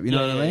Manscaped. You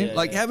know Yeah, what I mean? yeah,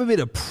 like, yeah. have a bit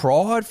of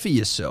pride for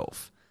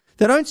yourself.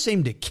 They don't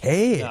seem to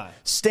care. No.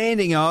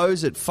 Standing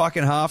O's at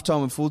fucking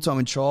halftime and full-time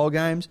in trial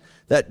games,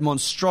 that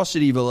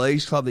monstrosity of a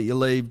leagues club that you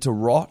leave to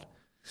rot,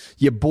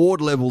 your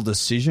board-level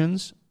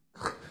decisions,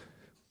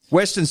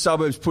 Western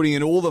Suburbs putting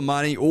in all the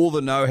money, all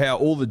the know-how,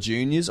 all the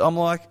juniors. I'm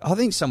like, I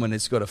think someone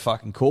has got to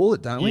fucking call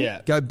it, don't we?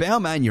 Yeah. Go,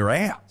 Bowman, you're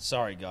out.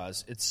 Sorry,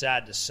 guys. It's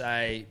sad to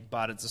say,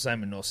 but it's the same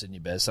with North Sydney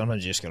Bears.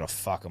 Sometimes you just got to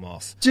fuck them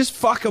off. Just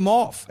fuck them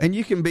off. And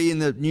you can be in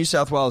the New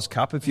South Wales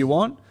Cup if you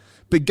want,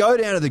 but go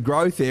down to the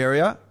growth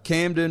area,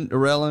 Camden,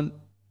 Arellan,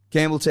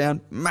 Campbelltown,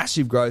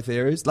 massive growth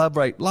areas. Love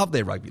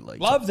their rugby league.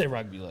 Love their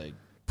rugby league.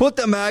 Put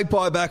the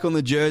magpie back on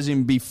the jersey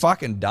and be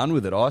fucking done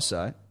with it, I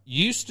say.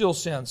 You still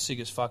sound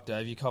sick as fuck,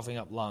 Dave. You're coughing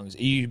up lungs.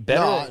 Are you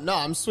better? No,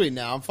 I'm sweet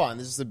now. I'm fine.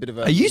 This is a bit of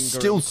a. Are you lingering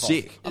still cough.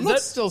 sick? I'm not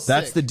still sick.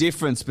 That's the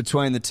difference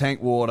between the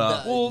tank water.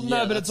 Well, no,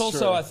 Yeah, but it's that's also,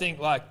 true. I think,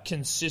 like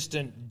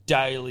consistent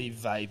daily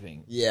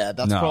vaping. Yeah,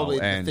 that's No, probably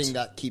the and thing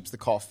that keeps the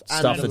cough. And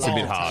stuff the that's a lack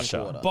bit of tank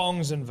harsher. water.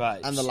 Bongs and vapes.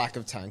 And the lack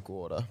of tank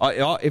water.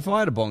 If I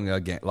had a bong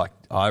again, like,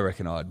 I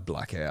reckon I'd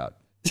black out.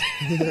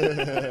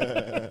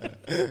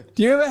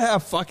 Do you remember how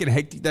fucking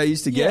hectic they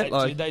used to yeah, get?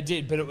 Like, dude, they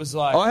did, but it was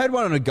like... I had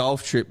one on a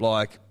golf trip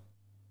like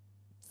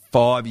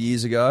 5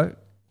 years ago,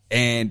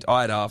 and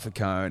I had half a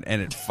cone,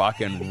 and it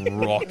fucking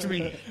rocked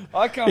me.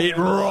 I can't It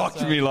remember the last rocked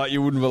time- me like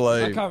you wouldn't I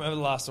believe. can't remember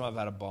the last time I've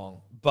had a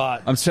bong,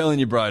 but... I'm telling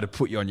you, bro, to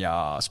put you on your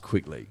ass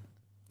quickly.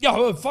 Yeah,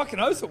 well, fucking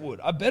oath it would.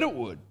 I bet it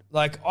would.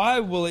 Like, I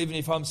will, even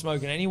if I'm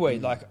smoking any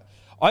weed. Like,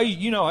 I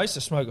used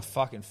to smoke a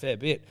fucking fair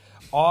bit.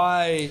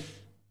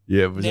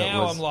 Yeah,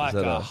 I'm like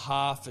a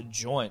half a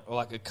joint or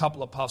like a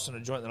couple of puffs on a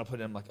joint. Then I put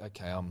it in. I'm like,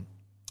 okay,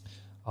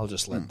 I'll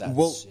just let that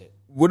sit.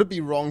 Would it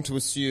be wrong to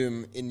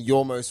assume in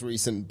your most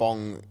recent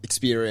bong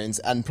experience,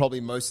 and probably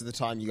most of the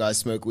time you guys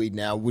smoke weed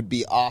now, would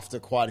be after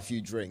quite a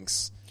few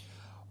drinks?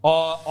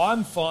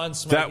 I'm fine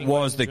smoking. That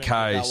was weed the and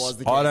drinking. case. That was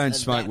the I case, don't and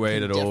smoke that weed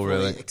can at all, definitely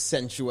really.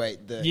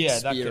 Accentuate the Yeah,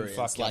 that can experience.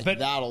 fuck you. Like But-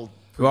 that'll.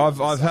 Well,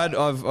 I've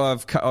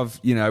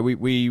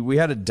we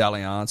had a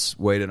dalliance,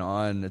 weed and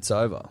I, and it's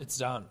over. It's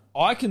done.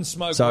 I can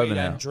smoke over weed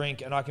now. and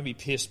drink, and I can be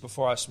pissed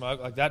before I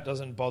smoke. Like, that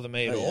doesn't bother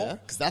me at all. Yeah,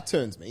 because that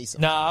turns me.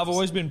 Nah, I've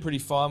always been pretty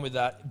fine with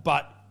that.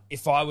 But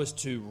if I was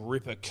to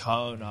rip a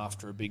cone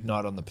after a big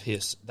night on the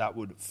piss, that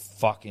would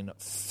fucking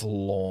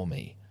floor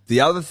me.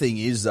 The other thing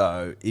is,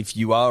 though, if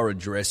you are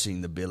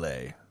addressing the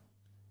billy,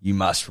 you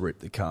must rip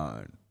the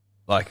cone,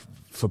 like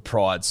for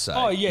pride's sake.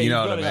 Oh, yeah, you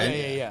know got what I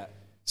mean. Yeah.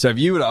 So if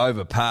you were to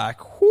overpack,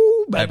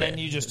 whoo, And baby. then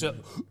you just...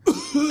 and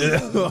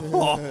then you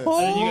got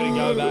to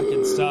go back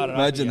and start it up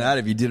Imagine again. that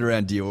if you did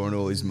around Dior and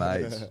all his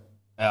mates.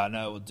 I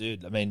know, well,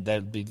 dude. I mean,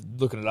 they'd be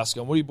looking at us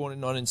going, "What are you born in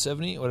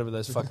 1970?" Whatever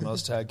those fucking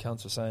Oztag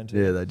cunts were saying to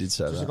Yeah, they did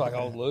say Just that. look like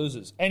old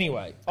losers.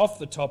 Anyway, off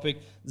the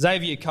topic,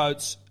 Xavier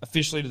Coates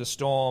officially to the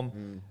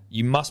Storm.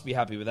 You must be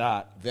happy with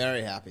that.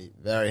 Very happy,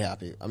 very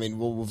happy. I mean,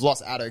 we've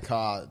lost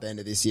Adokar at the end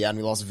of this year, and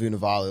we lost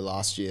Vunivalu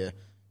last year.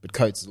 But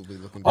Coates will be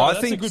looking. I that's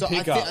think- a good So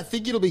pickup. I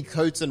think it'll be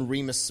Coates and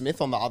Remus Smith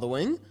on the other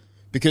wing.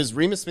 Because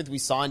Remus Smith, we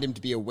signed him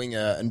to be a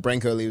winger, and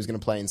Branko Lee was going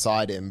to play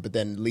inside him, but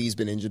then Lee's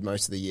been injured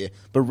most of the year.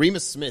 But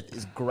Remus Smith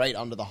is great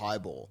under the high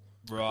ball,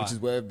 Right. which is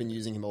where we've been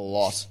using him a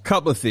lot.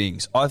 Couple of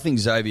things. I think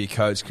Xavier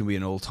Coates can be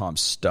an all-time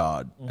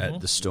stud Mm-hmm.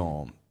 at the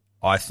Storm.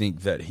 I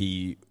think that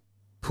he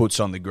puts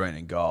on the green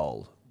and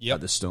gold Yep.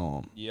 at the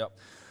Storm. Yep.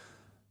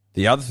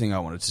 The other thing I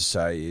wanted to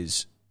say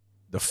is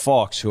the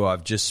Fox, who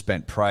I've just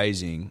spent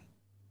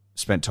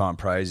time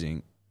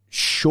praising,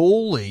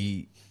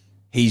 surely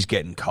he's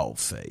getting cold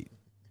feet.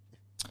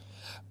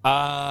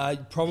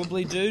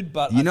 Probably, dude.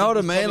 But You know think what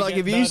I he's mean? probably Like,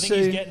 if getting- you I think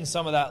he's see- getting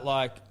some of that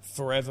like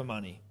forever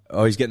money.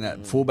 Oh, he's getting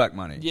that fullback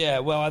money. Yeah,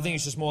 well, I think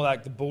it's just more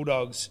like the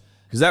Bulldogs.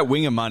 Because that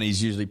winger money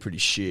is usually pretty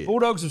shit.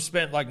 Bulldogs have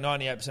spent like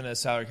 98% of their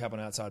salary cap on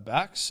outside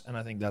backs, and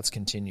I think that's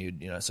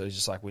continued. So he's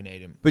just like, we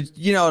need him. But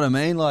you know what I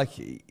mean? Like,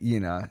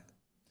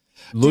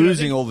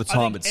 losing Dude, all the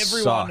time, it I think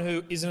everyone sucks.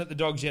 who isn't at the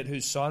Dogs yet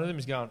who's signed with them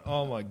is going,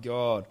 oh my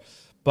God.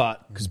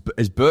 But Because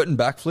is Burton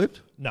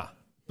backflipped? nah,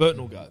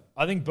 Burton will go.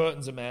 I think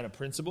Burton's a man of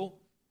principle.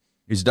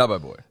 He's a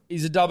Dubbo boy.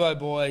 He's a Dubbo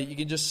boy. You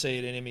can just see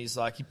it in him. He's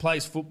like, he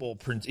plays football.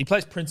 He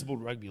plays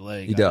principled rugby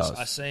league. He does.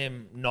 I see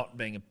him not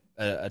being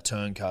a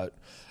turncoat.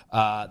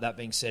 That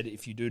being said,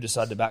 if you do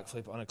decide to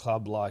backflip on a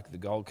club like the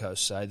Gold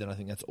Coast, say, then I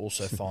think that's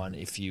also fine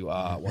if you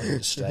are wanting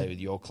to stay with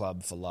your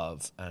club for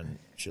love and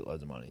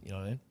shitloads of money. You know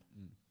what I mean?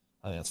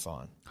 I think that's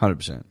fine.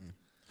 100%.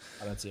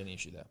 I don't see any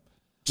issue there.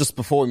 Just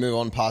before we move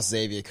on past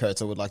Xavier Coates,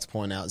 I would like to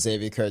point out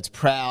Xavier Coates,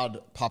 proud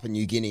Papua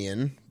New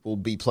Guinean, will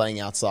be playing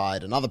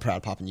outside another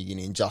proud Papua New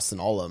Guinean, Justin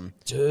Olam,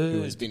 Dude,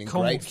 who has been in the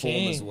Commonwealth great form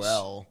as Kings.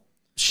 well.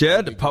 Shout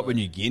out to Papua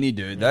New Guinea,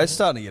 dude. They're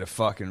starting to get a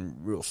fucking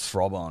real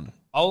throb on.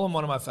 Olam,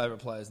 one of my favourite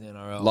players in the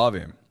NRL. Love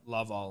him.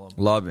 Love Olam.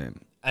 Love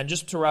him. And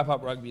just to wrap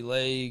up rugby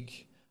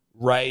league,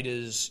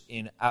 Raiders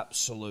in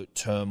absolute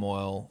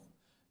turmoil.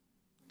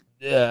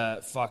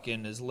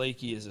 Fucking as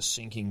leaky as a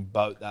sinking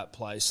boat, that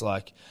place.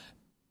 Like,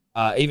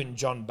 even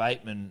John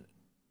Bateman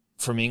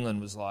from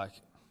England was like,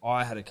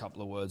 I had a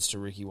couple of words to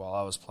Ricky while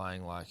I was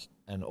playing, like,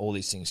 and all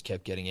these things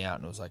kept getting out,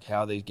 and it was like, how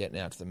are these getting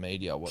out to the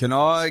media? Can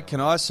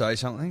I say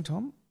something,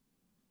 Tom?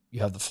 You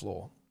have the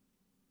floor.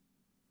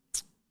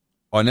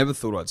 I never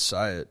thought I'd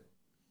say it.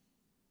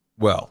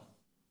 Well,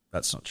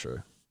 that's not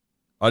true.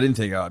 I didn't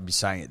think I'd be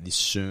saying it this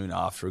soon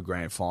after a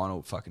grand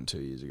final fucking 2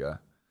 years ago.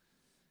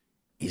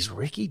 Is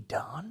Ricky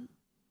done?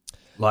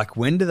 Like,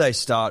 when do they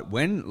start?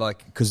 When,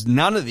 like, because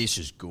none of this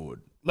is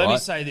good. Let me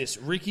right? say this: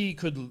 Ricky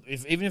could,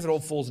 even if it all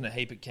falls in a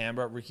heap at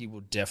Canberra, Ricky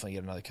will definitely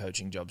get another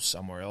coaching job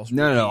somewhere else.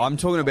 No. I'm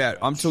talking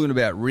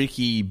about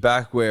Ricky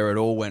back where it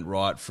all went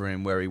right for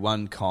him, where he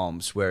won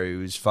comps, where he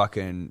was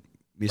fucking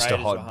Mr. Raiders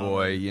Hot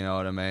Boy. You know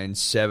what I mean?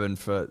 7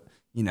 foot.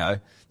 You know,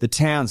 the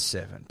town's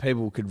 7.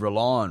 People could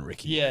rely on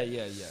Ricky. Yeah.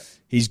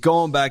 He's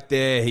gone back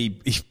there. He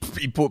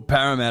put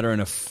Parramatta in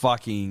a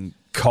fucking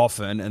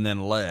coffin and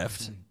then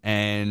left.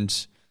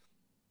 And,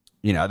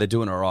 you know, they're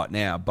doing all right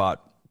now.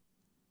 But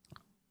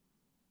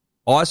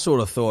I sort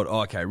of thought,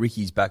 oh, okay,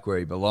 Ricky's back where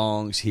he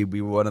belongs. He'll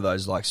be one of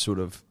those, like, sort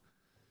of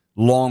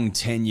long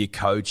tenure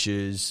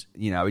coaches.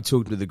 You know, he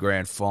took him to the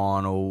grand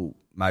final.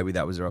 Maybe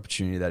that was their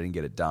opportunity. They didn't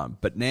get it done.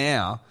 But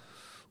now,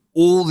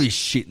 all this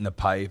shit in the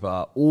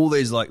paper, all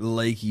these, like,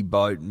 leaky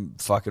boat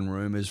and fucking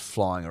rumours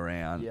flying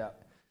around. Yeah.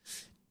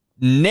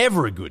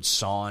 Never a good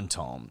sign,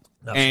 Tom.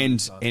 No,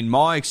 and in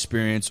my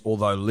experience,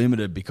 although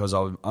limited because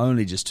I've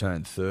only just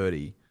turned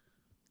 30,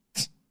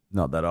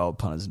 not that old,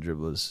 punters and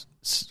dribblers,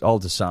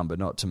 old to some but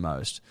not to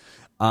most,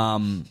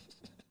 I've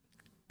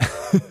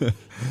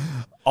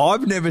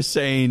never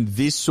seen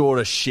this sort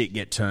of shit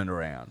get turned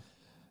around.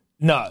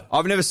 No.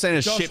 I've never seen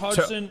a ship...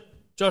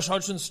 Josh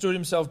Hodgson stood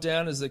himself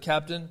down as the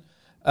captain,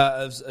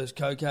 as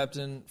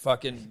co-captain.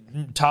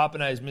 Fucking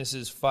Tarpanay's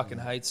missus fucking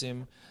hates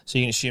him, so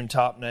you can assume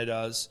Tarpanay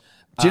does.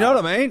 Do you know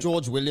what I mean?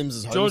 George Williams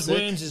is homesick. George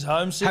Williams is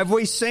homesick. Have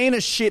we seen a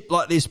ship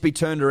like this be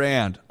turned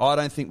around? I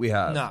don't think we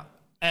have. No.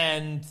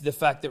 And the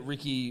fact that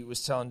Ricky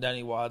was telling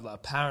Danny Widler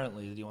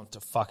apparently that he wants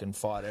to fucking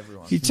fight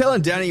everyone. You're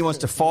telling Danny he wants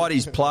to fight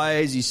his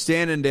players. He's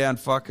standing down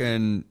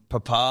fucking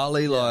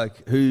Papali,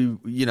 like, who,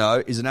 you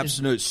know, is an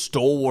absolute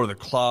stalwart of the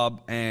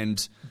club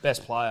and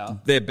best player.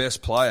 Their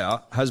best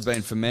player has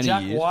been for many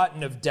Jack years.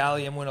 Whiten of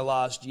Dalian winner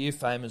last year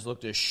fame has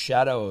looked a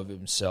shadow of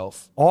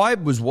himself. I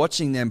was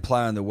watching them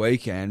play on the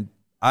weekend,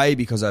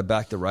 because I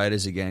backed the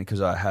Raiders again, because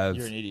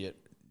You're an idiot.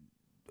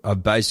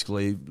 I've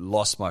basically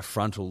lost my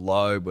frontal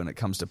lobe when it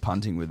comes to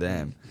punting with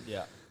them.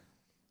 Yeah.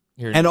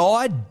 And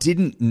I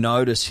didn't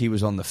notice he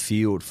was on the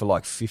field for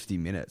like 50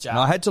 minutes. Jack. And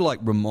I had to like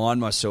remind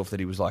myself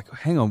that he was like,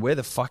 hang on, where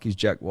the fuck is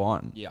Jack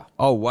Whiten? Yeah.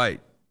 Oh, wait,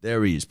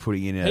 there he is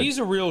putting in He's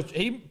a real...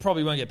 He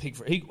probably won't get picked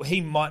for...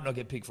 He might not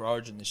get picked for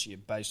Origin this year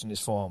based on his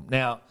form.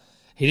 Now,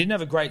 he didn't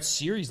have a great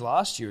series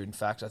last year, in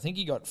fact. I think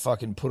he got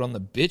fucking put on the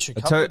bitch a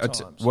couple of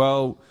times.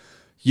 Well,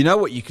 you know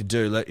what you could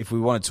do? If we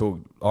want to talk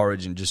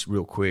Origin just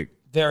real quick.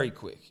 Very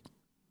quick.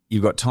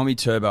 You've got Tommy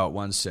Turbo at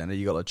one centre,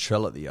 you've got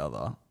Latrell at the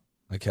other,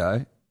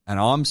 okay? And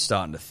I'm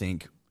starting to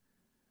think,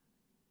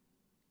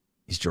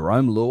 is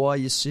Jerome Luai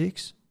your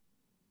 6?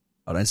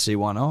 I don't see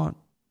why not.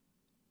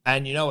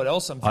 And you know what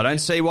else I'm thinking? I don't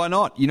see why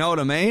not. You know what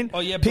I mean? Oh,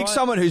 yeah, Pick Brian-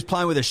 someone who's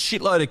playing with a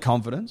shitload of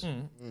confidence.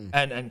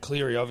 And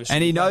Cleary, obviously.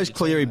 And he knows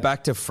Cleary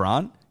back to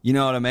front. You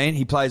know what I mean?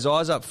 He plays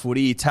eyes up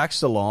footy. He attacks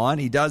the line.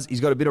 He's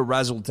got a bit of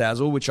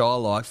razzle-dazzle, which I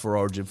like for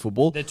Origin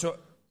football.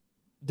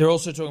 They're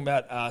also talking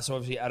about, so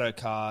obviously Addo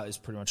Carr is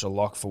pretty much a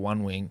lock for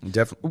one wing.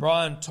 Definitely.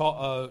 Brian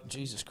Toto,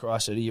 Jesus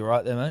Christ, Eddie, you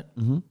right there, mate?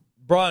 Mm-hmm.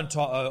 Brian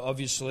Toto,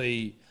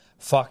 obviously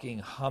fucking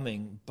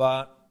humming,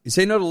 but... Is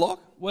he not a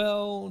lock?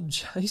 Well,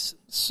 Jason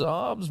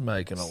Saab's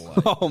making a way.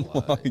 Oh,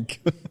 my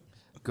God.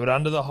 Good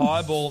under the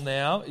high ball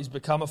now. He's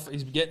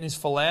getting his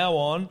Falau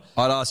on.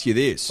 I'd ask you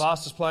this.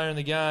 Fastest player in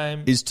the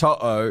game. Is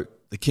Toto,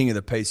 the king of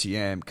the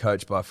PCM,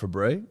 coached by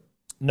Fabry?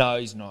 No,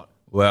 he's not.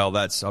 Well,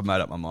 I've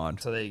made up my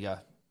mind. So there you go.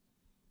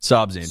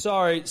 Subs in.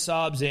 Sorry,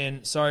 Saab's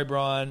in. Sorry,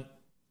 Brian.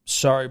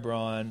 Sorry,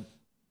 Brian.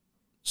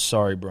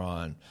 Sorry,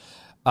 Brian.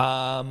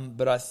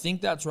 But I think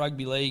that's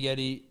rugby league,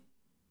 Eddie.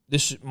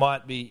 This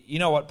might be... You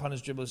know what,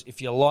 punters, dribblers?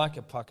 If you like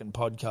a fucking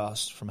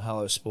podcast from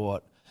Hello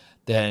Sport,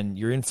 then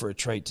you're in for a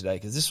treat today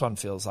because this one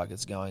feels like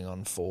it's going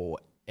on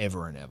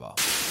forever and ever.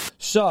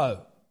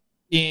 So,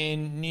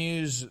 in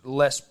news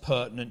less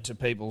pertinent to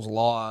people's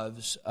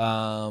lives,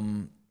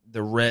 the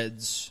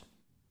Reds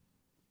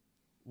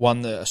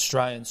won the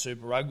Australian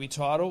Super Rugby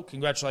title.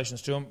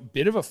 Congratulations to him.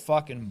 Bit of a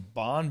fucking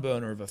barn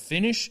burner of a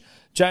finish.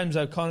 James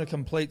O'Connor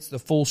completes the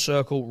full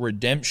circle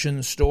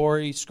redemption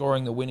story,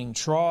 scoring the winning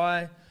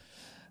try.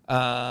 We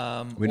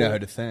know who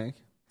to thank.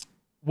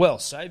 Well,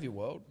 Saviour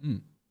World.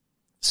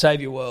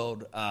 Saviour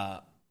World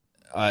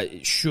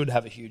should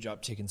have a huge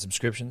uptick in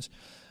subscriptions.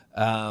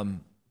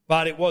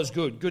 But it was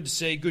good. Good to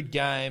see. Good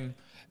game.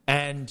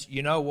 And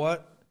you know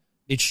what?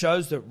 It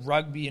shows that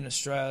rugby in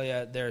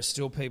Australia, there are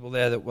still people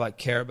there that like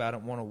care about it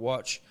and want to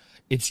watch.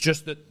 It's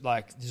just that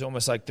like there's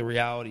almost like the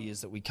reality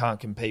is that we can't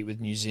compete with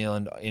New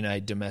Zealand in a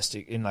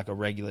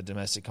regular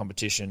domestic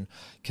competition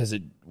because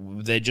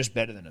they're just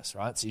better than us,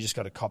 right? So you just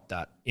got to cop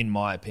that, in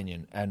my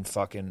opinion, and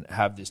fucking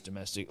have this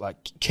domestic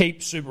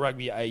keep Super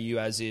Rugby AU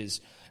as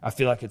is. I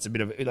feel like it's a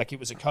bit of it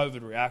was a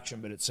COVID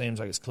reaction, but it seems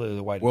like it's clearly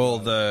the way to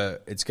go.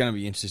 It's going to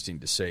be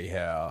interesting to see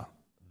how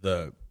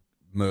the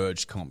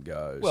merged comp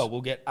goes. Well,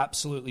 we'll get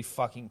absolutely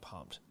fucking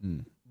pumped.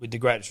 with the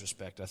greatest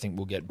respect, I think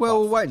we'll get. Well,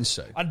 we'll wait and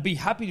see. I'd be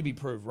happy to be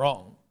proved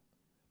wrong,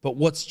 but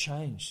what's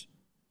changed?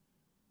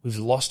 We've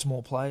lost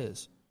more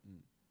players.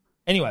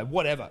 Anyway,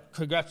 whatever.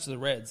 Congrats to the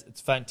Reds.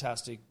 It's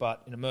fantastic,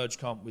 but in a merge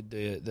comp with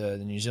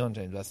the New Zealand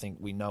teams, I think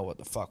we know what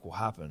the fuck will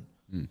happen.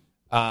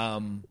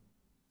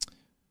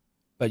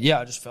 But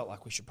yeah, I just felt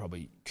like we should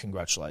probably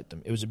congratulate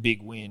them. It was a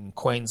big win.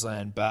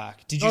 Queensland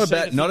back. Did you Not see a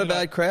bad, not a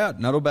bad crowd.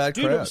 Not a bad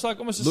Dude, crowd. it was like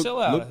almost a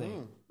sellout, I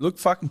think. Looked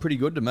fucking pretty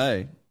good to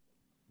me.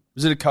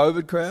 Was it a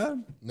COVID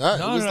crowd? No, it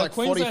was like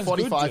 40, Queensland's good,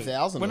 dude.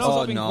 45,000. When I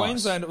was up in nice.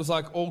 Queensland, it was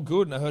like all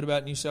good, and I heard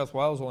about New South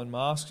Wales all in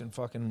masks and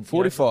fucking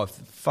 45,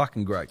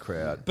 fucking great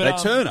crowd. But,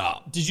 they turn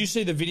up. Did you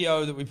see the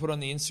video that we put on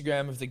the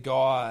Instagram of the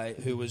guy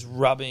who was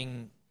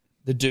rubbing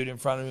the dude in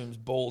front of him's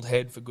bald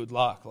head for good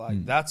luck?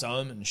 Like, that's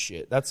omen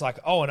shit. That's like,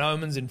 oh, an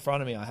omen's in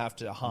front of me. I have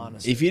to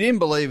harness it. If you didn't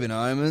believe in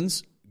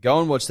omens, go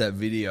and watch that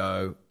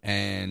video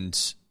and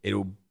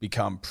it'll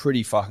become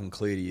pretty fucking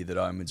clear to you that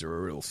omens are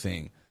a real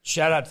thing.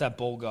 Shout out to that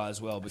ball guy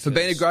as well. For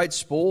being a great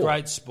sport.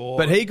 Great sport.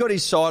 But he got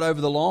his side over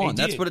the line. He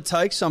That's did. what it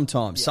takes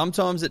sometimes. Yeah.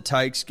 Sometimes it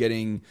takes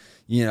getting,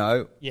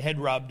 your head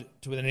rubbed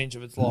to within an inch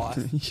of its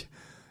life.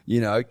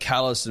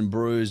 calloused and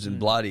bruised and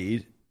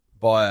bloodied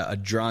by a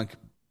drunk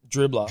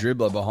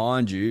dribbler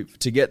behind you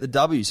to get the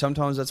W.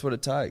 Sometimes that's what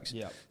it takes.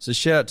 Yep. So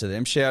shout out to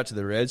them. Shout out to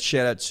the Reds.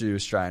 Shout out to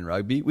Australian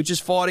Rugby, which is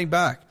fighting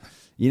back.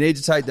 You need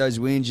to take those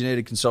wins. You need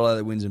to consolidate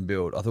the wins and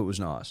build. I thought it was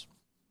nice.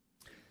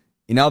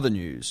 In other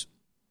news,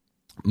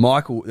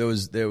 Michael, there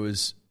was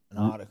an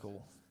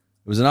article.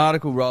 There was an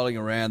article rolling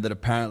around that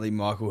apparently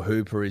Michael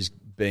Hooper is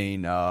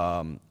being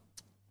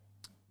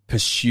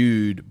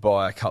pursued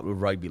by a couple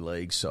of rugby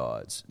league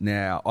sides.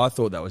 Now, I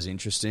thought that was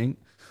interesting.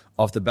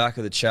 Off the back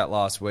of the chat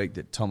last week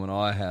that Tom and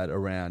I had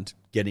around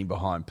getting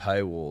behind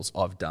paywalls,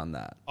 I've done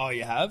that. Oh,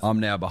 you have? I'm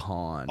now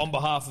behind. On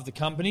behalf of the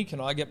company, can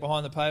I get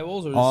behind the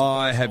paywalls? Or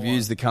I have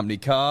used the company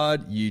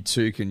card. You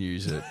too can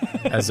use it,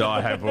 as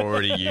I have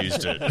already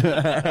used it.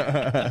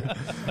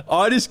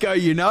 I just go,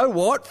 you know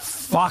what?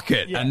 Fuck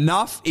it. Yeah.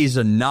 Enough is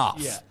enough.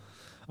 Yeah.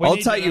 I'll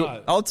take you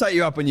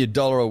up on your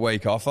 $1 a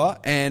week offer,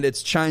 and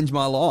it's changed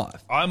my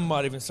life. I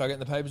might even start getting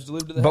the papers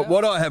delivered to the house. But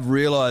what I have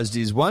realised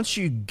is once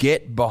you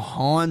get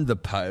behind the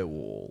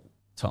paywall,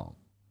 Tom,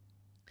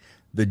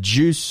 the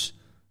juice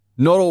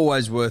not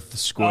always worth the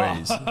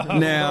squeeze.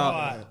 Now,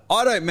 right.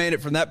 I don't mean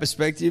it from that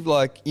perspective.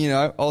 Like,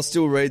 I'll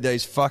still read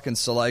these fucking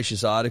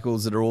salacious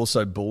articles that are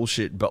also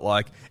bullshit, but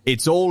like,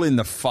 it's all in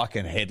the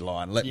fucking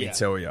headline, let me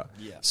tell you.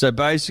 Yeah. So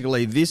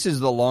basically, this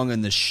is the long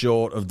and the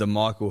short of the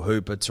Michael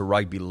Hooper to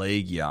rugby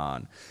league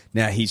yarn.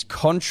 Now, he's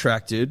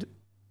contracted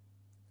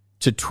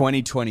to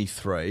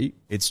 2023.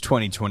 It's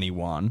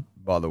 2021.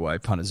 By the way,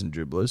 punters and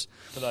dribblers.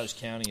 For those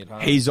counting at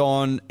home. He's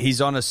on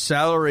a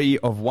salary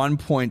of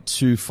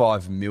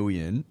 $1.25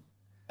 million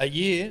a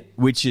year,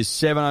 which is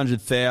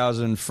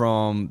 $700,000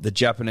 from the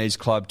Japanese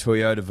club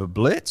Toyota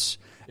Verblitz,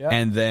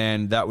 and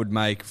then that would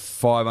make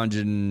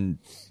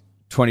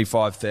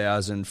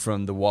 $525,000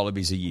 from the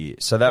Wallabies a year.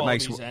 So that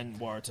Wallabies makes and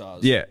Waratahs.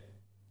 Yeah.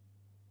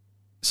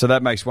 So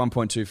that makes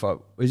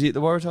 1.25. Is he at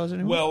the Waratahs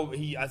anymore? Well,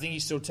 I think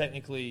he's still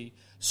technically.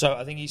 So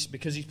I think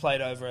because he's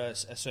played over a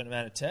certain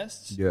amount of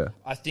tests. Yeah.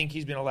 I think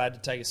he's been allowed to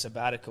take a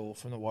sabbatical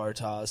from the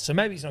Waratahs. So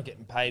maybe he's not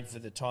getting paid for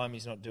the time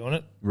he's not doing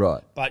it.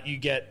 Right. But you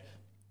get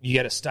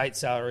a state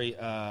salary,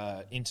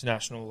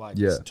 international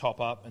top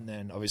up, and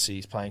then obviously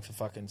he's playing for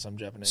fucking some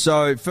Japanese.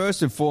 So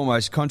first and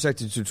foremost,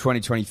 contracted to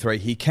 2023.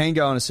 He can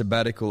go on a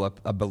sabbatical,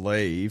 I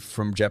believe,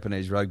 from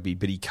Japanese rugby,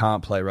 but he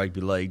can't play rugby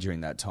league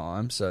during that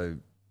time. So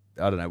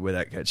I don't know where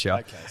that gets you.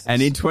 Okay,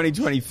 and in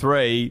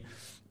 2023,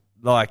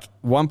 like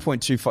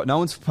 1.25, no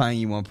one's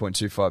paying him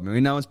 1.25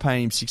 million. No one's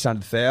paying him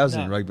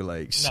 600,000 in rugby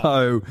league. No.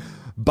 So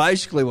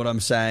basically, what I'm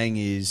saying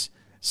is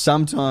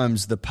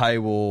sometimes the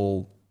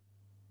paywall,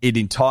 it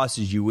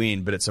entices you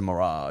in, but it's a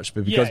mirage.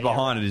 But because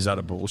behind it is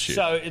utter bullshit.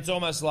 So it's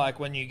almost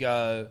like when you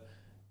go,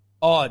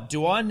 oh,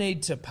 do I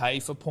need to pay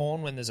for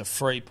porn when there's a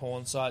free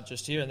porn site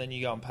just here? And then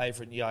you go and pay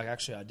for it, and you're like,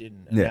 actually, I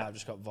didn't. And now I've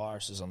just got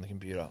viruses on the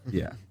computer.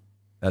 Yeah.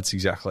 That's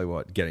exactly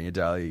what getting a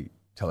Daily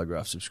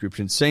Telegraph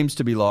subscription seems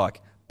to be like,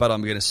 but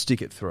I'm going to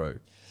stick it through.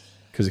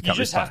 You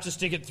just have to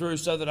stick it through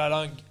so that I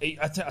don't...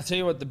 I tell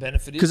you what the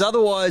benefit is. Because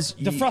otherwise...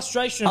 The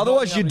frustration...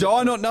 Otherwise you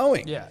die not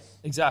knowing. Yeah,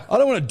 exactly. I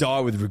don't want to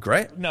die with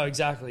regret. No,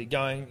 exactly.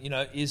 Going,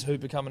 is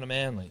Hooper coming to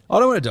Manly? I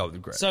don't want to die with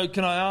regret. So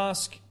can I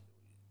ask,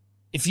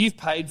 if you've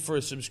paid for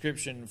a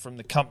subscription from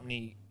the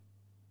company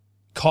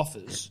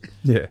coffers,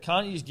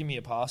 can't you just give me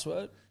a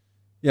password?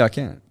 Yeah, I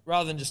can.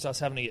 Rather than just us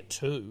having to get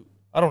two.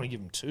 I don't want to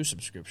give them two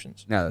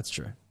subscriptions. No, that's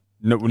true.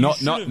 No,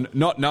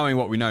 not knowing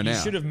what we know now. You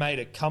should have made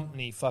a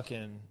company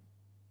fucking...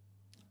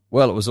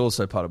 Well, it was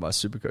also part of my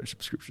Supercoach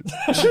subscription.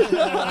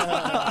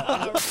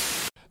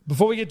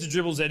 Before we get to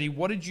dribbles, Eddie,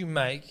 what did you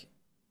make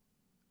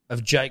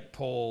of Jake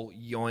Paul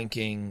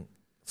yoinking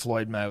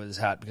Floyd Mayweather's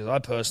hat? Because I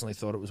personally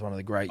thought it was one of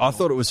the great... I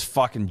thought it was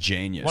fucking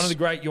genius. One of the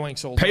great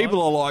yoinks all time.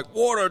 People are like,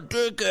 what a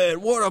dickhead,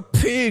 what a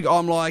pig.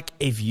 I'm like,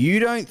 if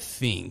you don't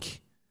think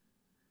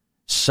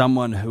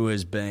someone who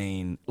has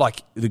been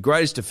like the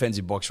greatest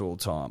defensive boxer of all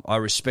time. I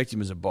respect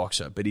him as a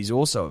boxer, but he's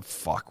also a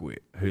fuckwit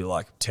who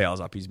like towels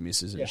up his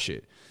missus and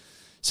shit.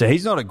 So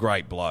he's not a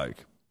great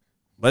bloke.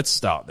 Let's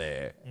start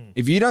there.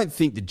 If you don't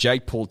think that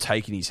Jake Paul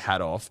taking his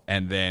hat off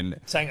and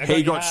then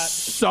he got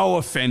so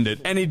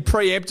offended and he'd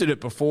preempted it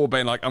before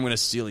being like, I'm going to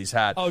steal his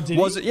hat. Oh, did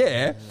Was he? it?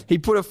 Yeah. He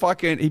put a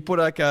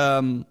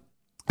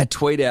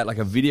tweet out, like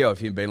a video of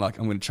him being like,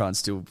 I'm going to try and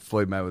steal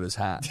Floyd Mayweather's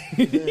hat.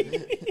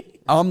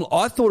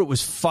 I thought it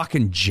was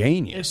fucking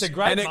genius. It's a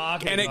great And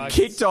marketing.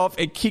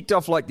 it kicked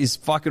off like this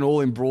fucking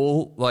all in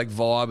brawl like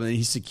vibe, and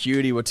his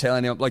security were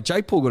telling him like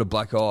Jake Paul got a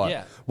black eye.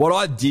 Yeah. What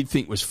I did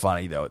think was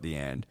funny though at the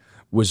end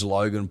was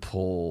Logan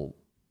Paul,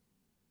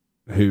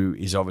 who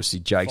is obviously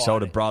Jake's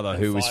older brother,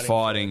 who was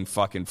fighting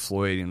fucking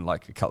Floyd in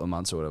like a couple of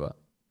months or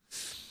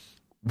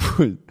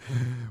whatever,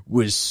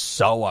 was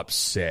so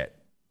upset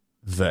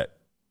that,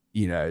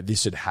 you know,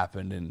 this had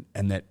happened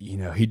and that, you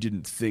know, he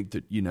didn't think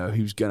that, you know,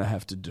 he was going to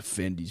have to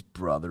defend his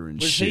brother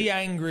and shit. Was he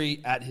angry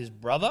at his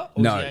brother?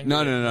 Or No. was he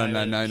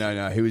angry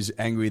No. He was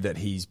angry that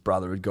his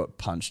brother had got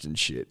punched and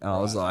shit. And I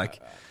was like,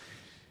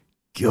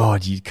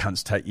 God, you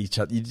cunts take each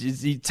other.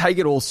 You take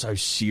it all so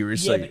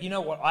seriously. Yeah, but you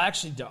know what? I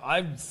actually do.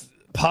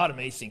 Part of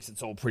me thinks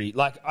it's all pretty.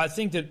 Like, I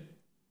think that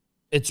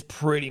it's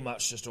pretty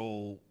much just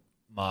all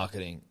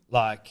marketing.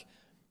 Like,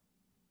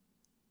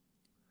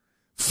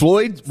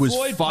 Floyd was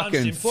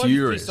fucking Floyd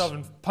furious. pissed off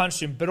and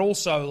punched him, but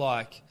also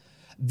like,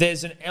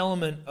 there's an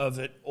element of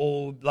it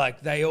all. Like,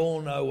 they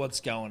all know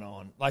what's going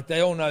on. Like, they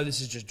all know this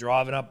is just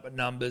driving up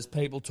numbers.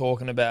 People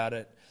talking about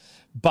it.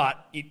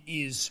 But it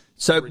is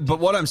ridiculous.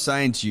 But what I'm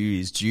saying to you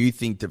is, do you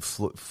think that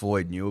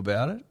Floyd knew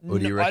about it? Or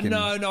do you reckon?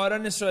 No, I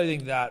don't necessarily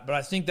think that, but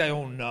I think they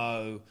all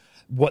know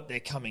what they're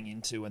coming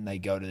into when they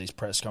go to these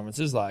press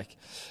conferences. Like,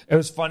 it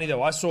was funny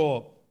though, I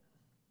saw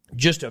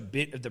just a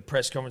bit of the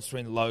press conference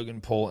between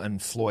Logan Paul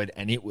and Floyd,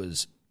 and it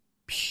was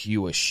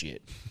pure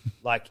shit.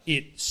 Like,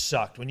 it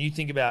sucked. When you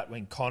think about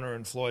when Conor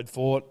and Floyd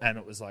fought and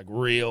it was like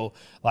real,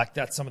 like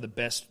that's some of the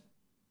best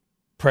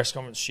press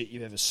conference shit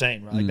you've ever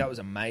seen, right? Like, that was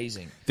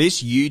amazing.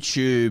 This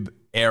YouTube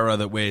era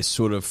that we're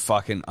sort of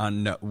fucking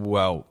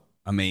unwillingly,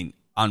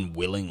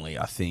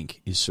 I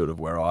think, is sort of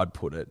where I'd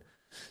put it,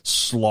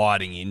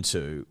 sliding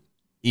into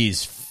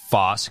is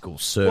farcical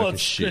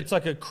circus shit. It's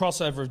like a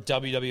crossover of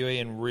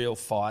WWE and real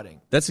fighting.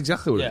 That's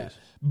exactly what it is.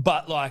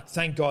 But, like,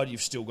 thank God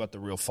you've still got the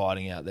real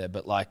fighting out there.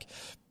 But, like,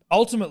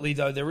 ultimately,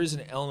 though, there is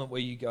an element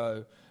where you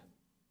go,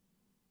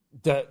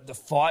 the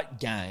fight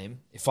game,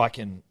 if I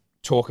can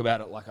talk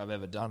about it like I've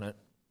ever done it,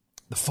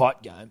 the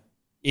fight game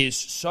is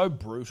so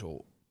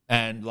brutal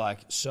and, like,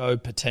 so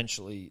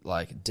potentially,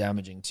 like,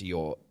 damaging to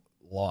your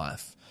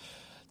life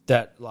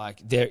that,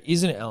 like, there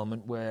is an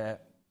element where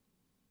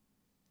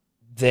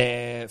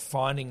they're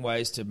finding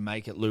ways to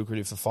make it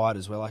lucrative for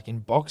fighters. Where, like, in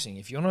boxing,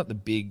 if you're not the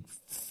big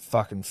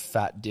fucking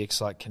fat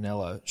dicks like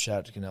Canelo, shout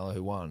out to Canelo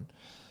who won,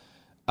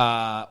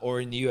 or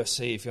in the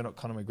UFC, if you're not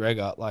Conor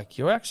McGregor, like,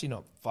 you're actually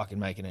not fucking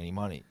making any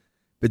money.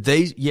 But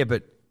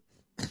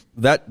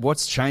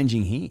what's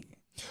changing here?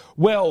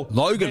 Well,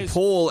 Logan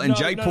Paul and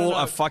Jake Paul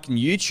are fucking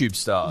YouTube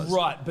stars.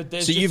 Right, but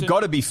there's so you've got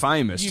to be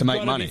famous to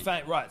make money.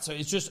 Right, so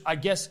it's just, I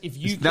guess, if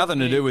you... It's nothing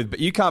to do with... But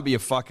you can't be a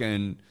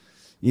fucking...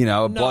 You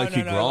know, a bloke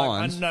who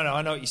grinds. Like,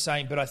 I know what you're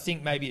saying, but I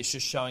think maybe it's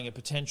just showing a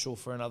potential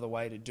for another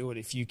way to do it.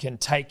 If you can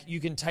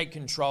take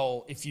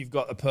control, if you've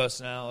got a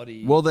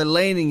personality. Well, they're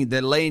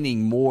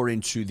leaning more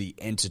into the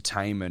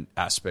entertainment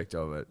aspect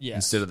of it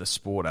instead of the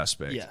sport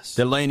aspect. Yes.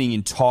 They're leaning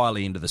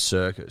entirely into the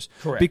circus.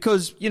 Correct.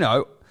 Because, you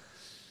know,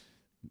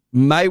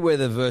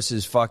 Mayweather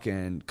versus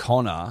fucking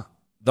Conor,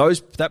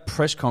 that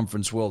press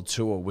conference world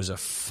tour was a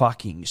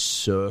fucking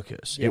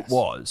circus. Yes. It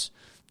was.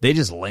 They're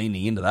just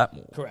leaning into that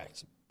more.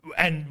 Correct.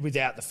 And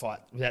without the fight,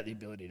 without the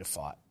ability to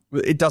fight.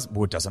 It doesn't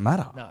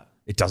matter. No.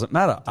 It doesn't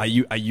matter. Are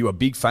you a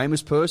big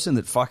famous person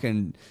that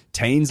fucking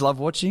teens love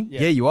watching?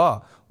 Yeah, you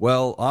are.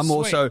 Well, I'm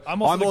also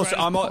one of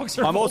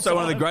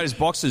the greatest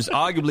boxers,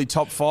 arguably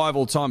top 5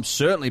 all time,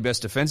 certainly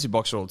best defensive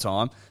boxer all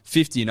time,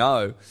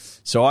 50-0.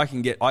 So I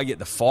get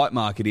the fight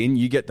market in,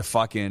 you get the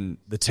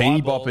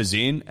teeny boppers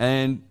in,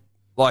 and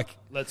like,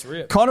 let's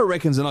rip. Conor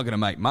reckons they're not going to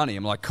make money.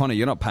 I'm like, Conor,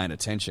 you're not paying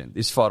attention.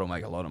 This fight will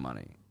make a lot of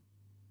money.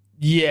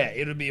 Yeah,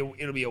 it'll be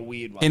a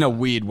weird one. In a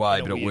weird way,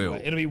 but it will.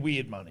 It'll be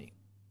weird money.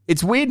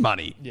 It's weird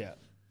money. Yeah.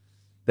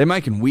 They're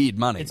making weird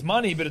money. It's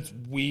money, but it's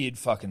weird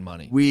fucking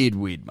money. Weird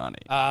money.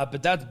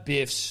 But that's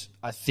Biff's,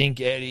 I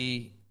think,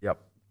 Eddie. Yep.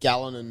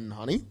 Gallon and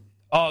Honey?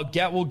 Oh,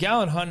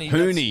 Gallon Honey.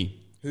 Hooney.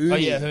 Oh,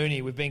 yeah,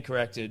 Hooney. We've been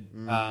corrected.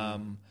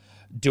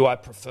 Do I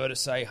prefer to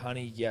say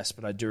Honey? Yes,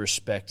 but I do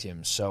respect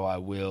him, so I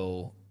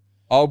will.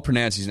 I'll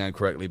pronounce his name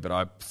correctly, but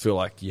I feel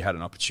like you had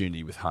an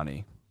opportunity with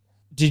Honey.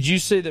 Did you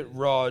see that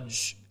Rog,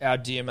 our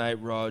dear mate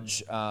Rog,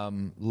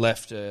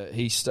 left a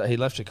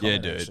comment? Yeah,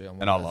 dude, actually,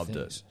 on and I loved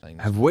it.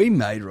 Have we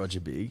made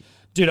Roger big?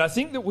 Dude, I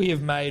think that we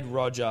have made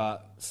Roger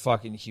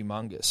fucking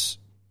humongous.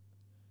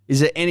 Is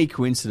there any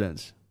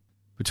coincidence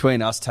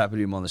between us tapping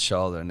him on the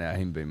shoulder and now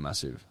him being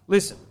massive?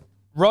 Listen,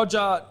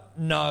 Roger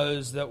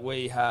knows that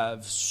we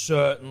have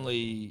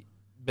certainly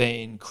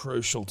been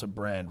crucial to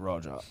brand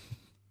Roger.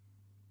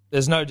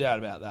 There's no doubt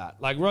about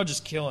that. Like, Roger's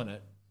killing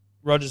it.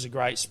 Roger's a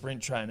great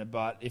sprint trainer,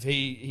 but if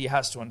he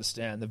has to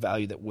understand the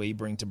value that we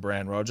bring to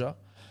brand Roger.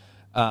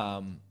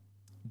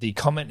 The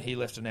comment he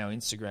left on our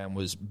Instagram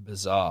was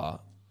bizarre,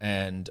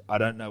 and I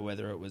don't know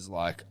whether it was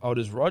like, oh,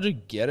 does Roger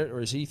get it,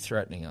 or is he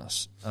threatening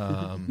us?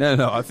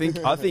 No. I think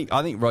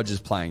Roger's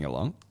playing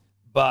along.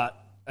 But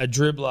a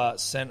dribbler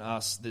sent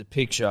us the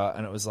picture,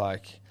 and it was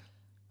like,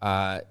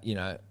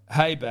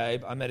 hey,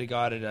 babe, I met a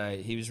guy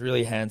today. He was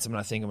really handsome, and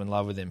I think I'm in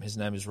love with him. His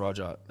name is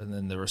Roger. And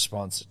then the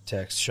response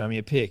text, show me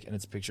a pic, and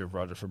it's a picture of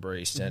Roger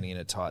Fabry standing in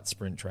a tight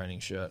sprint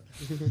training shirt.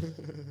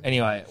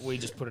 Anyway, we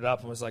just put it up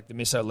and was like, the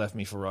misso left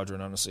me for Roger,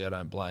 and honestly, I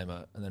don't blame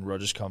her. And then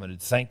Roger's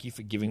commented, thank you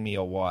for giving me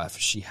a wife.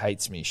 She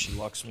hates me. She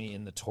locks me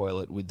in the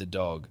toilet with the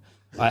dog.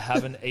 I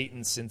haven't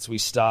eaten since we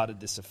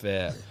started this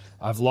affair.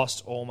 I've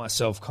lost all my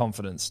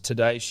self-confidence.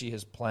 Today she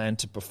has planned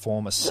to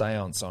perform a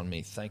seance on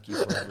me. Thank you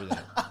for everything.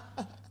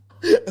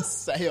 A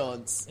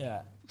seance.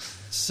 Yeah.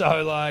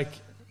 So, like,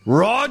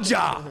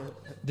 Roger!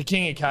 the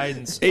king of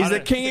cadence. He's the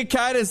king of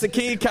cadence. The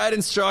king of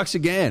cadence strikes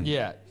again.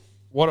 Yeah.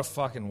 What a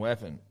fucking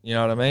weapon. You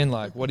know what I mean?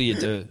 Like, what do you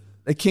do?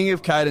 The king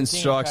of cadence King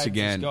of strikes cadence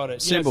has again. got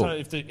it. Simple. You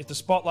know, so if the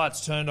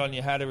spotlight's turned on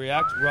you, how to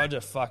react,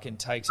 Roger fucking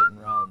takes it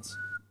and runs.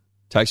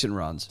 Takes it and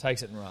runs.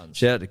 Takes it and runs.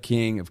 Shout out to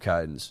king of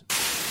cadence.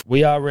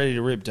 We are ready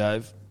to rip,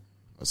 Dave.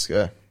 Let's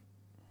go.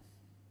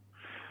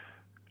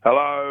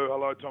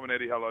 Hello, Tom and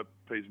Eddie. Hello,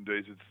 P's and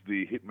D's. It's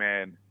the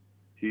Hitman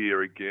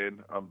here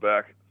again. I'm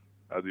back,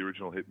 the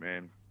original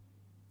Hitman.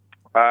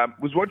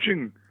 Was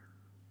watching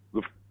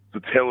the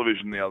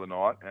television the other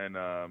night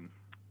and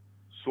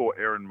saw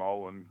Erin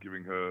Molan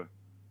giving her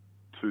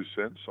 2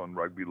 cents on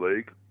rugby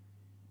league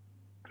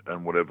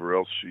and whatever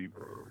else she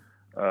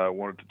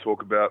wanted to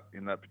talk about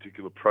in that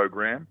particular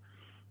program.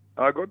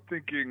 I got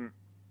thinking,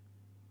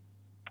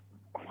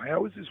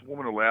 how is this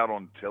woman allowed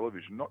on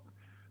television?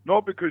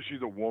 Not because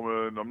she's a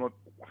woman. I'm not,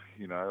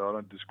 I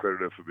don't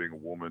discredit her for being a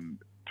woman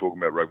talking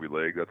about rugby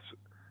league. That's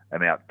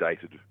an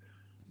outdated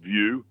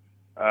view.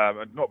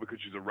 And not because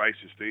she's a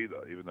racist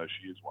either, even though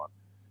she is one.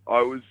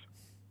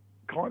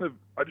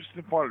 I just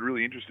find it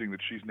really interesting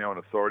that she's now an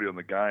authority on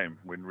the game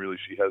when really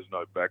she has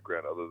no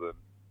background other than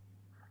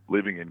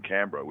living in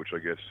Canberra, which I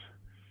guess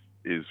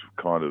is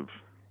kind of,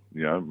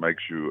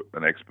 makes you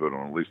an expert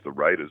on at least the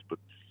Raiders. But,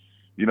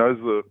 as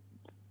the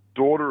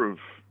daughter of,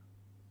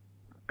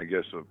 I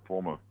guess, a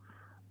former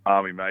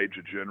Army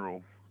Major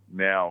General,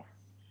 now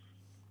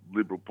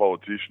Liberal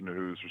politician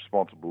who's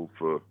responsible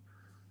for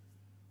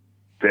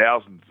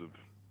thousands of,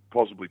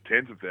 possibly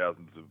tens of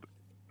thousands of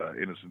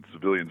innocent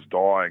civilians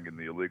dying in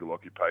the illegal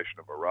occupation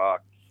of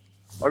Iraq.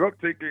 I got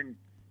thinking,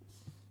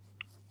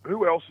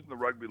 who else in the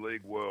rugby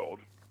league world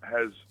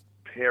has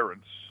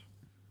parents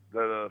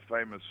that are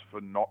famous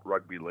for not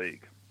rugby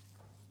league?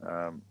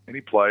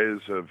 Any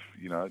players have,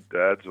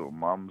 dads or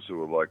mums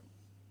who are like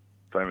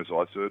famous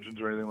eye surgeons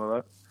or anything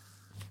like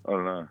that? I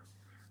don't know.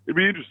 It'd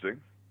be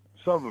interesting.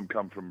 Some of them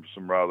come from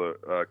some rather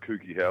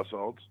kooky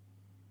households.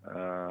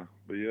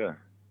 But yeah,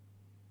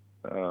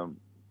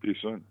 see you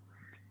soon.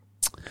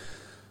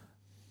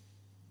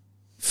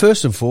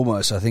 First and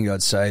foremost, I think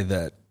I'd say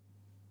that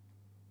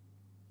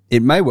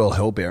it may well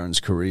help Erin's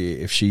career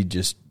if she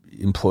just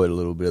employed a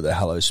little bit of the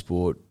Hello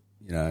Sport,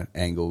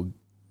 angle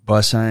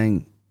by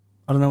saying,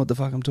 I don't know what the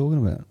fuck I'm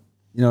talking about.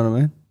 You know what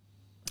I mean?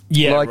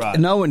 Yeah, like, right.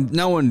 No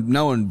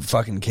one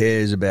fucking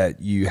cares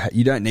about you.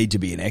 You don't need to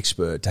be an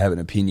expert to have an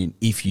opinion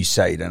if you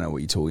say you don't know what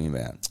you're talking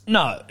about.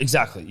 No,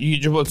 exactly.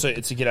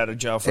 It's a get out of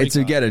jail free It's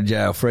a get out of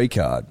jail free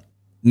card.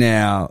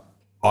 Now,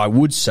 I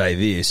would say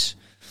this.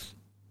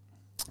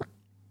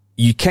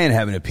 You can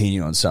have an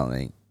opinion on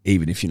something,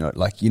 even if you're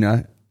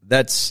not,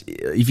 that's,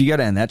 if you go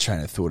down that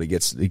train of thought, it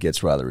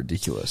gets rather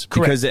ridiculous.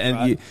 Correct, Because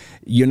right.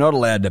 you're not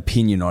allowed an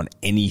opinion on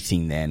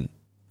anything then.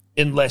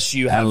 Unless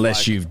you have,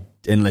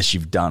 Unless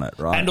you've done it,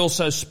 right? And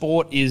also,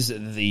 sport is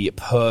the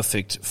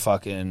perfect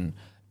fucking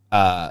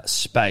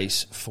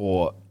space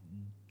for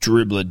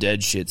dribbler dead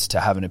shits to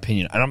have an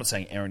opinion. And I'm not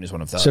saying Erin is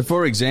one of those. So,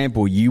 for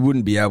example, you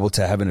wouldn't be able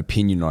to have an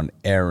opinion on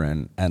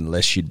Erin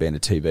unless she'd been a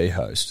TV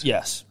host.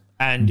 Yes.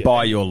 And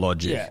by your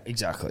logic. Yeah,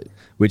 exactly.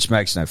 Which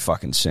makes no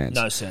fucking sense.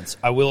 No sense.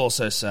 I will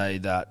also say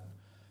that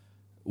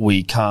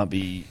we can't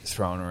be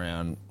throwing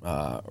around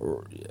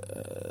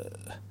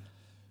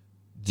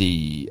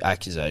the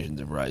accusations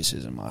of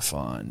racism, I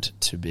find,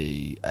 to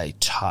be a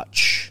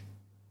touch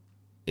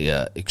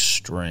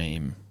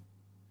extreme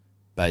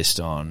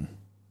based on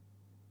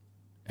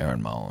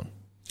Erin Molan.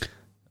 I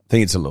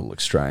think it's a little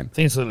extreme. I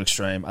think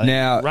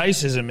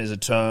racism is a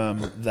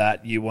term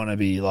that you want to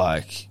be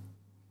like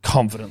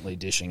confidently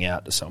dishing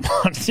out to someone.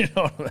 You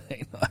know what I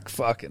mean? Like,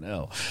 fucking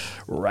hell.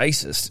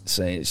 Racist.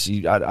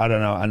 See, I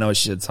don't know. I know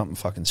she said something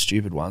fucking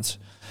stupid once.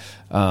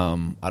 I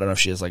don't know if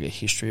she has like a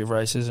history of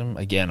racism.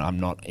 Again, I'm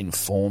not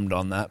informed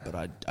on that, but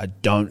I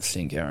don't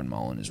think Erin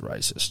Molan is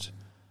racist.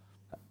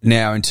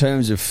 Now, in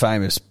terms of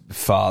famous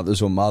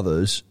fathers or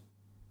mothers,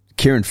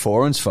 Kieran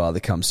Foran's father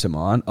comes to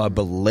mind. I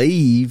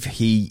believe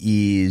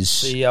he is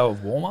CEO of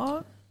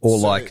Walmart? Or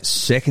like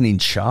second in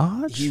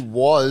charge? He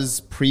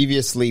was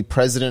previously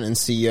president and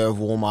CEO of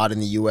Walmart in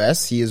the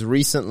US. He has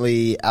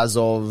recently, as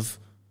of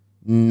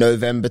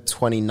November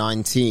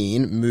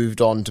 2019,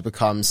 moved on to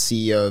become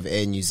CEO of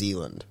Air New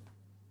Zealand.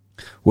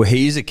 Well,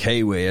 he's a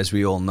Kiwi, as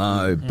we all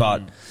know,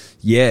 but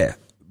yeah,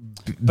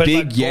 But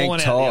big like, yank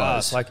falling out the ties.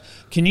 arse. Like,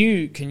 can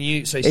you?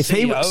 So If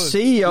he CEO. was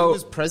He CEO,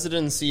 was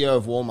president and CEO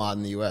of Walmart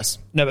in the US.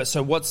 no, but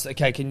so what's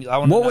okay? Can you? I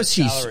want to what know was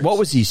his salaries. what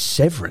was his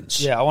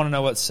severance? Yeah, I want to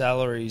know what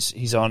salaries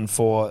he's on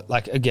for.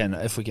 Like, again,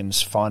 if we can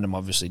find him,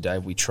 obviously,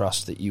 Dave, we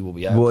trust that you will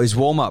be able. Well, is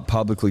Walmart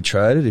publicly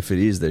traded? If it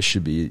is, it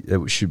should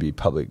be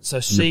public. So,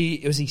 was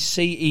he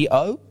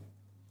CEO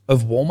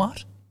of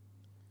Walmart?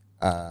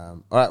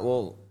 All right,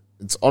 well,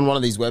 it's on one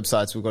of these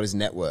websites. We've got his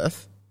net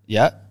worth.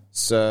 Yeah.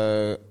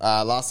 So,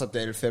 last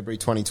updated February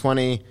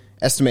 2020,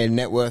 estimated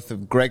net worth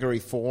of Gregory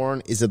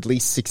Foran is at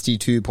least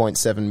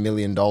 $62.7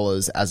 million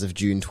as of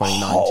June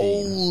 2019.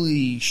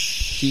 Holy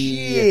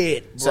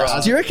shit! So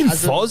bro. Do you reckon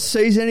as of- Foz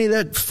sees any of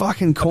that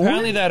fucking coin?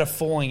 Apparently, they had a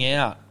falling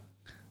out.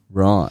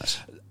 Right.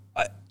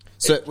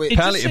 So, wait, It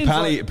just seems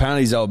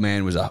Apparently, his old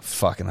man was a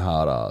fucking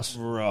hard ass.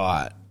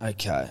 Right.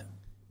 Okay.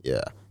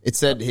 yeah. It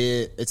says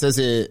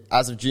here,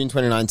 as of June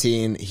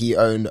 2019, he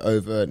owned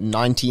over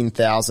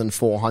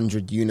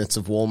 19,400 units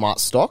of Walmart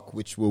stock,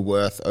 which were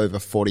worth over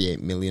 $48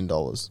 million.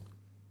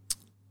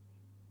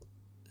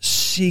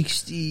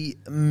 60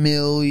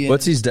 million.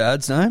 What's his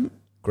dad's name?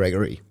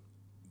 Gregory.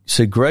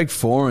 So Greg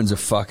Foran's a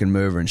fucking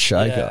mover and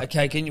shaker Yeah,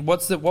 okay. Can you?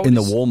 What in would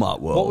the his- Walmart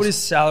world. What would his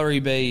salary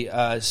be?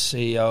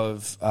 CEO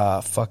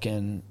of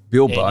fucking Be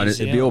all Air New bonus,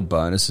 it'd be all Zealand?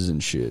 bonuses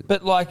and shit.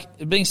 But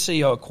like being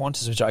CEO of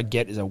Qantas, which I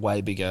get is a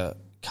way bigger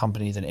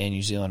company than Air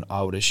New Zealand,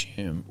 I would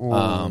assume.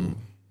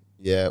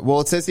 Yeah. Well,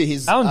 it says here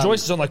Alan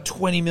Joyce is on like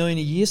 20 million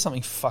a year,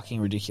 something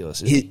fucking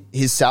ridiculous. Isn't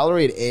his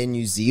salary at Air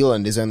New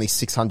Zealand is only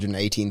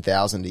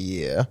 $618,000 a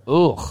year.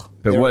 Ugh.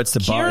 But what's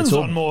the Kieran's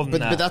bonus? on more than But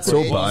that. that's It's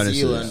all at Air New bonuses.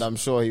 Zealand. I'm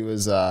sure he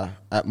was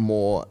at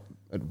more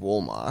at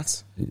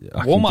Walmart. I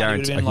Walmart can would've been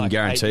guarantee, I can like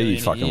guarantee 8 you million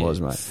a fucking year.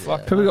 was, mate.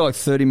 Fuck Probably got like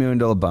 $30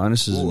 million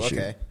bonuses and Ooh, shit.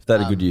 okay. If they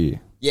had a good year.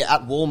 Yeah,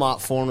 at Walmart,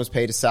 Foran was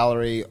paid a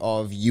salary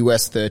of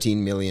US $13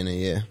 million a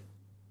year.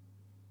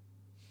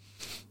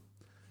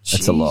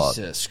 That's a lot.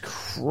 Jesus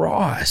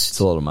Christ. It's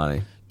a lot of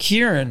money.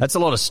 Kieran, That's a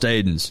lot of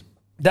Steedens.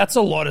 that's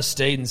a lot of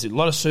Steedens, a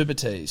lot of Super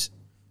Ts.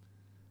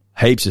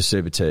 Heaps of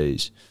Super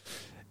Ts.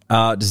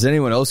 Does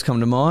anyone else come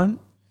to mind?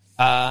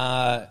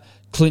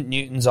 Clint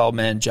Newton's old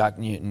man, Jack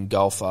Newton,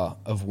 golfer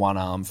of one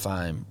arm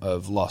fame,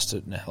 of lost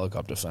it in a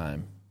helicopter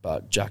fame.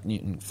 But Jack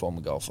Newton, former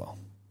golfer.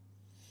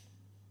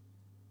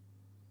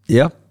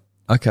 Yep.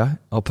 Okay,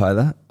 I'll pay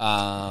that.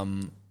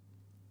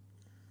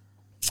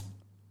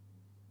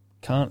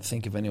 Can't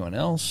think of anyone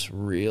else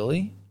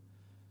really.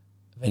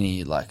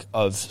 Any like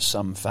of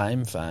some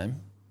fame.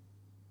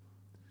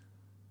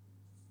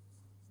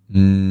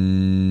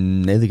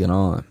 Neither can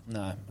I.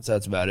 No, so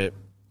that's about it.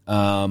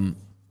 I'm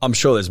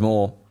sure there's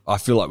more. I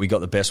feel like we got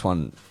the best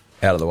one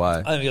out of the way.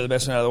 I think we got the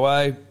best one out of the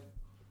way.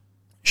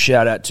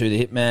 Shout out to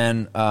the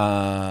Hitman,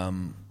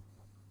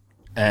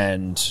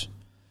 and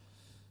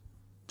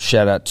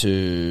shout out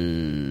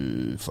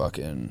to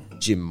fucking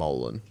Jim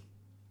Molan.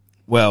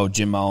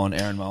 Jim Mullen,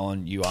 Aaron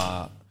Mullen.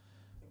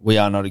 We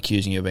are not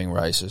accusing you of being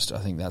racist. I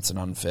think that's an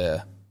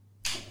unfair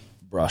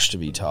brush to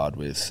be tarred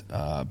with.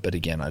 But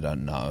again, I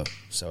don't know.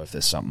 So if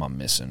there's something I'm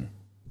missing,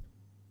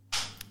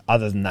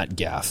 other than that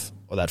gaff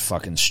or that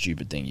fucking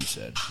stupid thing you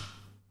said,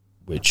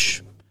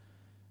 which,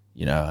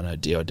 I know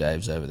Dio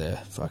Dave's over there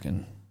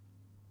fucking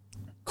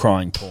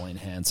crying Pauline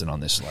Hanson on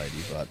this lady,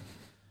 but I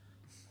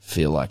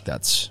feel like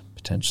that's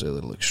potentially a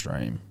little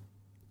extreme.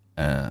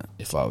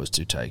 If I was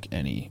to take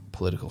any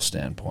political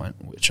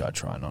standpoint, which I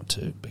try not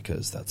to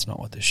because that's not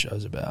what this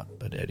show's about,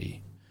 but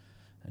Eddie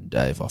and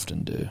Dave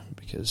often do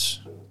because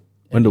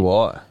When do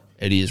I?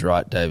 Eddie is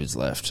right, Dave is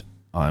left,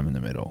 I'm in the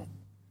middle.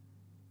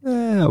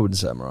 I wouldn't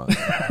say I'm right.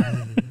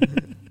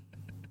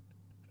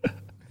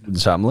 Wouldn't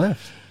say I'm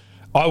left.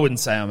 I wouldn't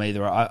say I'm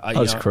either. I I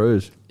just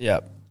cruise. Yeah,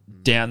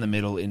 down the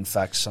middle. In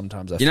fact,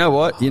 sometimes I You know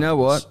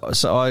what?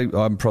 So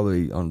I'm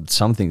probably on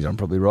some things I'm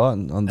probably right,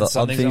 and on the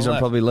some other things I'm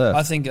left. probably left.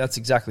 I think that's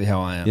exactly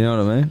how I am. You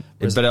know what I mean?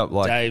 Whereas But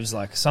like, Dave's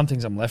like, some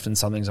things I'm left and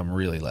some things I'm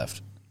really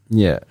left.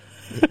 yeah.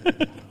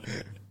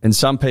 And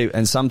some people,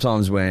 and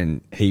sometimes when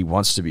he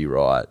wants to be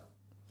right,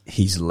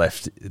 he's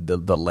left. The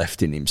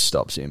left in him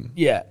stops him.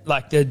 Yeah,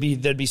 like there'd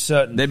be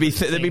certain There'd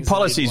be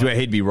policies where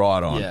he'd be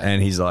right on, Yeah. and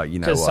he's like, you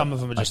know what? because some of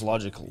them are just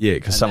logical. Yeah,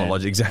 'cause And some are then-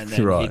 logical, exactly and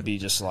then right. He'd be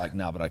just like,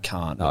 no, but I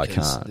can't. No, I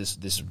because can't.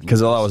 This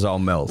Because I was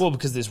on Mel. well,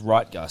 because this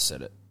right guy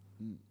said it.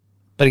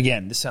 But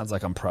again, this sounds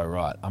like I'm pro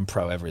right. I'm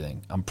pro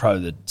everything. I'm pro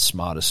the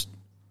smartest,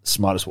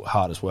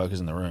 hardest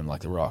workers in the room,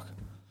 like The Rock.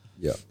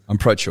 Yeah, I'm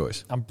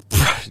pro-choice. I'm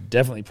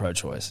definitely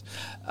pro-choice.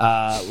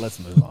 Let's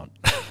move on.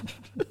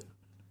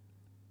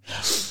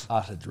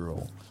 Utter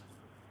drool.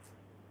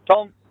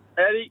 Tom,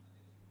 Eddie,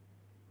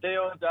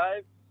 Dio and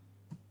Dave,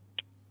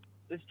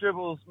 this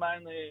dribble's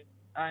mainly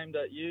aimed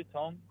at you,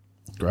 Tom.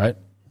 Great.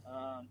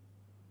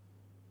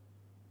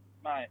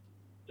 Mate,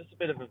 just a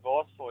bit of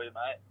advice for you,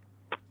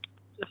 mate.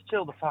 Just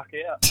chill the fuck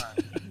out,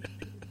 mate.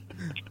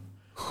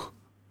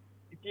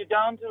 if you're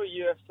going to a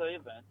UFC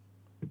event,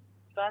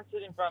 don't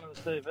sit in front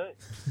of the TV.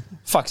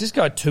 Fuck, this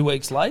guy 2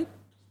 weeks late?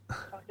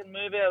 Fucking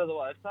move out of the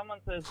way. If someone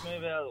says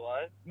move out of the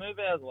way, move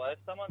out of the way. If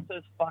someone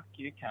says fuck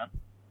you, cunt,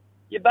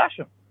 you bash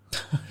them.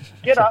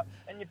 Get up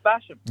and you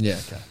bash them. Yeah,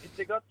 okay. If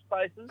they've got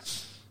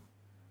spaces,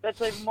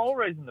 that's even more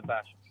reason to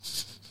bash them.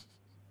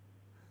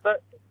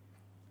 But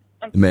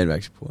The man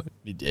makes a point.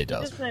 It you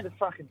does. just need to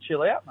fucking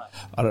chill out, mate.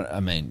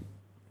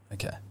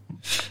 Okay.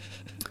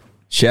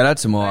 Shout out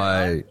to I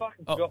my...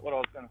 fucking forgot what I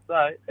was going to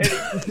say.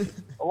 Eddie,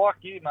 I like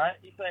you, mate.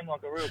 You seem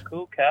like a real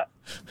cool cat.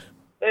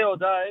 Theo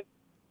Dave,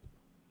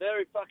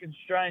 very fucking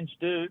strange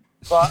dude,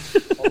 but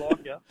I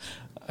like you.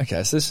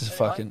 Okay, so this is a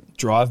fucking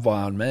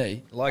drive-by on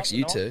me. Likes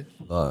you two.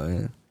 Oh,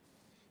 yeah.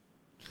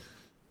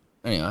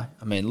 Anyway,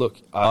 I mean, look.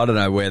 I don't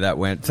know where that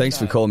went. Thanks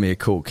for calling me a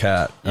cool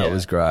cat. That Yeah.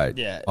 was great.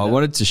 Yeah, I no.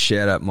 wanted to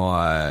shout out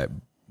my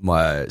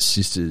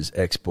sister's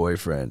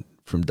ex-boyfriend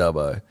from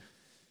Dubbo.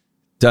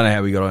 Don't know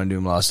how we got on to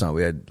him last night.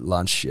 We had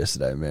lunch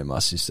yesterday, me and my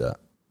sister,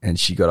 and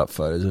she got up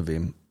photos of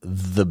him.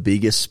 The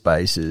biggest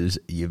spaces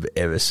you've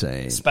ever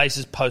seen.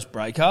 Spaces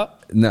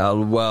post-breakup? No,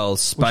 well,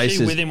 Was spaces.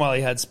 she with him while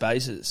he had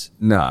spaces?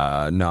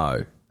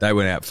 No. They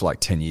went out for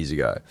like 10 years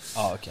ago.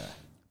 Oh, okay.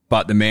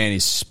 But the man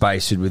is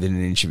spaced within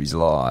an inch of his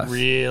life.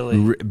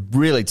 Really?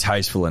 Really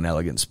tasteful and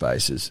elegant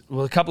spaces.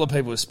 Well, a couple of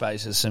people with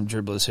spaces, some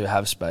dribblers who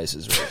have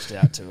spaces, reached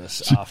out to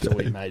us after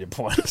we made a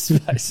point of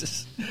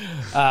spaces.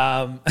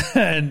 And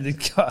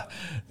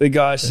the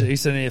guy, he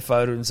sent me a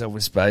photo of himself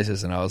with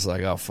spaces, and I was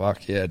like, oh,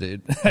 fuck, yeah,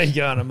 dude. How you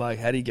going? I'm like,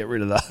 how do you get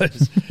rid of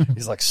those?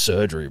 He's like,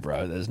 surgery,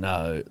 bro. There's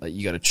no, like,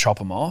 you got to chop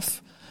them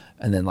off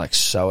and then, like,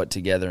 sew it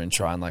together and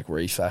try and, like,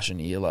 refashion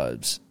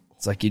earlobes.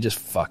 It's like you just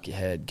fuck your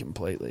head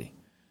completely.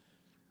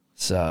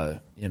 So,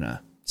 you know,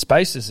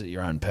 spaces at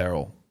your own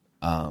peril.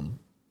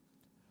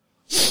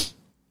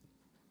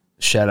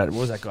 Shout out. What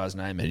was that guy's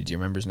name, Eddie? Do you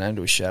remember his name?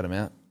 Do we shout him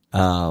out?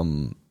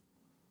 No,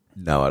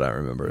 I don't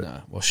remember it.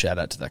 No. Well, shout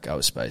out to that guy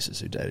with spaces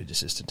who dated your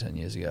sister 10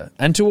 years ago.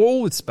 And to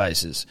all with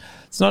spaces.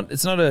 It's not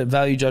a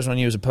value judgment on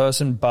you as a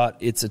person, but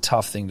it's a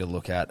tough thing to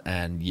look at,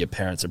 and your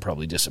parents are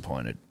probably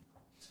disappointed.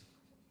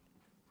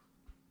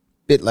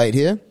 Bit late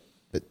here,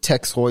 but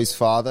Tex Hoy's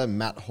father,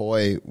 Matt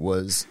Hoy,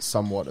 was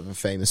somewhat of a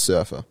famous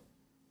surfer.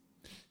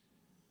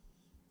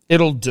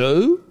 It'll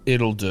do.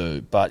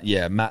 But,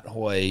 yeah, Matt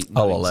Hoy,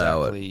 not I'll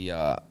allow exactly,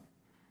 I'll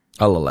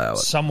allow it.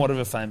 somewhat of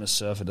a famous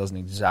surfer, doesn't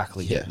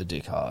exactly Yeah. get the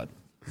dick hard.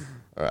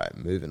 All right,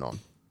 moving on.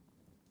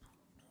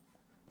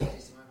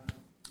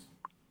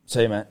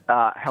 See you, mate.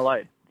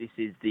 Hello, this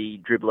is the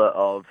dribbler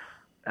of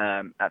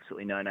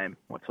absolutely no name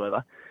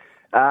whatsoever.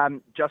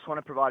 Just want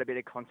to provide a bit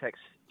of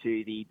context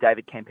to the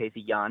David Campese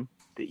yarn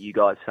that you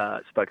guys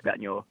spoke about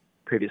in your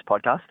previous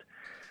podcast.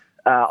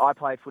 I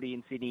play footy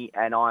in Sydney,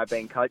 and I have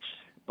been coached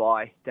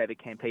by David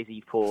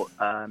Campese for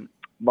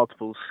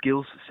multiple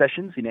skills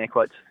sessions, in air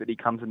quotes, that he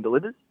comes and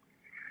delivers.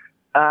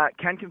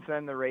 Can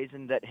confirm the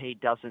reason that he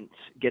doesn't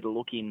get a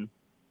look in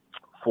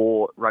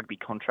for rugby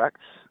contracts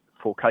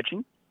for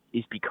coaching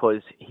is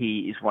because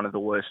he is one of the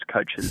worst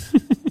coaches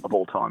of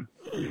all time.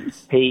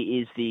 He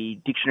is the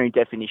dictionary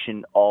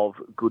definition of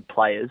good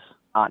players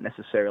aren't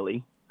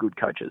necessarily good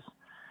coaches.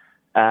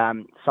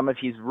 Some of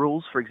his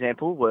rules, for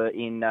example, were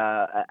in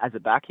as a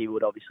back, he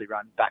would obviously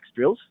run backs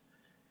drills.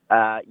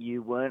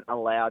 You weren't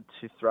allowed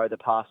to throw the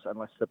pass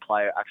unless the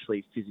player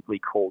actually physically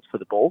called for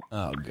the ball.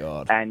 Oh,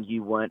 God. And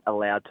you weren't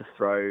allowed to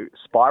throw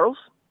spirals.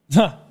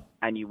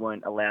 And you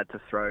weren't allowed to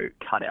throw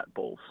cutout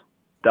balls.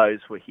 Those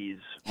were his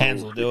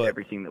Hands rules will do with it.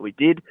 everything that we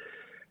did.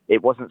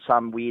 It wasn't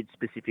some weird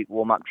specific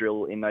warm-up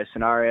drill in those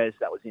scenarios.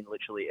 That was in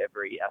literally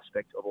every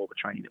aspect of all the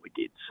training that we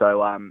did.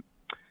 So,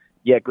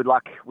 yeah, good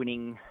luck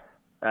winning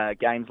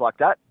games like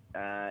that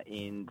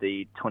in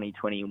the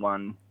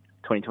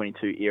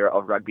 2021-2022 era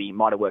of rugby.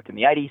 Might have worked in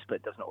the 80s,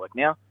 but does not work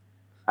now.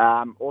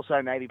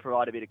 Also, maybe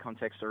provide a bit of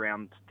context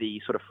around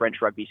the sort of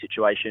French rugby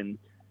situation.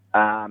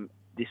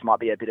 This might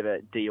be a bit of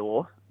a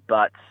Dior,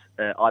 but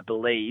I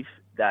believe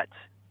that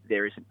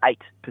there is an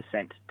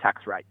 8%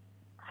 tax rate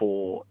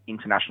for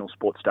international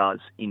sports stars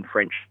in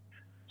French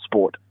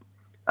sport.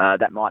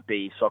 That might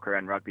be soccer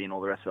and rugby and all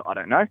the rest of it. I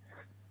don't know.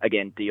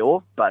 Again,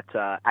 Dior, but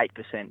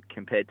 8%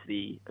 compared to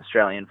the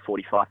Australian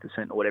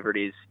 45% or whatever it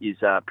is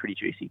pretty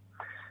juicy.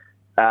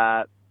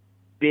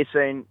 Beer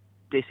soon,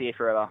 DCE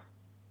forever,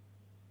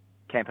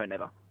 Campo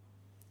never.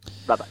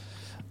 Bye-bye.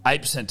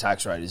 8%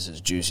 tax rate is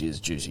as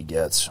juicy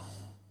gets.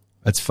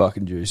 That's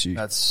fucking juicy.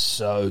 That's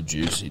so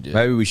juicy, dude.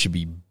 Maybe we should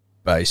be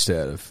based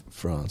out of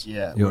France.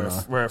 Yeah, You we're and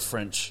I. we're a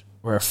French.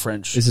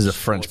 This is a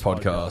French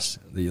podcast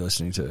that you're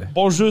listening to.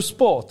 Bonjour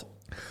Sport.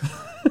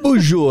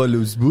 Bonjour,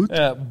 Louisbout.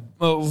 Yeah,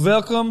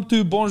 welcome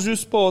to Bonjour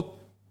Sport.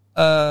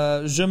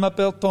 Je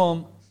m'appelle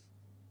Tom.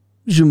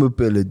 Je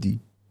m'appelle Eddie.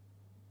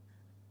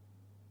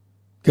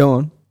 Go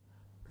on.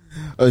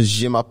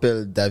 Je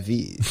m'appelle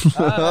David.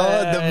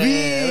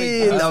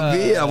 David.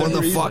 I want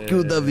to fuck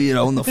you, David.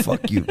 I want to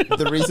fuck you.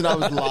 The reason I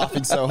was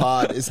laughing so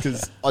hard is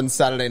because on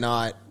Saturday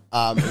night,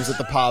 it was at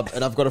the pub,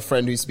 and I've got a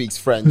friend who speaks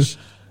French,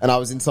 and I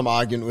was in some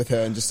argument with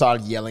her and just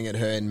started yelling at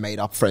her and made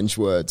up French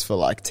words for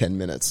like 10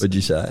 minutes. What'd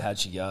you say? How'd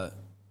she go?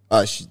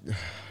 She,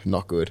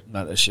 not good.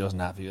 No, she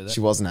wasn't happy with it. She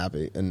wasn't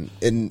happy. And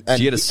Did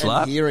you get a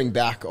slap? And hearing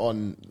back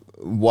on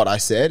what I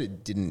said,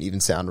 it didn't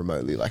even sound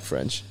remotely like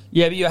French.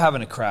 Yeah, but you're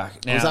having a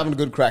crack. Now, I was having a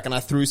good crack, and I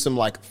threw some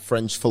like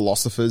French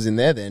philosophers in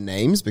there, their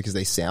names, because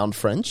they sound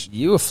French.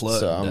 you were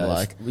flirting. So I'm Dave.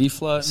 like- were you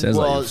flirting? Sounds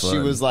like Well, you're she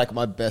flirting. was like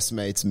my best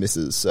mate's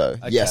missus, so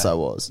yes, I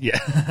was.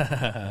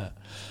 Yeah.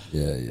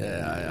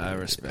 Yeah. I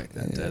respect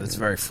that, Dave. That's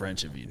very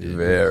French of you, dude.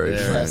 Very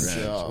Yes,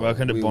 French. yeah.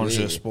 Welcome to Oui,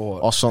 Bonjour oui.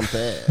 Sport.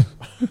 Enchanté.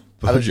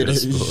 Avec Bonjour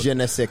Sport. je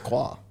ne sais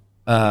quoi.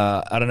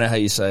 I don't know how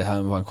you say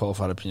home of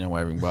unqualified opinion on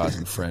wavering bars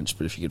in French,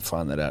 but if you could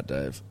find that out,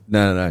 Dave.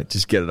 No.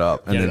 Just get it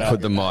up and Get it then up.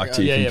 put the mic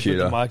to your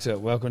computer. put the mic to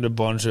it. Welcome to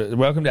Bonjour.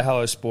 Welcome to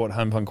Hello Sport,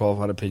 home of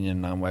unqualified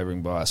opinion,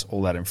 unwavering bias.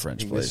 All that in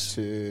French, English please.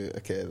 to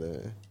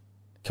okay.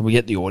 Can we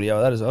get the audio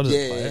of that as well? Just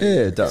play it.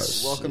 Yeah, it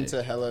does. Welcome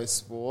to Hello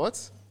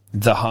Sport.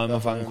 The home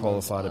of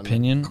unqualified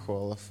opinion.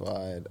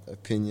 Unqualified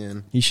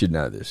opinion. You should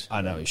know this.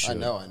 I know he should. I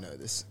know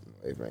this.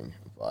 Wavering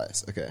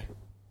bias. Okay.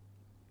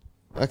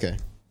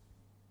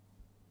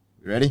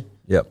 You ready?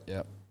 Yep.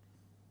 Yep.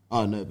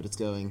 Oh no, but it's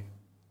going.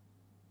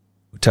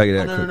 We'll take it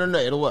Oh, out quick. no,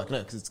 it'll work. No,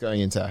 because it's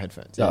going into our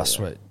headphones. Oh,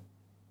 sweet.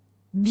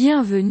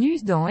 Bienvenue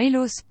dans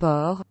Hello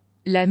Sport,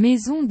 la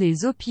maison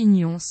des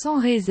opinions sans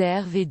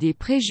réserve et des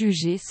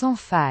préjugés sans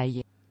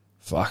faille.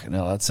 Fucking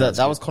hell, that's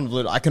That was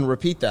convoluted. I can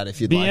repeat that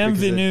if you'd like.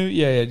 Bienvenue.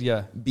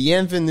 Yeah.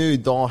 Bienvenue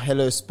dans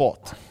Hello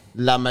Sport,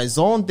 la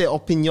maison des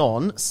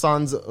opinions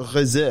sans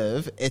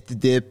réserve et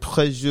des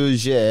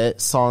préjugés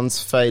sans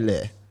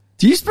faille.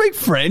 Do you speak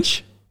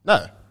French?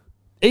 No.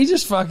 He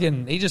just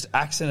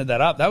accented that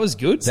up. That was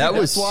good. That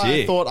was That's why I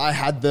sick. thought I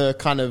had the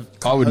kind of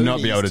I would not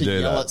be cojones able to do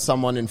yell that. at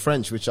someone in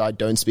French, which I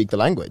don't speak the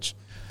language.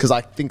 Because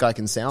I think I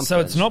can sound So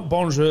French. it's not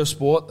Bonjour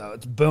Sport though.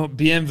 It's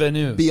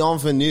Bienvenue.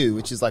 Bienvenue,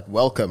 which is like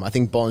welcome. I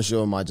think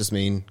bonjour might just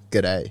mean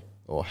good day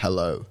or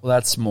hello. Well,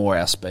 that's more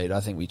our speed. I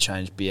think we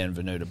changed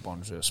Bienvenue to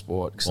Bonjour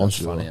Sport because that's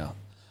Bonjour. funnier.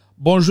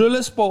 Bonjour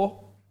le sport.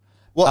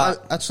 Well,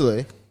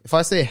 actually, if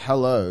I say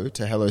hello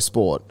to Hello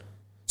Sport,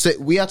 so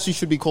we actually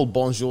should be called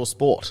Bonjour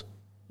Sport.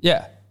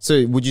 Yeah.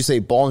 So would you say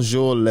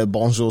bonjour le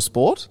bonjour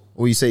sport?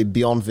 Or you say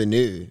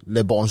bienvenue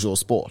le bonjour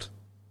sport?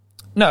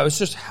 No, it's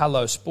just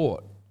Hello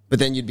Sport. But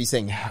then you'd be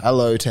saying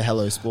hello to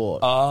Hello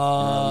Sport.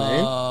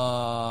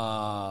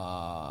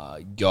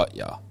 Got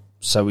ya.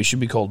 So we should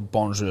be called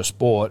Bonjour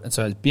Sport. And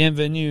so it's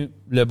Bienvenue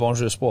le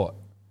Bonjour Sport.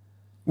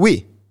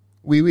 Oui.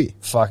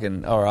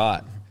 Fucking all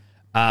right.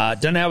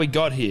 Don't know how we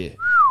got here.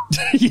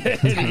 Yeah,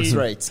 Tax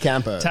rates,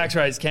 Campo. Tax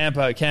rates,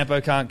 Campo.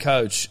 Campo can't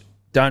coach.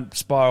 Don't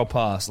spiral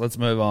past. Let's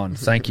move on.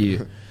 Thank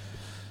you.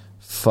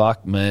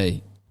 Fuck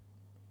me.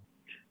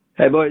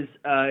 Hey boys,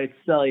 it's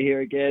Sally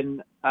here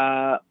again.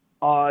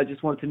 I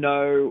just want to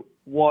know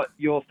what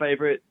your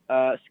favourite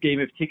scheme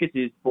of tickets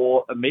is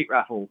for a meat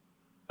raffle.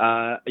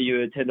 Are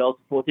you a $10 for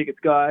 4 tickets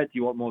guy? Do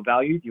you want more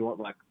value? Do you want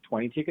like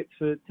 20 tickets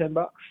for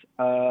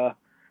 $10?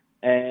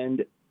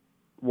 And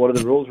what are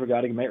the rules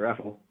regarding a meat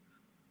raffle?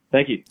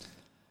 Thank you.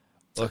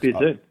 Look, See you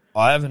soon.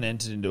 I haven't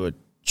entered into a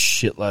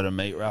shitload of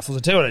meat raffles.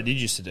 I'll tell you what I did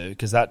used to do,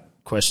 because that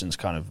question's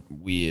kind of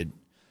weird.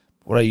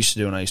 What I used to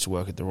do when I used to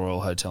work at the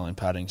Royal Hotel in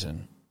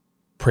Paddington,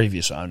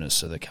 previous owners,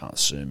 so they can't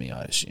sue me,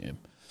 I assume.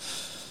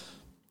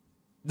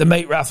 The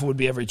meat raffle would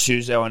be every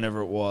Tuesday,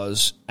 whenever it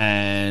was,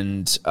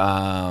 and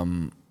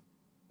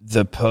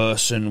the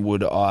person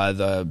would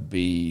either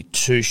be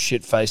too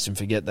shit-faced and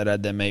forget that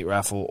had their meat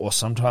raffle, or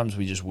sometimes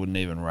we just wouldn't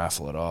even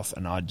raffle it off,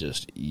 and I'd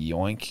just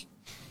yoink.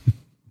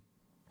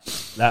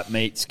 That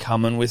meat's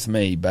coming with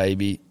me,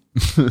 baby.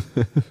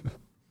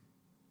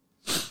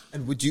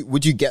 And would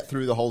you get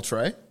through the whole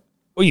tray?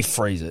 Well, you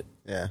freeze it.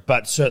 Yeah.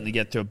 But certainly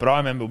get through it. But I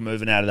remember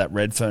moving out of that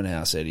Redfern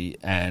house, Eddie,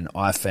 and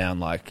I found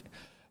like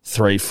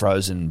 3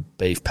 frozen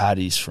beef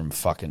patties from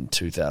fucking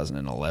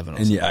 2011 or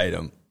And something. you ate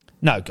them.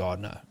 No, God,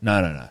 no.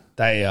 No.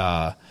 They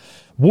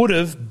would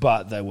have,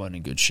 but they weren't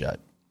in good shape.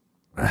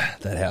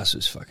 That house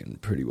was fucking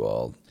pretty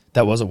wild.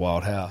 That was a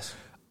wild house.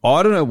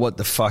 I don't know what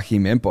the fuck he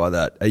meant by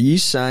that. Are you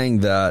saying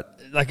that?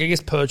 Like, I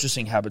guess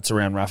purchasing habits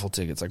around raffle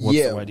tickets. Like, what's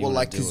the way do you well, want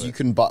like to do because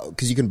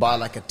it? you can buy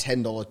like a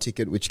 $10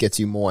 ticket, which gets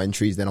you more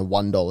entries than a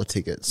 $1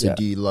 ticket. So Yeah.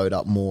 do you load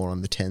up more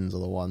on the 10s or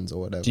the 1s or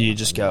whatever? Do you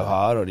just go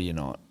hard or do you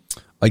not?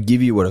 I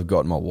give you what I've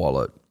got in my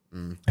wallet.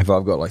 If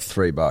I've got like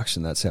 $3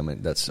 and that's how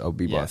many, I'll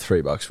be buying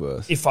 $3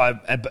 worth. If I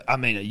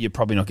mean, you're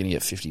probably not going to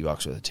get $50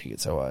 worth of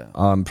tickets, are you?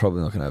 I'm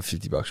probably not going to have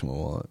 $50 in my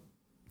wallet.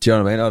 Do you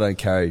know what I mean? I don't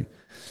carry.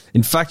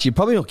 In fact, you're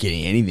probably not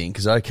getting anything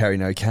because I carry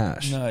no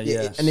cash. No,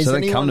 Yeah, yeah. and is So don't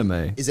anyone, come to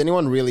me. Is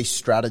anyone really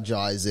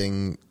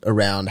strategizing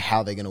around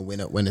how they're going to win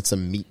it when it's a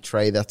meat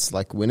tray that's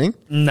like winning?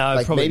 No,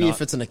 like probably maybe not.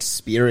 if it's an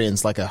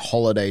experience, like a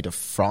holiday to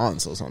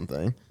France or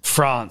something.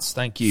 France,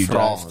 thank you,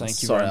 France. Dave.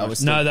 Thank you Sorry, very I much. was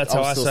still, No, that's how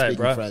was I still say it,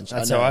 speaking bro. French.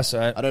 That's know. how I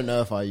say it. I don't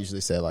know if I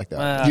usually say it like that.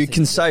 I You think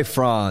can say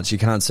France. You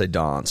can't say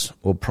dance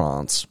or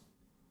prance.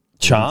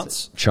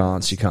 Chance.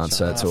 Chance. You can't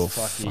say it's all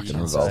Fuck you, you fucking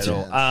can't say it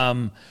revolting.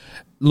 all.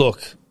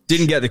 Look,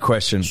 Didn't get the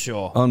question.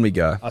 Sure. On we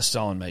go. I've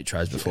stolen meat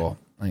trays before.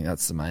 I think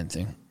that's the main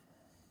thing.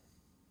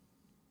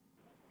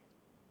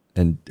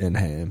 and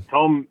ham.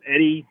 Tom,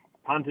 Eddie,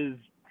 punters,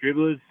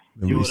 dribblers,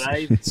 you or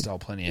Dave. Stole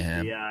plenty of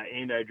ham. The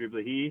Ando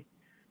dribbler here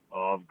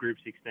of Group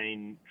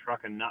 16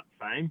 Truck and Nut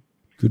fame.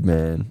 Good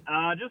man.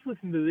 Just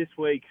listened to this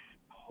week's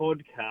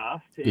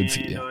podcast, Good for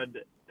and you. I'd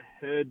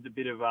heard a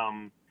bit of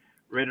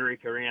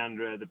rhetoric around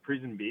the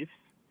prison biffs.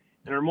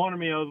 And it reminded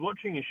me, I was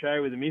watching a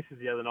show with the missus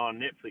the other night on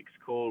Netflix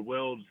called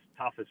World's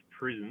Toughest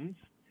Prisons.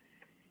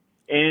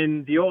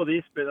 And all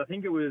this, but I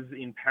think it was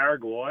in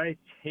Paraguay,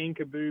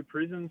 Tancaboo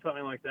prison,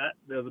 something like that.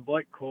 There was a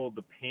bloke called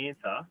the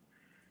Panther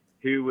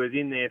who was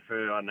in there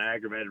for, I don't know,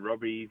 aggravated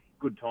robbery,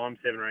 good time,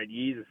 7 or 8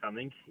 years or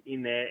something,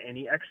 in there. And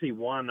he actually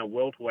won a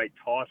welterweight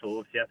title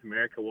of South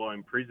America while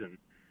in prison.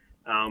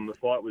 The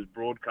fight was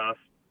broadcast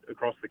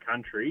across the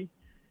country.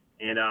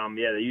 And,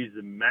 they used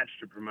the match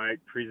to promote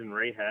prison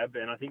rehab.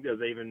 And I think there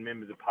was even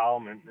members of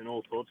parliament and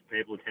all sorts of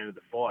people attended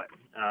the fight.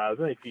 It was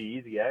only a few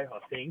years ago, I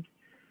think.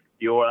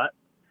 You're right.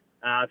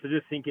 So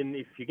just thinking,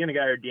 if you're going to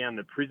go down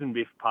the prison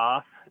biff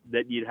path,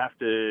 that you'd have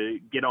to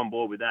get on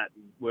board with that,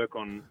 work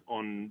on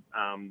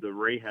the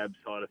rehab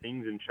side of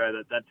things and show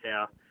that that's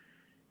how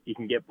you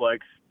can get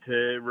blokes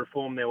to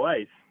reform their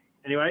ways.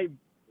 Anyway,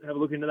 have a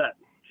look into that.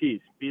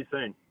 Cheers. Be you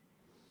soon.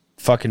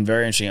 Fucking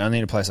very interesting. Only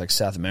in a place like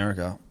South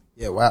America.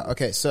 Yeah, wow.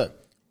 Okay, so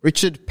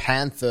Richard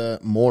Panther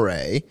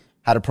Moray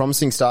had a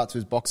promising start to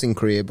his boxing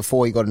career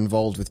before he got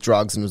involved with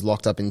drugs and was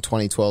locked up in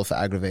 2012 for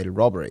aggravated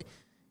robbery.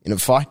 In a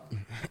fight...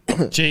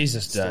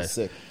 Jesus, Still Dave.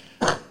 sick.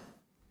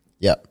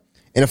 Yep.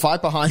 In a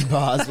fight behind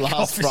bars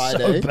last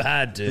Friday, So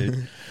bad,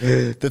 dude.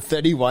 the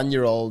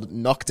 31-year-old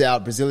knocked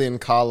out Brazilian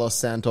Carlos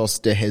Santos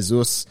de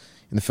Jesus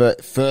in the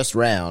first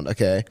round,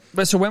 okay?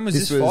 But so when was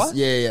this fight?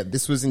 Yeah.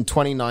 This was in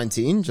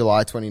 2019,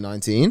 July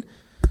 2019.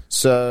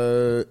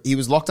 So he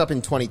was locked up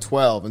in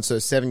 2012, and so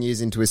 7 years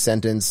into his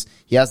sentence,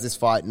 he has this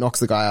fight, knocks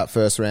the guy out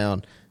first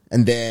round,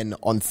 and then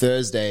on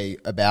Thursday,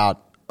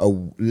 about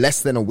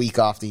less than a week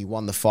after he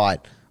won the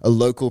fight, a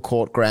local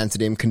court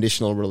granted him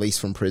conditional release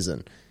from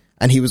prison.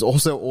 And he was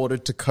also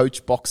ordered to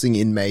coach boxing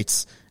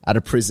inmates at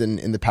a prison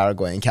in the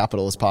Paraguayan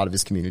capital as part of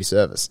his community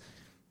service.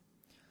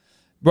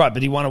 Right,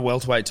 but he won a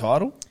welterweight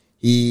title?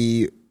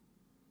 It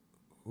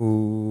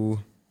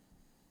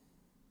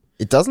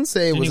doesn't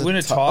say it Did was he win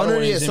a title Oh, no,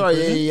 when he yeah, was in sorry,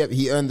 prison? yeah.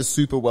 He earned the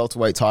super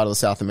welterweight title of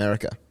South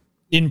America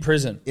In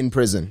prison. in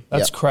prison.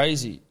 That's Yep.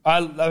 crazy.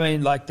 I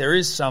mean, like, there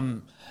is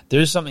something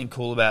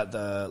cool about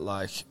the,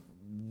 like,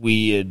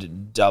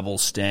 weird double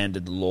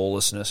standard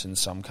lawlessness in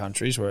some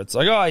countries where it's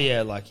like, oh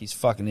yeah, like he's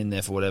fucking in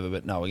there for whatever,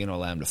 but no, we're going to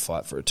allow him to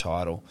fight for a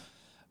title.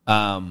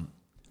 But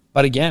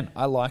again,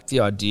 I like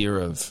the idea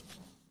of,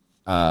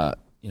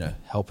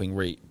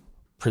 helping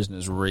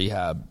prisoners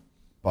rehab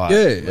by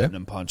letting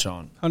them punch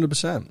on.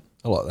 100%.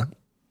 I like that.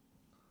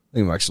 I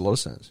think it makes a lot of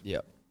sense.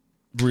 Yeah,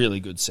 really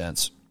good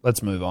sense.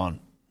 Let's move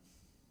on.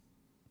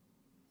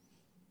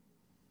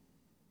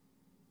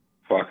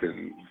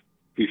 Fucking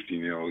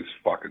 50-0, this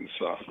fucking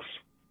sucks.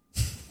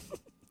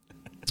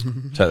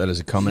 Take that as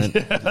a comment.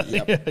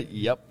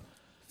 Yep.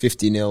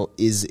 50-0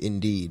 is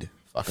indeed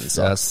fucking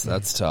sucks.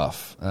 That's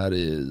tough. That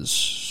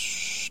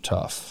is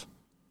tough.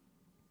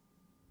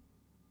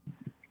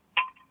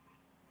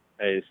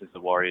 Hey, this is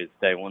the Warriors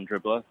Day One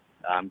dribbler.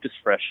 Just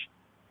fresh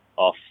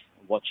off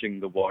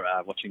watching the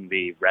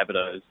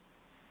Rabbitohs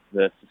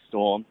versus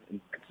Storm, and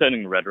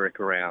concerning the rhetoric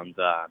around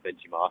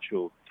Benji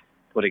Marshall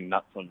putting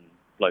nuts on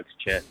blokes'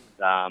 chests.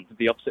 Did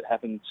the opposite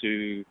happen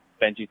to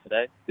Benji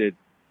today?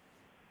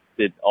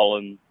 Did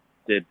Olin,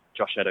 did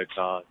Josh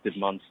Adokar, did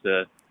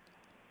Munster,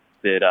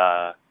 did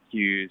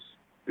Hughes,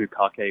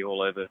 Bukake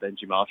all over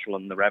Benji Marshall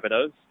and the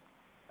Rabbitohs?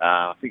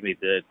 I think they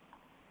did.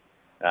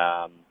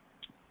 I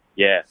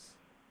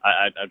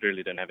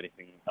really don't have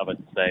anything other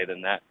to say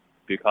than that.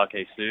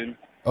 Bukake soon.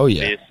 Oh,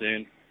 yeah. Beer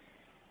soon.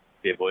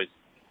 Beer, boys.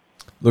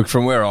 Look,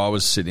 from where I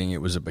was sitting,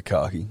 it was a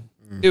Bukaki.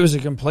 It was a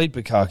complete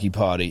Bukaki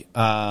party.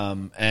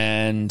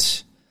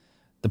 And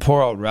the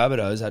poor old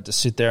Rabbitohs had to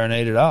sit there and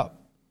eat it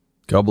up.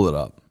 Gobble it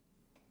up.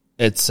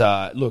 It's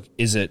look,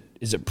 is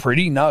it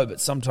pretty? No, but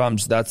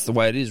sometimes that's the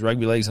way it is.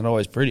 Rugby league's not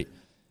always pretty.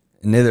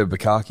 Neither are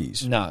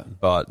Bukakis. No.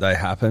 But they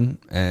happen,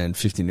 and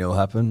 50-0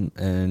 happen,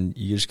 and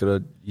you just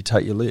got to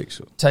take your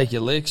licks. Take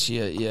your licks,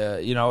 yeah.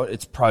 You know,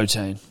 it's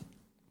protein.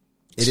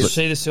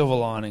 See the silver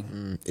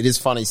lining. It is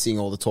funny seeing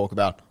all the talk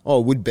about,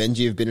 would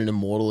Benji have been an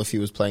immortal if he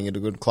was playing at a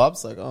good club?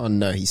 It's like, oh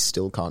no, he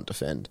still can't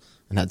defend,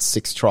 and had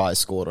 6 tries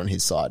scored on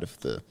his side of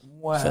the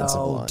defensive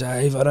line.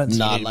 Dave, I don't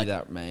think you'd be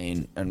that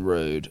mean and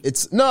rude.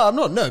 I'm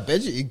not. No,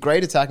 Benji,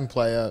 great attacking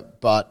player,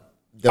 but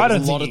there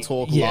was a lot of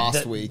talk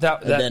last week, and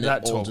then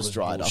it all just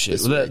dried up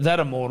this week. That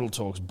immortal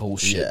talk's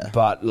bullshit. Yeah.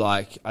 But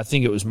like, I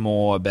think it was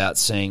more about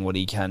seeing what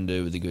he can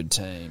do with a good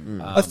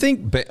team. I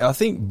think when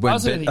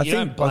you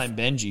don't blame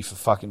Benji for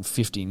fucking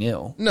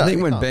 50-0. I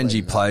think when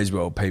Benji plays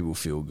well, people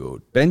feel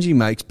good. Benji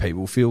makes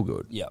people feel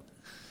good. Yeah.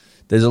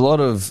 There's a lot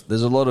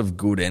of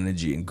good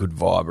energy and good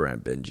vibe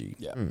around Benji.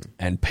 Yeah.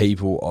 And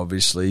people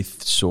obviously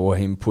saw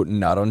him putting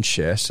nut on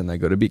chest, and they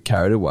got a bit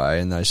carried away,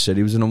 and they said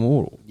he was an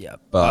immortal. Yeah.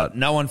 But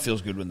no one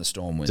feels good when the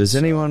Storm wins. was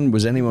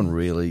anyone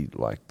really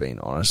like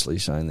being honestly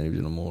saying that he was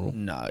an immortal?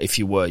 No, if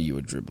you were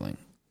dribbling.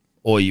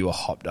 or you were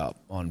hopped up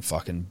on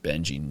fucking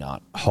Benji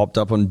Nut. Hopped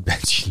up on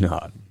Benji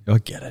Nut. I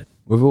get it.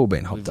 We've all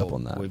been hopped up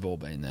on that. We've all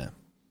been there.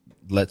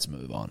 Let's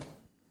move on.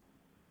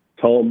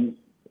 Tom,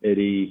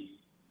 Eddie,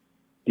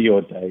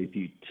 Dior Dave,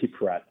 you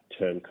tip rat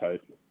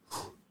turncoat.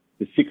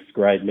 The 6th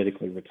grade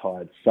medically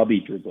retired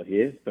subby dribbler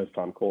here, first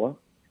time caller.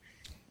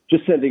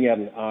 Just sending out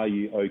an "Are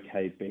you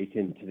okay"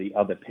 beacon to the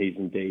other P's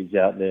and D's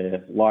out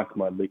there, like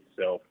my lick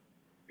self,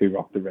 who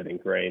rock the red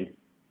and green.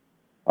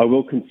 I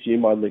will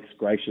consume my licks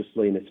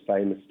graciously in his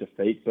famous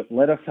defeat, but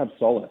let us have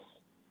solace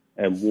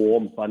and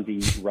warm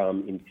Bundy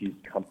rum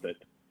infused comfort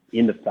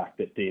in the fact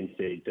that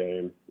DNC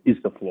Doom is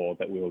the floor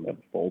that we will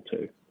never fall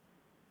to.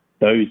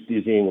 Those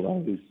dizzying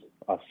lows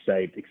are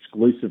saved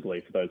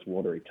exclusively for those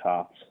watery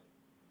tarts.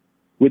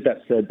 With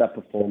that said, that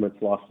performance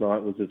last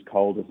night was as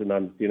cold as an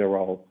onion dinner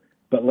roll,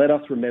 but let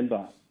us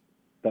remember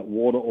that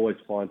water always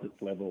finds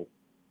its level,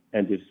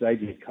 and if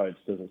Xavier Coates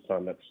doesn't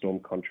sign that Storm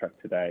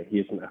contract today, he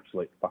is an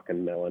absolute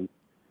fucking melon.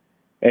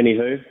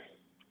 Anywho,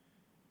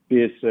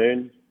 beer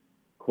soon,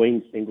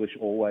 Queen's English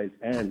always,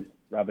 and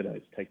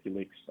Rabbitohs take your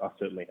licks. I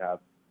certainly have.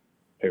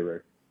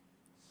 Hooroo.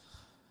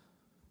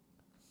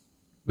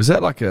 Was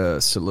that like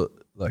was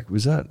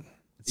that?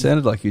 It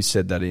sounded like you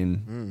said that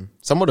in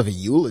somewhat of a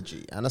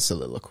eulogy and a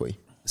soliloquy.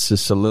 It's a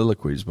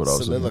soliloquy is what I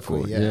was looking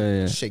for.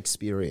 Yeah.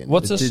 Shakespearean.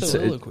 What's a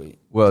soliloquy?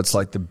 It's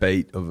like the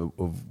beat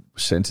of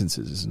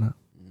sentences, isn't it?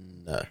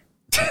 No.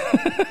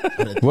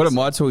 What am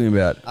I talking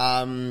about?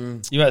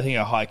 You might think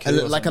a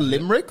haiku. Like a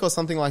limerick or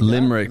something like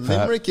limerick,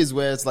 that? Limerick is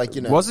where it's like,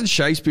 Wasn't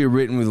Shakespeare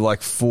written with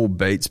like 4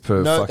 beats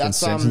per fucking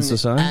sentence or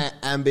something?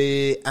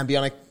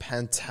 Ambionic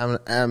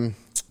pentameter.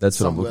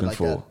 That's what I'm looking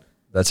for. That.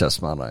 That's how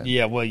smart I am.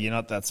 Yeah, well, you're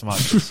not that smart.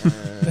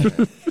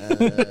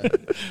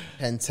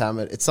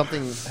 Pentameter. It's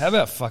something. How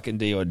about fucking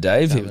Dior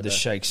Dave here with the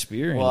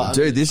Shakespearean? Well,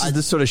 dude, this is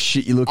the sort of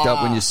shit you look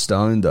up when you're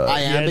stoned, though.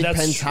 Iambic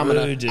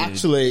pentameter. True, dude.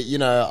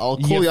 Actually, I'll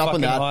call you up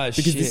on that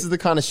because shit. this is the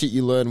kind of shit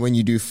you learn when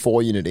you do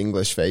 4-unit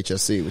English for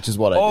HSC, which is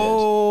what I did.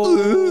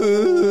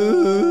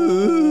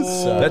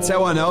 That's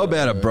how I know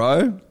about it,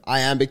 bro.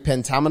 Iambic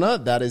pentameter.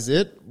 That is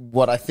it.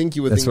 What I think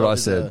you would think of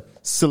is a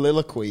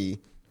soliloquy.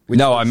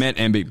 No, I meant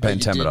iambic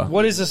pentameter.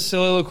 What is a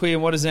soliloquy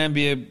and what is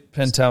iambic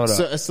pentameter?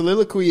 So a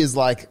soliloquy is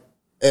like,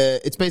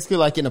 it's basically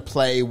like in a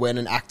play when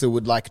an actor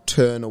would like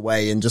turn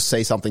away and just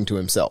say something to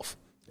himself.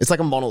 It's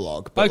like a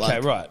monologue. But okay,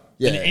 right.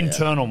 Yeah, an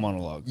internal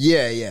monologue.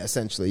 Yeah,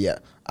 essentially, yeah.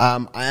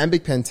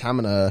 Iambic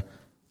pentameter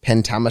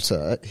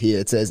here,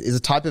 it says, is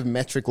a type of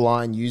metric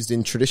line used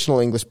in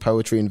traditional English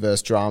poetry and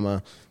verse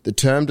drama. The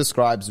term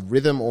describes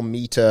rhythm or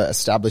meter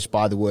established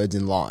by the words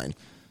in line.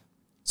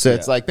 So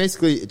it's like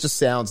basically it just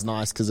sounds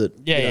nice because it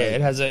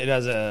it has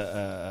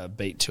a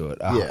beat to it,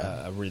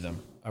 a rhythm,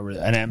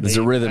 there's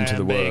a rhythm to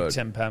the word.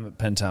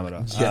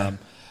 Pentameter. Yeah.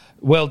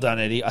 Well done,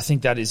 Eddie. I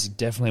think that is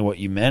definitely what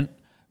you meant.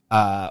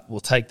 We'll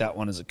take that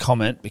one as a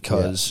comment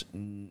because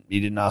he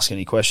didn't ask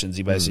any questions.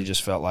 He basically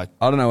just felt like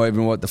I don't know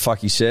even what the fuck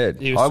he said.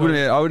 I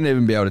wouldn't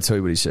even be able to tell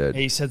you what he said.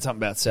 He said something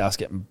about South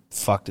getting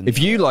fucked. If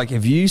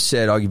you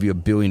said I'll give you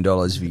 $1 billion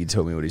if you could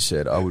tell me what he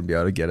said, I wouldn't be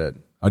able to get it.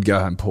 I'd go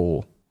home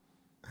poor.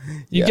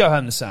 You go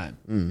home the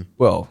same.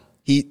 Well,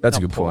 that's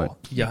a good poor. point.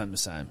 You go home the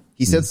same.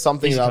 He said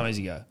something about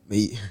easy go.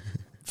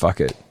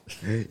 Fuck it.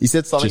 He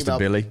said something Just about a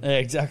Billy. Yeah,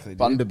 exactly.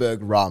 Bundaberg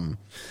rum.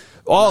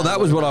 Oh, that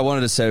was what I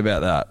wanted to say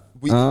about that.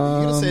 You're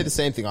going to say the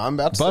same thing I'm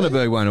about to say?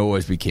 Bundaberg won't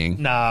always be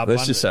king. Nah,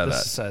 let's just say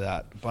let's say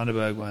that.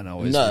 Bundaberg won't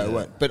always. No, it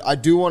won't. But I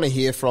do want to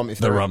hear from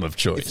the rum of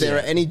choice. If there are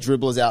any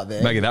dribblers out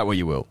there, make it that way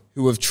you will,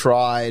 who have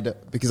tried,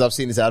 because I've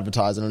seen this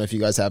advertised. I don't know if you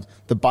guys have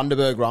the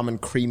Bundaberg rum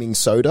and creaming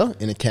soda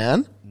in a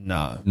can.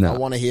 No. I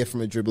want to hear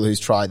from a dribbler who's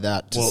tried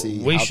that to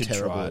see how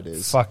terrible it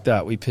is. Fuck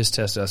that. We piss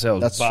test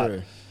ourselves. That's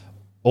true.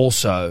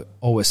 Also,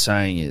 all we're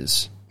saying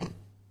is,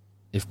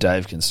 if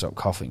Dave can stop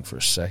coughing for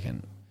a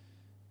second,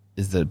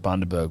 is that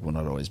Bundaberg will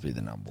not always be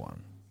the number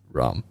one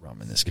rum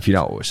in this country. If you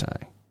know what we're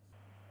saying.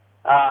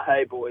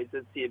 Hey boys,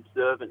 it's the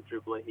observant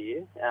dribbler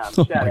here.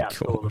 Shout out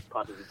to all the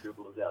punters and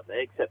dribblers out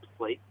there, except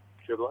sleep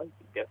dribbler.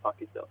 Go fuck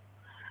yourself.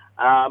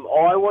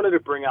 I wanted to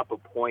bring up a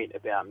point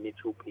about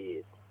Mitchell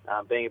Pearce.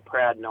 Being a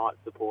proud Knight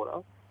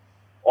supporter,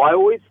 I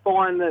always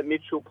find that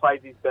Mitchell plays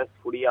his best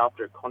footy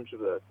after a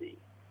controversy.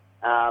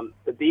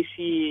 But this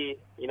year,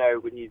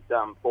 with his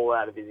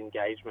fallout of his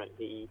engagement,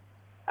 he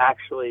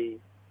actually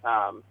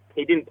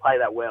he didn't play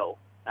that well.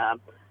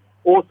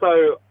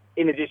 Also,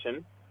 in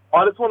addition,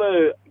 I just want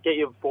to get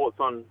your thoughts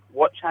on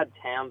what Chad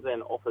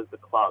Townsend offers the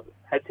club.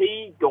 Has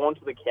he gone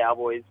to the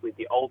Cowboys with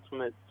the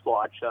ultimate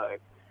slideshow,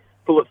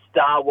 full of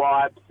star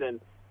wipes and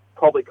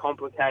probably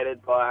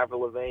complicated by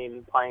Avril Lavigne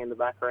playing in the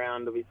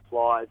background of his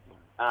slides?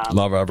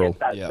 Love Avril.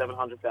 That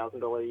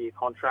 $700,000 a year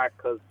contract,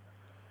 because,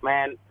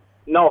 man,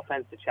 no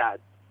offense to Chad.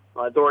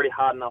 It's already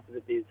hard enough as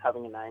it is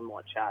having a name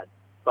like Chad.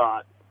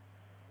 But,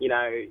 you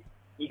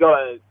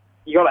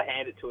got to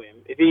hand it to him.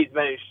 If he's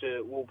managed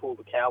to wool-pull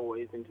the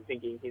Cowboys into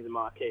thinking he's a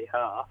marquee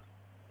half,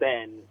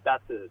 then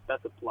that's a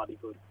bloody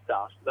good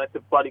start. That's a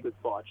bloody good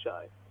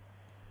slideshow.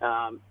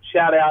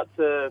 Shout out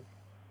to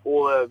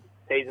all the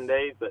T's and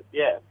D's, but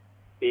yeah,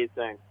 beers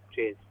soon.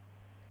 Cheers.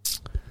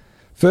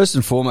 First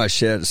and foremost,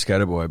 shout out to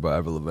Skaterboy by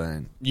Avril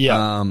Lavigne.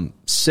 Yeah.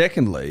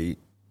 Secondly,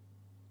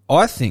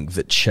 I think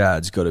that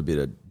Chad's got a bit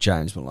of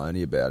James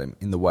Maloney about him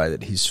in the way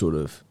that he's sort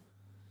of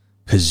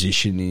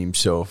positioning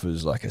himself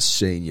as like a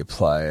senior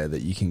player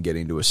that you can get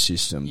into a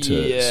system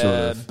to sort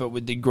of. But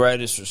with the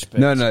greatest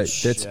respect.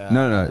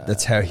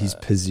 That's how he's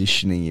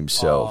positioning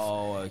himself.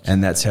 Oh, okay.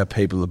 And that's how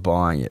people are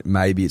buying it.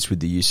 Maybe it's with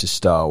the use of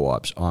star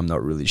wipes. I'm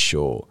not really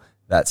sure.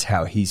 That's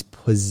how he's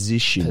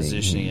positioning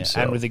himself. It.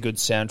 And with a good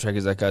soundtrack,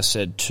 as like I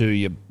said, to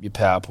your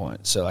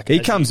PowerPoint. So like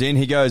he comes in,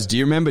 he goes, "Do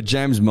you remember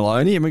James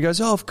Maloney?" And he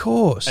goes, "Oh, of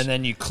course." And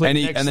then you click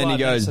and then he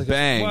goes,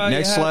 "Bang, well,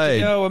 next you slide."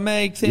 Go and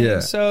make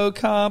things so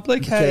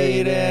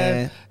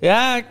complicated. You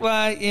act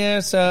like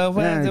you're so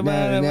gotta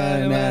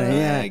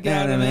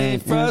be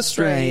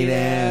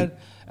frustrated.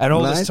 And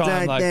all this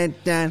time, like, and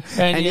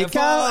you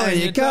fall, and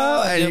you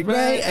go, and you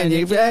break, and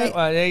you break,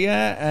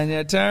 and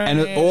you turn.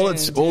 And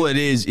all it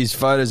is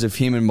photos of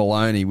him and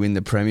Maloney win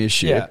the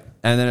premiership. Yeah.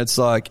 And then it's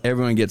like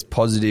everyone gets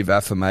positive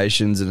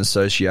affirmations and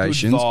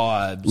associations Good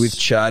vibes. with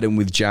Chad and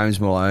with James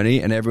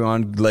Maloney, and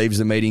everyone leaves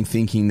the meeting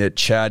thinking that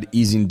Chad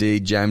is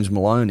indeed James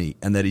Maloney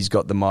and that he's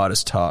got the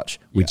Midas touch,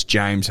 which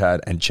James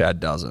had and Chad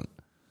doesn't.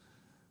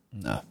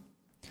 No.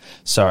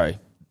 Sorry.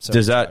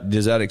 Does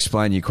that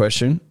explain your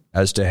question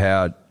as to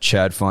how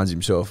Chad finds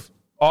himself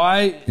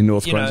in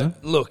North Queensland?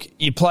 Look,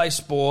 you play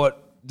sport,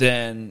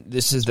 then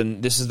this is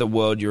the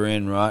world you're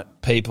in, right?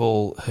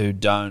 People who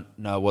don't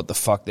know what the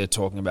fuck they're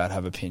talking about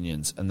have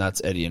opinions, and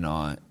that's Eddie and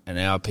I. And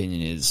our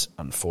opinion is,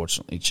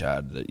 unfortunately,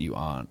 Chad, that you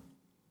aren't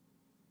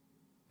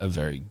a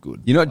very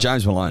good. You're not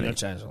James Maloney. You're not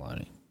James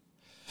Maloney.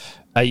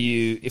 Are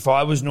you? If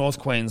I was North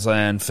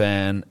Queensland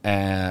fan,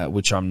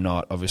 which I'm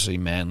not, obviously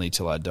Manly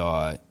till I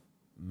die.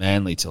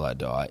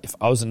 If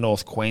I was a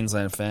North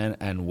Queensland fan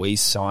and we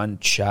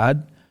signed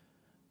Chad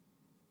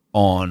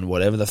on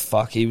whatever the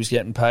fuck he was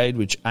getting paid,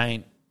 which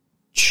ain't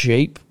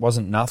cheap,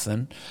 wasn't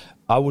nothing,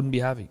 I wouldn't be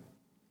happy.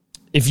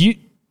 If you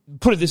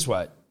put it this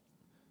way,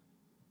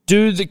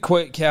 do the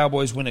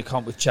Cowboys win a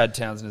comp with Chad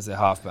Townsend as their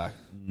halfback?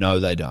 No,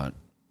 they don't.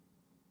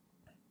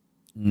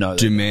 No,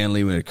 do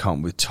Manly win a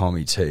comp with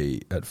Tommy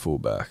T at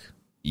fullback?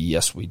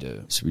 Yes, we do.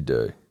 Yes, we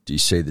do. Do you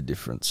see the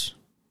difference?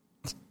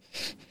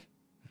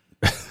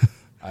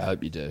 I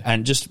hope you do.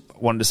 And just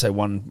wanted to say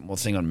one more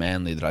thing on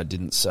Manly that I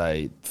didn't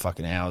say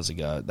fucking hours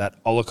ago.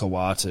 That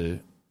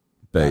Olakau'atu.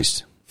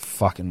 Beast.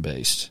 Fucking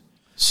beast.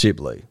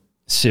 Sibley,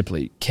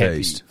 Kepi,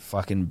 beast.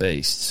 Fucking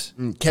beasts.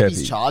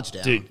 Kepi's charged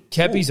out. Dude,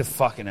 Kepi's a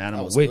fucking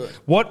animal. Good.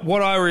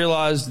 What I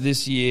realised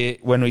this year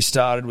when we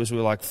started was we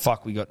were like,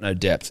 fuck, we got no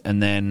depth.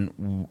 And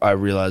then I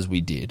realised we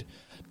did.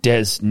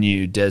 Des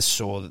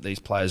saw that these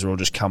players were all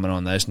just coming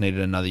on. They just needed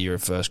another year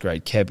of first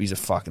grade. Kepi's a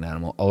fucking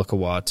animal.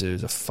 Olakau'atu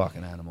is a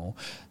fucking animal.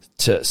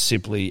 To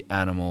Sibley,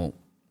 animal.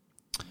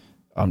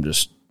 I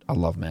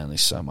love Manly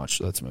so much.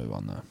 Let's move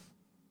on though.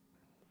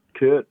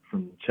 Kurt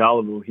from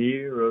Charleville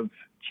here of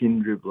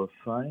Chin Dribbler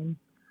fame.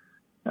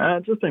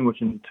 Just been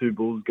watching two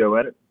Bulls go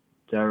at it,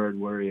 Jared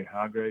Warrior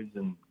Hargraves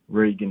and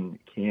Regan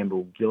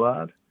Campbell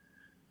Gillard.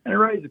 And it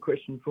raised a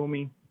question for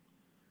me.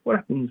 What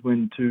happens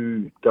when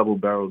two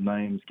double-barreled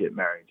names get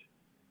married?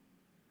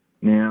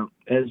 Now,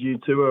 as you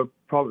two are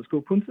private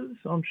school punters,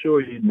 I'm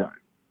sure you'd know.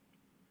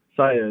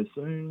 Say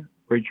soon,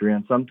 reach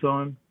around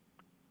sometime,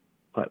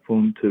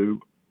 platform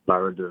to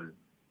Barradoo.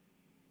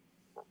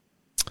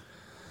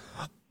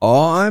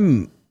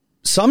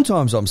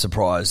 Sometimes I'm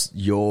surprised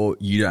you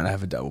don't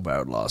have a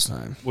double-barreled last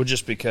name. Well,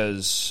 just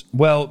because...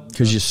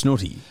 Because you're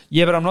snooty.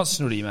 Yeah, but I'm not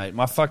snooty, mate.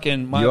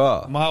 You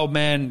are. My old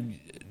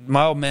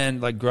man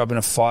like grew up in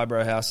a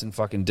fibro house in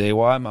fucking DY.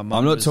 I'm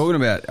talking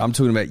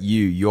about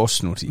you. You're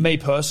snooty. Me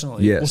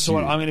personally. Yes. Well, so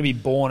I'm going to be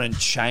born and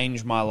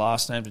change my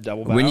last name to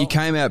double barrel. When you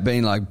came out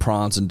being like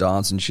prance and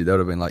dance and shit, that would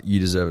have been like, you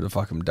deserve a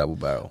fucking double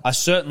barrel. I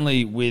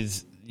certainly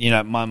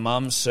my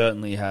mum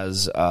certainly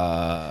has...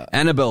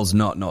 Annabelle's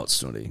not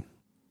snooty.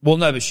 Well,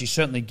 no, but she's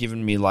certainly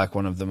given me like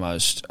one of the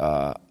most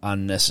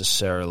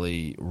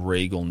unnecessarily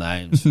regal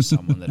names for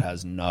someone that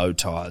has no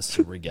ties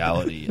to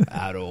regality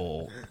at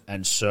all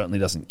and certainly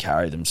doesn't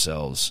carry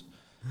themselves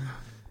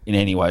in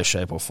any way,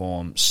 shape or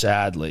form,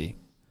 sadly.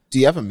 Do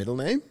you have a middle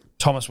name?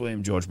 Thomas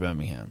William George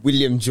Birmingham.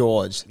 William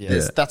George.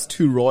 Yeah. That's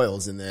two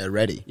royals in there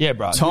already. Yeah,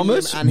 bro.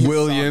 Thomas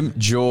William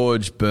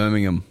George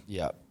Birmingham.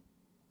 Yeah.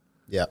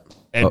 Yep.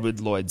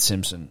 Edward Lloyd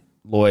Simpson.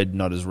 Lloyd,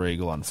 not as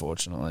regal,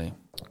 unfortunately.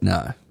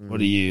 No.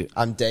 What are you?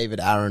 I'm David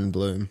Aaron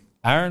Bloom.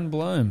 Aaron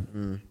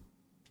Bloom.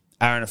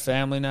 Aaron, a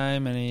family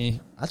name?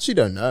 Any? I actually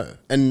don't know.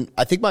 And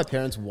I think my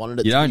parents wanted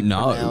it to be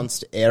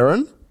pronounced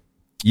Aaron.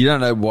 You don't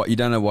know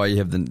why you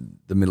have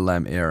the middle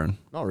name Aaron.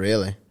 Not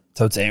really.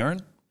 So it's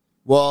Aaron?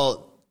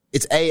 Well,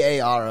 it's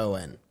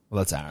Aaron. Well,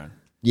 that's Aaron.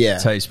 Yeah.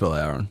 That's how you spell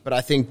Aaron. But I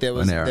think there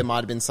might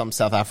have been some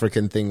South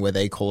African thing where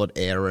they call it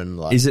Aaron.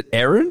 Like, is it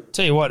Aaron?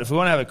 Tell you what, if we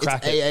want to have a crack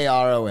it's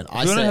Aaron. If we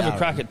want to have a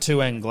crack at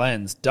 2N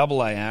Glens,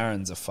 double A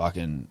Aaron's are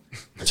fucking...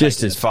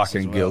 just as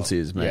fucking guilty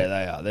as me. Yeah,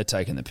 they are. They're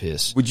taking the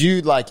piss. Would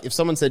you, like, if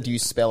someone said, do you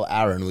spell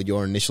Aaron, would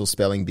your initial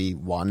spelling be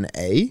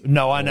 1A?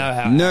 No, I know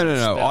how. No.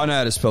 I know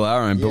how to spell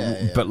Aaron,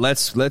 but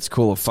let's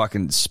call a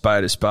fucking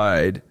spade a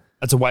spade.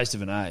 That's a waste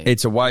of an A.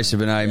 It's a waste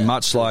of an A,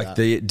 much like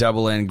the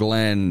double N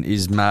Glen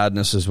is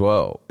madness as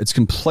well. It's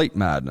complete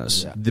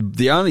madness. Yeah.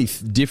 The only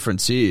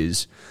difference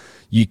is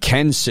you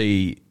can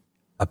see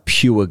a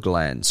pure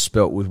Glen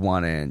spelt with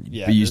one N.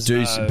 Yeah, but,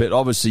 there's but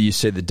obviously you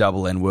see the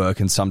double N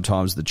work and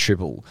sometimes the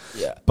triple.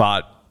 Yeah.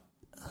 But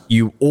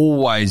you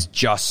always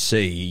just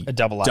see A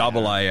double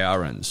A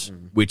Aarons,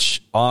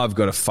 which I've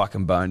got a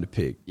fucking bone to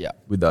pick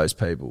with those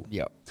people.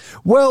 Yeah.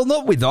 Well,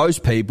 not with those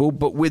people,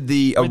 but with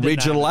the With the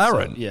original name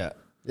Aaron. itself, yeah.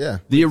 Yeah.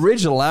 The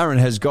original Aaron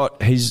has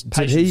got his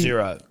Patient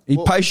Zero.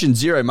 Patient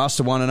Zero must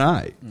have won an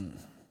A.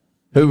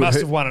 He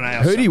must have won an A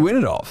off Who did he someone.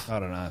 win it off? I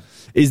don't know.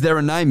 Is there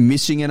a name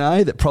missing an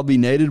A that probably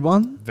needed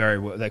one? Very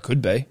well. There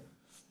could be.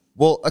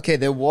 Well, okay,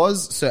 there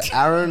was. So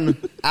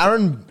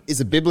Aaron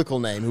is a biblical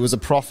name who was a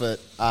prophet,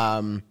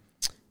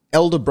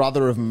 elder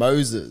brother of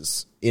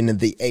Moses in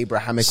the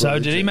Abrahamic So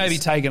religions. did he maybe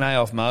take an A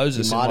off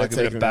Moses He in might like have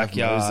a bit taken of it off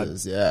backyard?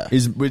 Moses, yeah.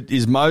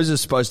 Is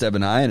Moses supposed to have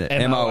an A in it?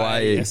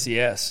 M-O-A-E.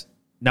 S-E-S.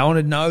 No one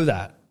would know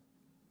that.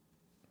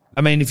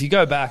 I mean, if you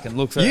go back and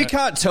look for You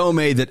can't tell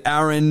me that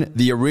Aaron,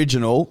 the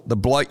original, the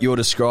bloke you're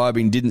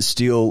describing, didn't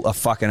steal a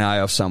fucking A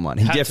off someone.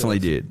 He Had to definitely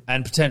have. did.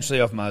 And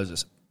potentially off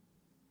Moses.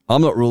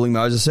 I'm not ruling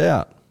Moses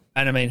out.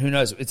 And I mean, who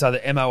knows? It's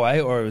either MOA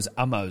or it was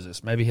a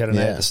Moses. Maybe he had an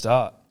A Yeah. at the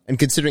start. And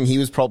considering he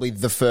was probably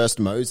the first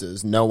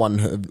Moses, no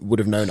one would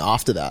have known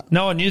after that.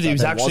 No one knew that he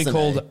was there actually an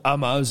called a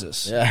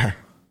Moses. Yeah.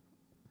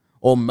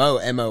 Or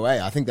M-O-A.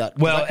 I think that.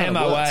 Well, that kind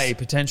of MOA works.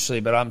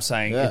 potentially, but I'm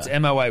saying Yeah. it's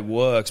MOA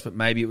works, but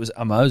maybe it was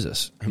a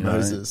Moses. You know?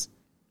 Moses.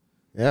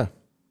 Yeah.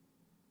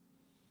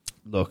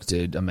 Look,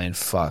 dude, I mean,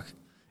 fuck.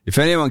 If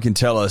anyone can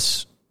tell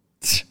us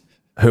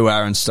who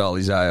Aaron stole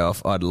his A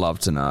off, I'd love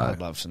to know. I'd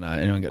love to know.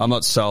 Anyone got I'm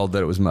not sold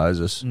that it was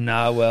Moses.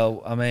 No,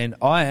 well, I mean,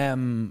 I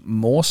am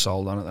more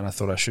sold on it than I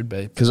thought I should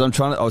be. Because I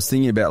was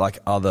thinking about like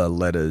other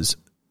letters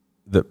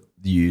that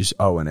use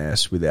O and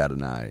S without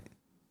an A,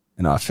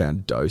 and I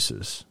found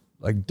doses,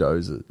 like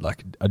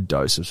a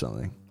dose of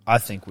something. I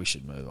think we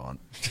should move on.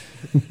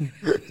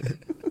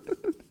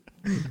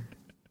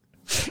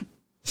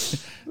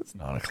 It's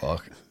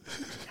 9:00.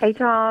 Hey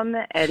Tom,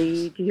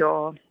 Eddie,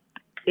 Dior.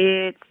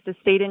 It's the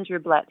Steed and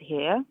Driblet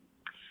here.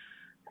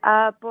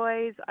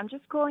 Boys, I'm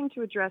just calling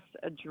to address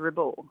a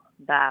dribble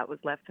that was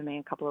left for me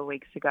a couple of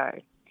weeks ago.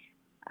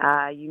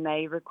 You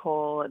may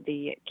recall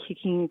the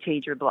kicking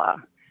tea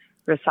dribbler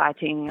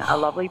reciting a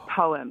lovely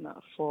poem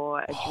for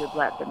a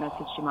driblet that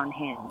messaged him on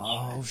Hinge.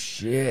 Oh,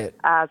 shit.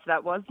 So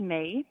that was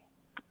me.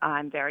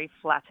 I'm very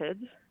flattered.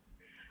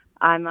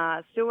 I'm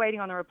still waiting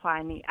on a reply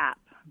in the app,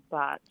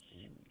 but,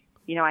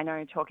 you know, I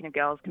know talking to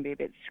girls can be a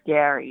bit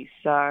scary.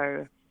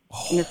 So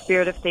in the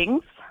spirit of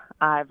things,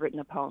 I've written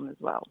a poem as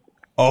well.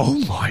 Oh,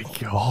 my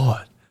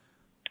God.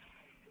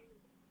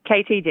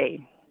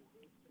 KTD,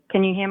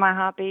 can you hear my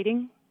heart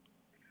beating?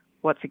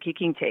 What's a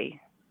kicking tea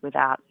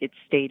without its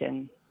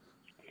Steeden?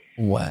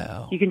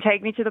 Wow. You can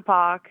take me to the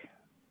park.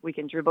 We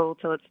can dribble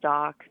till it's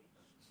dark.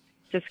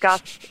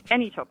 Discuss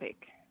any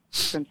topic,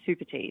 from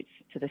super teas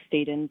to the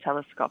Steeden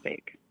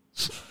telescopic.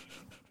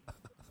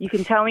 You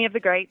can tell me of the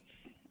greats,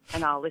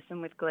 and I'll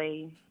listen with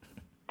glee.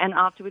 And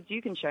afterwards,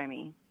 you can show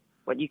me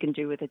what you can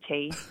do with a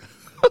tea.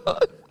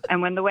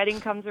 And when the wedding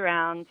comes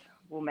around,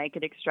 we'll make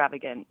it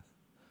extravagant.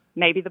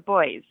 Maybe the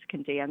boys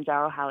can DM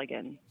Daryl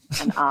Halligan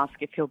and ask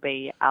if he'll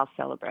be our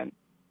celebrant.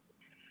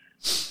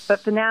 But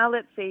for now,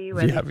 let's see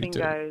where this thing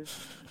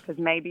goes, because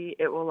maybe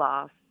it will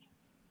last.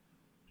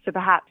 So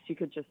perhaps you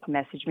could just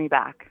message me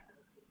back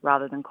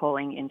rather than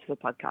calling into the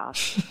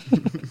podcast.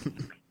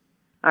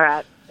 All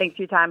right. Thanks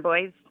for your time,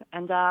 boys.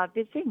 And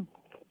bis soon.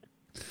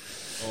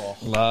 Oh,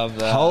 love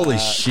that. Holy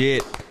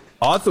shit.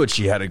 I thought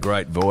she had a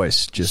great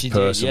voice, just She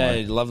personally.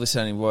 did, yeah, lovely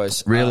sounding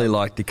voice. Really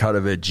like the cut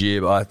of her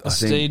jib. I think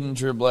Steeden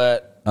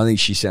Driblet. I think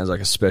she sounds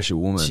like a special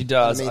woman. She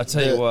does. I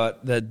tell you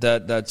what,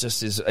 that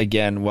just is,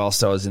 again,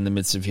 whilst I was in the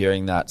midst of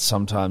hearing that,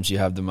 sometimes you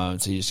have the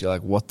moments where you just go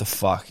like, what the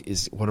fuck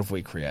what have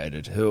we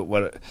created?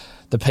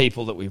 The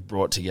people that we've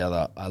brought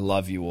together. I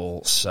love you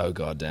all so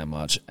goddamn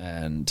much.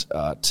 And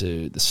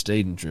to the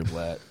Steeden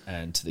Driblet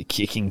and to the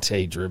kicking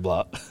tea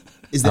dribbler.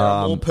 Is there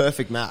a more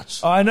perfect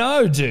match? I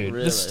know, dude.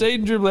 Really? The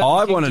Steeden Driblet.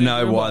 I want to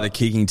know why the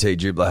kicking tea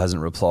dribbler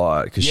hasn't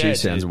replied, because Yeah, she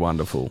sounds dude.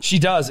 wonderful. She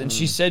does, and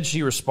she said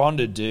she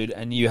responded, dude,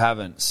 and you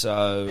haven't.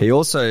 So She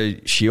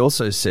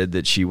also said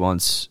that she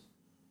wants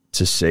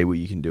to see what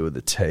you can do with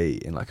the tea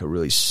in like a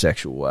really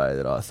sexual way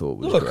that I thought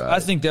was look, great.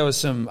 I think there's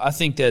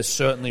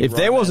certainly. If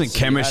there wasn't romance to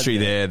be had chemistry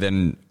there,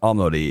 then I'm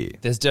not here.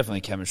 There's definitely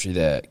chemistry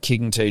there.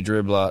 Kicking tea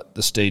dribbler,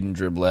 the Steeden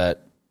Driblet.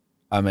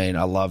 I mean,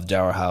 I love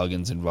Daryl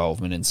Halligan's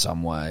involvement in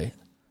some way,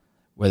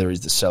 whether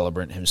he's the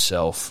celebrant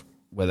himself,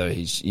 whether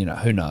he's,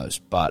 who knows.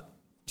 But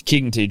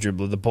kicking tea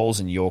dribbler, the ball's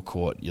in your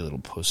court, you little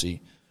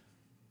pussy.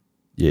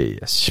 Yeah,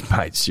 yes,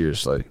 mate,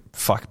 seriously.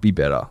 Fuck, be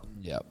better.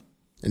 Yep.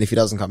 And if he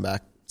doesn't come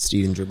back,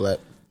 Steeden Driblet.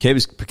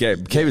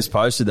 Keep us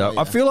posted, though.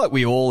 I feel like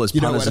we all, as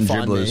You know punters where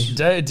and to find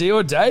dribblers... D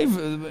or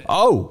Dave?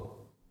 Oh,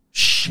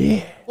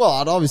 shit. Well,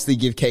 I'd obviously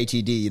give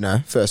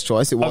KTD, first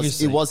choice. It was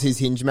Obviously. his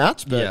hinge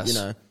match, but,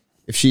 Yes.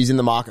 If she's in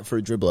the market for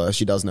a dribbler,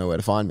 she does know where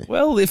to find me.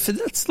 Well,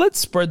 let's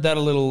spread that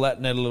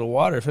net a little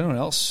wider. If there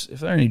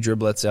are any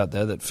driblets out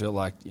there that feel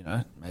like,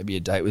 maybe a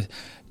date with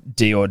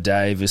D or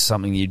Dave is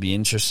something you'd be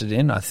interested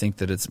in, I think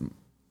that it's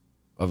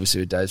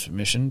obviously with Dave's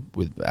permission.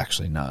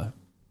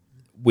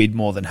 We'd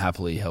more than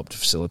happily help to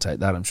facilitate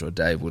that. I'm sure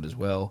Dave would as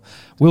well.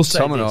 We'll say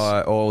Tom and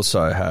I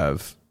also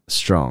have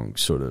strong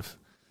sort of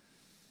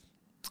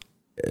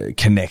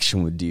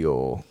connection with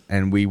Dior,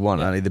 and we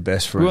want only the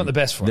best for him. We want the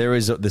best for him. There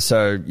is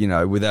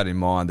with that in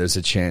mind, there's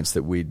a chance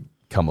that we'd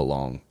come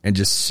along and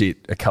just sit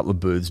a couple of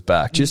booths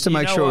back just to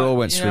make sure it all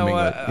went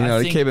swimmingly.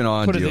 To keep an eye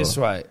on Dior. Put it this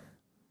way,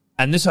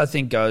 and this I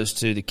think goes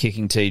to the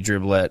Kicking Tea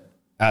dribblet.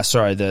 The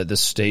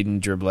Steeden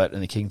dribblet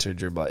and the Kicking Tea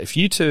dribblet. If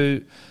you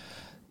two,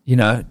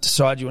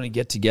 decide you want to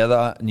get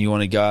together and you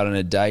want to go out on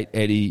a date,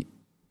 Eddie,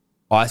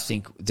 I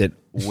think that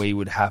we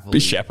would happily be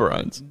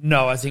chaperones.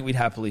 No, I think we'd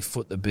happily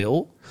foot the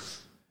bill.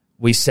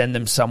 We send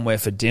them somewhere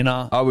for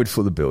dinner. I would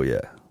foot the bill,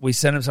 yeah. We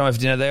send them somewhere for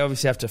dinner. They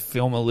obviously have to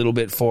film a little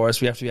bit for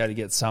us. We have to be able to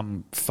get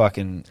some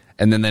fucking...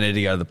 And then they need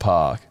to go to the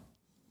park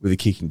with a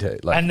Kicking Tea.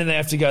 And then they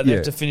have to go. They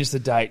have to finish the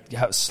date,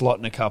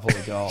 slotting a couple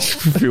of goals.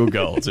 Field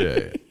goals,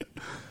 yeah.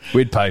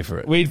 We'd pay for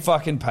it. We'd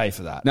fucking pay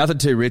for that. Nothing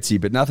too ritzy,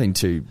 but nothing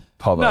too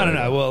povo.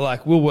 No. Well,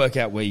 we'll work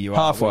out where you are.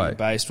 Halfway. Where you're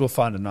based. We'll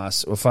find a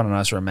nice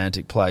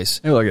romantic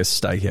place. Like a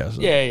steakhouse.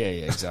 Yeah,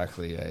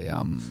 exactly.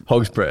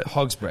 Hog's Breath.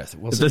 Hog's Breath.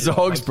 If there's a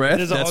Hog's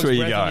Breath, that's where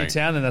you go. In your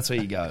town, then that's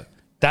where you go.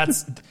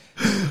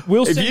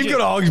 If you've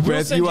got a Hog's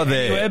Breath, you are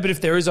there. Anywhere, but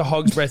if there is a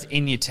Hog's Breath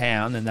in your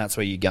town, then that's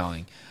where you're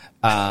going.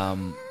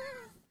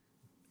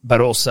 But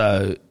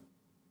also,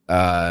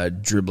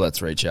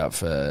 driblets reach out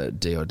for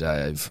D or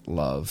Dave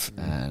love,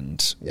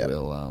 and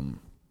we'll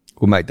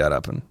make that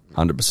happen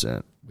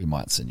 100%. We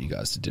might send you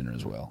guys to dinner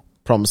as well.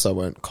 Promise I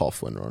won't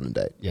cough when we're on a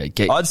date. Yeah,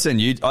 I'd send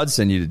you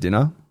to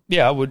dinner.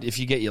 Yeah, I would if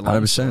you get your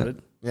lungs 100%.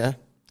 sorted. Yeah.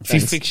 If you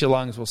fix your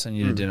lungs, we'll send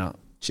you to dinner.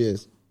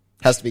 Cheers.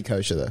 Has to be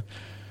kosher though.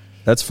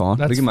 That's fine.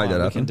 We can make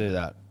that happen. We can do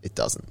that. It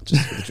doesn't.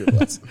 Just for the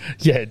driblets.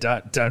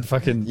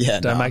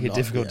 Don't make it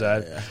difficult,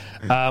 Dave. Yeah.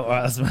 All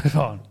right, let's move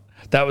on.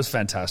 That was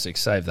fantastic.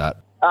 Save that.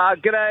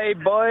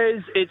 G'day,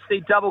 boys. It's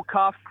the double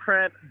calf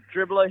cramp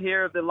dribbler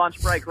here of the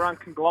Lunch Break Run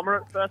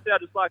conglomerate. Firstly,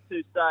 I'd just like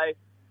to say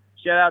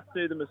shout out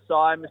to the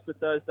Messiah, Mr.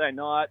 Thursday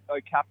Night,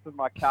 captain,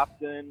 my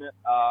captain,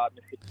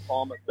 Mr.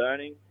 Tom at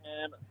Birmingham.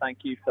 Thank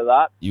you for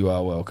that. You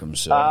are welcome,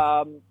 sir.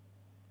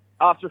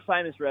 After a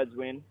famous Reds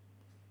win,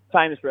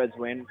 I'm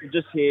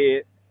just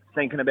here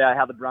thinking about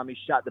how the Brummies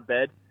shut the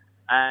bed,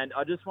 and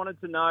I just wanted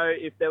to know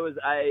if there was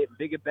a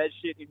bigger bed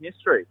shit in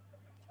history.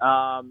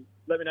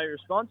 Let me know your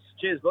response.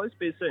 Cheers, boys.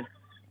 Be soon.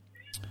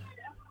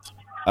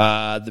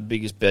 The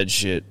biggest bed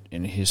shit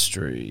in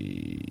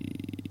history.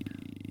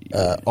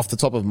 Off the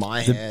top of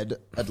my head,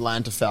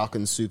 Atlanta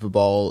Falcons Super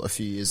Bowl a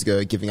few years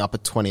ago, giving up a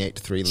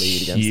 28-3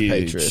 lead against the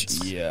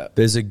Patriots. Yeah.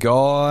 There's a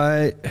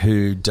guy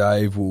who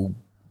Dave will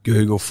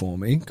Google for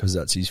me because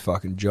that's his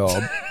fucking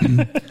job.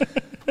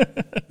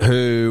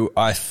 Who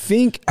I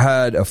think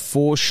had a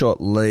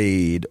 4-shot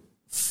lead.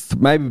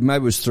 Maybe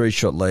it was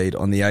 3-shot lead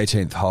on the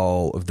 18th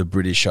hole of the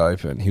British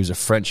Open. He was a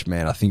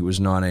Frenchman. I think it was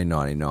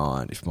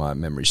 1999, if my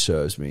memory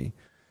serves me.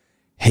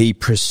 He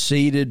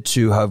proceeded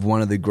to have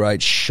one of the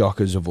great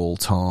shockers of all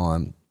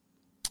time,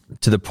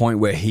 to the point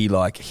where he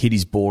hit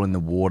his ball in the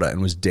water and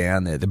was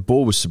down there. The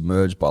ball was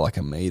submerged by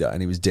a meter,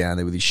 and he was down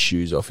there with his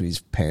shoes off and his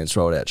pants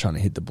rolled out trying to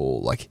hit the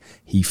ball.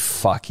 He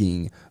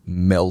fucking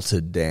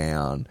melted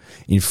down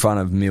in front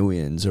of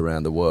millions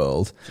around the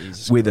world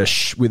with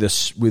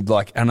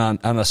an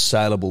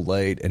unassailable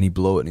lead, and he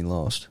blew it and he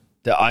lost.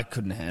 I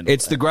couldn't handle it.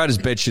 It's the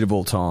greatest bedsheet of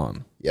all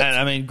time. Yep. And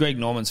I mean, Greg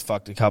Norman's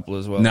fucked a couple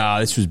as well. Nah,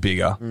 this was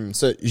bigger.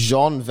 So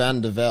Jean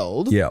van der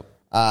Velde. Yeah.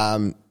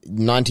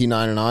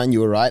 1999, you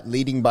were right,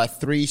 leading by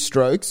 3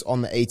 strokes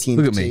on the 18th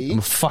Look at tee. me. I'm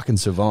a fucking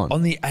savant.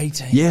 On the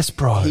 18th? Yes,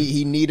 bro.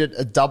 He needed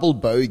a double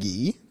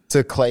bogey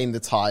to claim the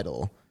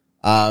title.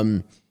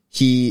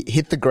 He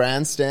hit the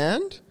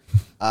grandstand.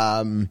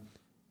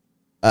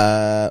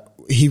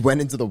 He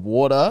went into the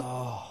water.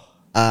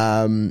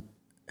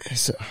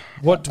 So,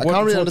 what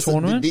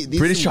tournament?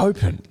 British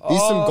Open.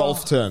 These are some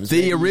golf terms.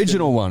 The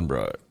original one,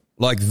 bro.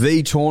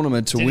 The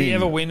tournament to win. Did he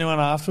ever win one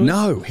afterwards?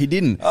 No, he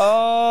didn't.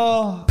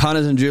 Oh.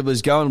 Punters and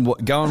dribblers, go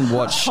and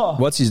watch.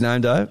 What's his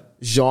name, Dave?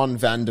 Jean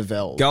van der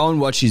Velde. Go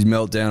and watch his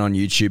meltdown on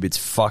YouTube. It's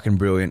fucking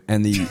brilliant.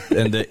 And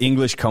the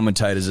English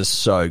commentators are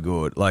so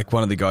good.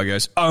 One of the guy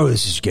goes, "Oh,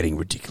 this is getting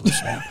ridiculous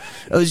now.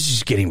 Oh, this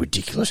is getting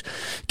ridiculous.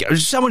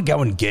 Someone go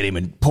and get him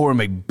and pour him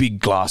a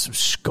big glass of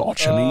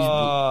scotch." I mean,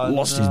 he's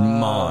lost his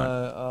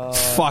mind.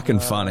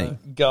 Fucking funny.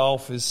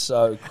 Golf is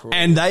so cruel.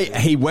 And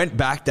he went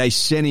back. They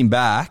sent him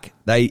back.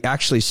 They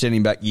actually sent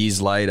him back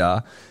years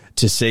later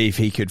to see if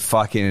he could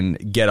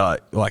fucking get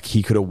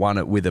he could have won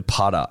it with a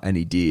putter, and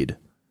he did.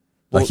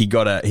 He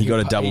got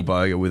a double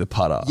bogey with a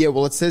putter. Yeah,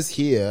 well, it says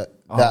here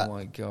Oh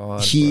my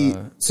God.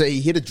 So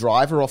he hit a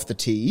driver off the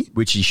tee.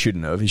 Which he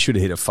shouldn't have. He should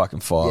have hit a fucking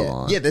fire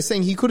line. Yeah, they're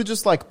saying he could have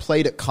just like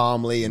played it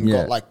calmly and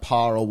got like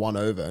par or 1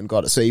 over and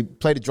got it. So he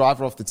played a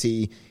driver off the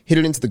tee, hit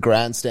it into the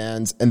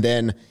grandstands, and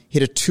then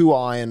hit a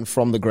 2-iron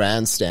from the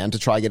grandstand to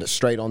try and get it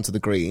straight onto the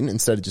green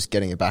instead of just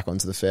getting it back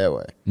onto the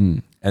fairway.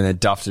 And then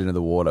duffed it into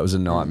the water. It was a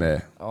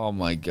nightmare. Oh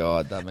my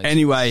God. That makes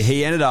Anyway,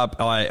 he ended up,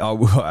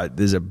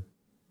 there's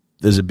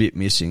a bit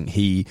missing.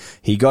 He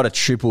got a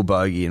triple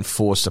bogey and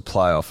forced a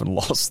playoff and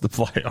lost the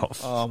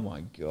playoff. Oh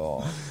my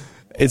God.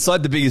 It's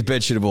like the biggest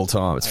bedsheet of all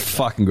time. It's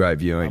fucking great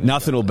viewing.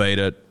 Nothing will beat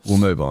it. We'll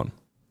move on.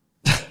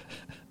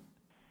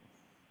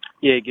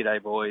 Yeah,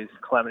 g'day boys.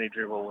 Calamity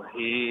Dribble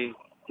here.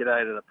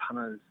 G'day to the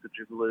punters, the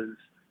dribblers,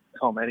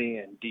 Tom, Eddie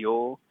and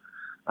Dior.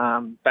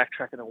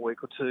 Backtracking a week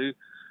or two.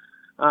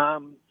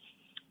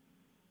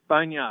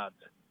 Boneyards.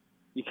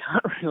 You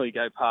can't really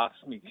go past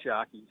Mick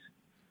Sharkies.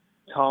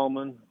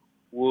 Tolman,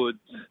 Woods,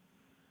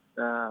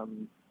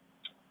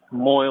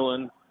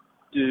 Moylan,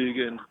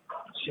 Dugan,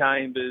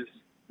 Chambers,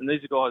 and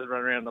these are guys that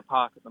run around the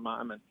park at the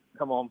moment.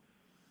 Come on.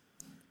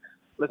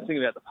 Let's think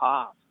about the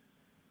past.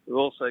 We've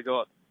also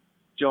got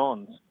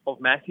Johns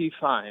of Matthew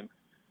fame.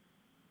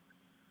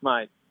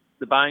 Mate,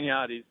 the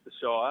Boneyard is the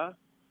Shire.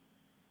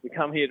 We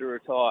come here to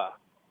retire.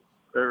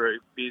 Very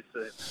beer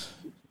soon.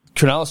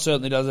 Cronulla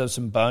certainly does have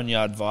some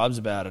Boneyard vibes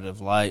about it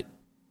of late.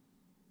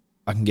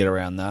 I can get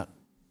around that.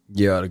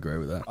 Yeah, I'd agree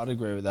with that. I'd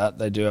agree with that.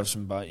 They do have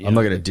some... I'm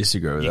not going to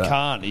disagree with that. You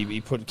can't. He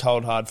put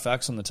cold, hard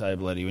facts on the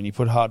table, Eddie. When you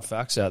put hard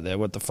facts out there,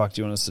 what the fuck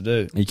do you want us to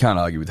do? You can't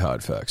argue with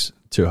hard facts.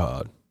 Too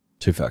hard.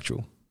 Too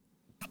factual.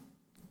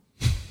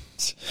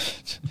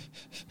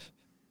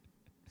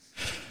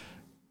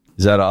 Is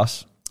that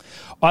us?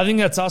 I think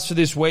that's us for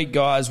this week,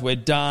 guys. We're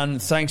done.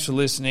 Thanks for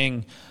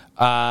listening.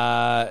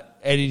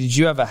 Eddie, did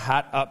you have a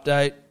hat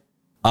update?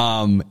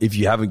 If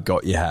you haven't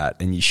got your hat,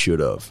 and you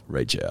should have,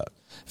 reach out.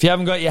 If you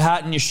haven't got your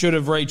hat and you should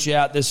have, reached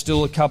out. There's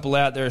still a couple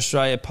out there.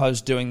 Australia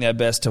Post doing their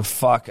best to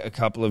fuck a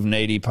couple of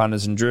needy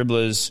punters and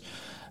dribblers.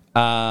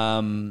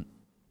 I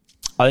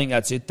think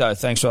that's it, though.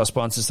 Thanks to our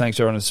sponsors. Thanks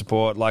to everyone who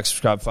support. Like,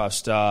 subscribe, 5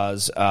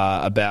 stars.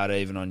 About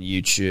even on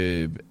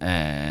YouTube.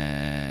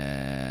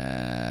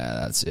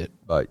 And that's it.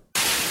 Bye.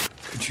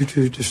 Could you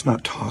two just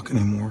not talk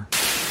anymore?